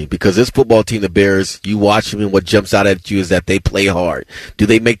challenging because this football team, the Bears, you watch them and what jumps out at you is that they play hard. Do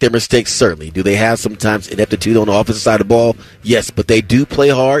they make their mistakes? Certainly. Do they have sometimes ineptitude on the offensive side of the ball? Yes, but they do play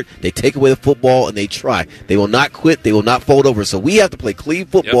hard. They take away the football, and they try. They will not quit. They will not fold over. So we have to play clean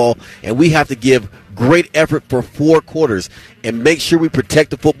football, and we have to give great effort for 4 quarters and make sure we protect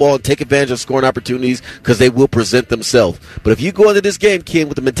the football and take advantage of scoring opportunities because they will present themselves. But if you go into this game, Ken,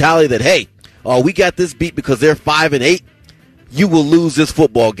 with the mentality that, hey, we got this beat because they're 5-8, you will lose this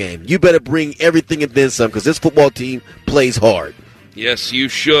football game. You better bring everything and then some because this football team plays hard. Yes, you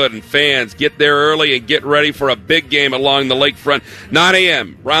should. And fans, get there early and get ready for a big game along the lakefront. 9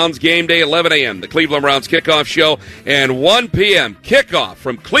 a.m., Browns game day, 11 a.m., the Cleveland Browns kickoff show, and 1 p.m. kickoff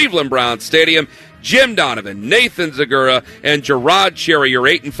from Cleveland Browns Stadium. Jim Donovan, Nathan Zagura, and Gerard Cherry, your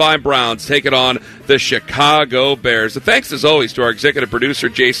 8-5 Browns, take it on the Chicago Bears. And thanks, as always, to our executive producer,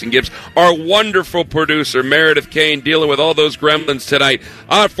 Jason Gibbs, our wonderful producer, Meredith Kane, dealing with all those gremlins tonight.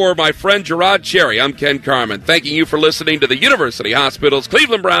 For my friend Gerard Cherry, I'm Ken Carman, thanking you for listening to the University Hospital's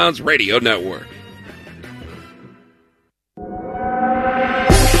Cleveland Browns Radio Network.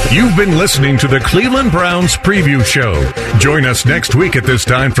 You've been listening to the Cleveland Browns Preview Show. Join us next week at this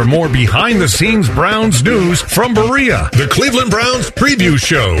time for more behind-the-scenes Browns news from Berea. The Cleveland Browns Preview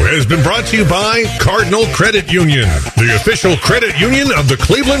Show has been brought to you by Cardinal Credit Union, the official credit union of the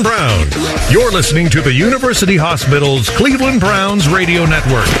Cleveland Browns. You're listening to the University Hospital's Cleveland Browns Radio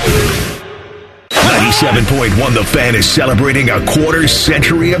Network. 97.1 The Fan is celebrating a quarter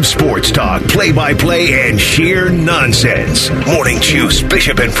century of sports talk, play-by-play, and sheer nonsense. Morning Juice,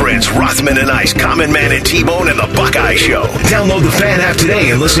 Bishop and Friends, Rothman and Ice, Common Man and T-Bone, and The Buckeye Show. Download the Fan app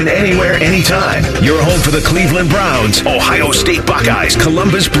today and listen anywhere, anytime. Your home for the Cleveland Browns, Ohio State Buckeyes,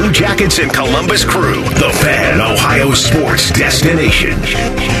 Columbus Blue Jackets, and Columbus Crew. The Fan, Ohio sports destination.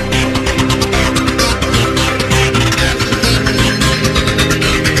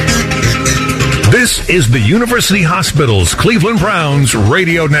 This is the University Hospital's Cleveland Browns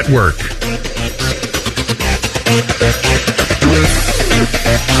Radio Network.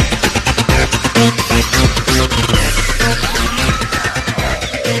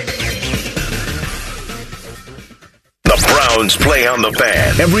 Browns play on the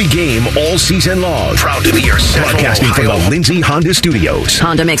Fan. Every game, all season long. Proud to be your broadcasting from the Lindsay Honda Studios.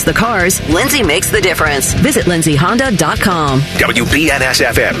 Honda makes the cars. Lindsay makes the difference. Visit lindsayhonda.com.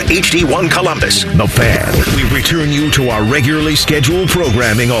 WBNS-FM, HD1 Columbus. The Fan. We return you to our regularly scheduled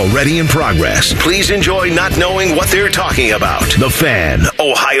programming already in progress. Please enjoy not knowing what they're talking about. The Fan,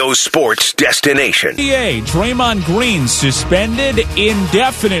 Ohio sports destination. NBA, Draymond Green suspended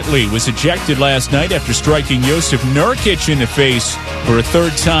indefinitely, was ejected last night after striking Josef Nurkic in the face for a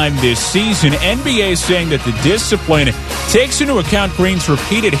third time this season. NBA saying that the discipline takes into account Green's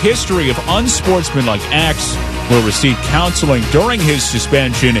repeated history of unsportsmanlike acts, will receive counseling during his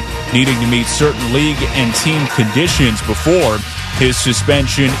suspension, needing to meet certain league and team conditions before his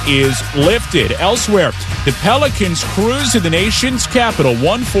suspension is lifted. Elsewhere, the Pelicans cruise to the nation's capital,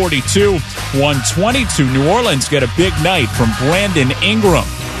 142-122. New Orleans get a big night from Brandon Ingram.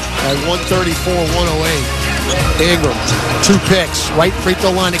 At 134-108. Ingram, 2 picks, right free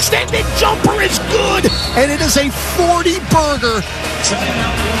throw line, extended jumper is good, and it is a 40-burger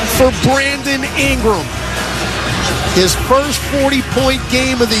for Brandon Ingram. His first 40-point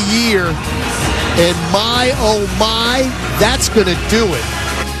game of the year, and my, oh my, that's going to do it.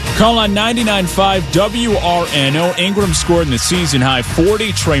 Call on 99.5 WRNO. Ingram scored in the season-high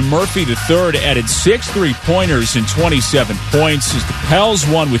 40. Trey Murphy III added 6 3-pointers and 27 points as the Pels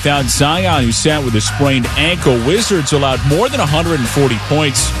won without Zion, who sat with a sprained ankle. Wizards allowed more than 140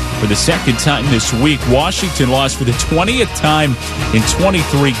 points for the second time this week. Washington lost for the 20th time in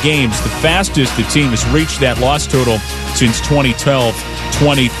 23 games, the fastest the team has reached that loss total since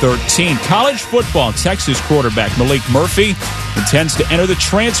 2012-2013. College football, Texas quarterback Malik Murphy intends to enter the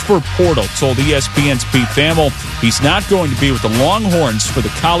transfer portal, told ESPN's Pete Thamel he's not going to be with the Longhorns for the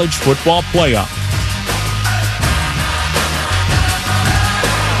college football playoff.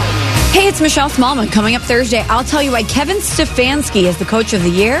 Hey, it's Michelle Smallman. Coming up Thursday, I'll tell you why Kevin Stefanski is the coach of the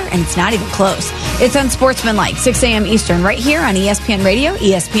year, and it's not even close. It's Unsportsmanlike, 6 a.m. Eastern, right here on ESPN Radio,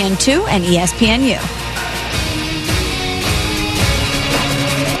 ESPN2, and ESPNU.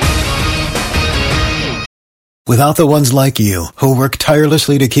 Without the ones like you, who work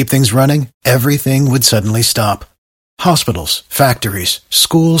tirelessly to keep things running, everything would suddenly stop. Hospitals, factories,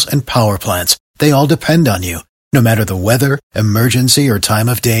 schools, and power plants, they all depend on you. No matter the weather, emergency, or time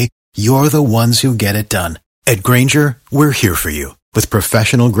of day, you're the ones who get it done. At Grainger, we're here for you with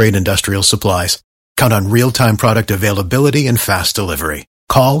professional-grade industrial supplies. Count on real-time product availability and fast delivery.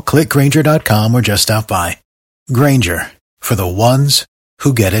 Call, click Grainger.com, or just stop by. Grainger, for the ones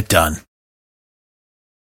who get it done.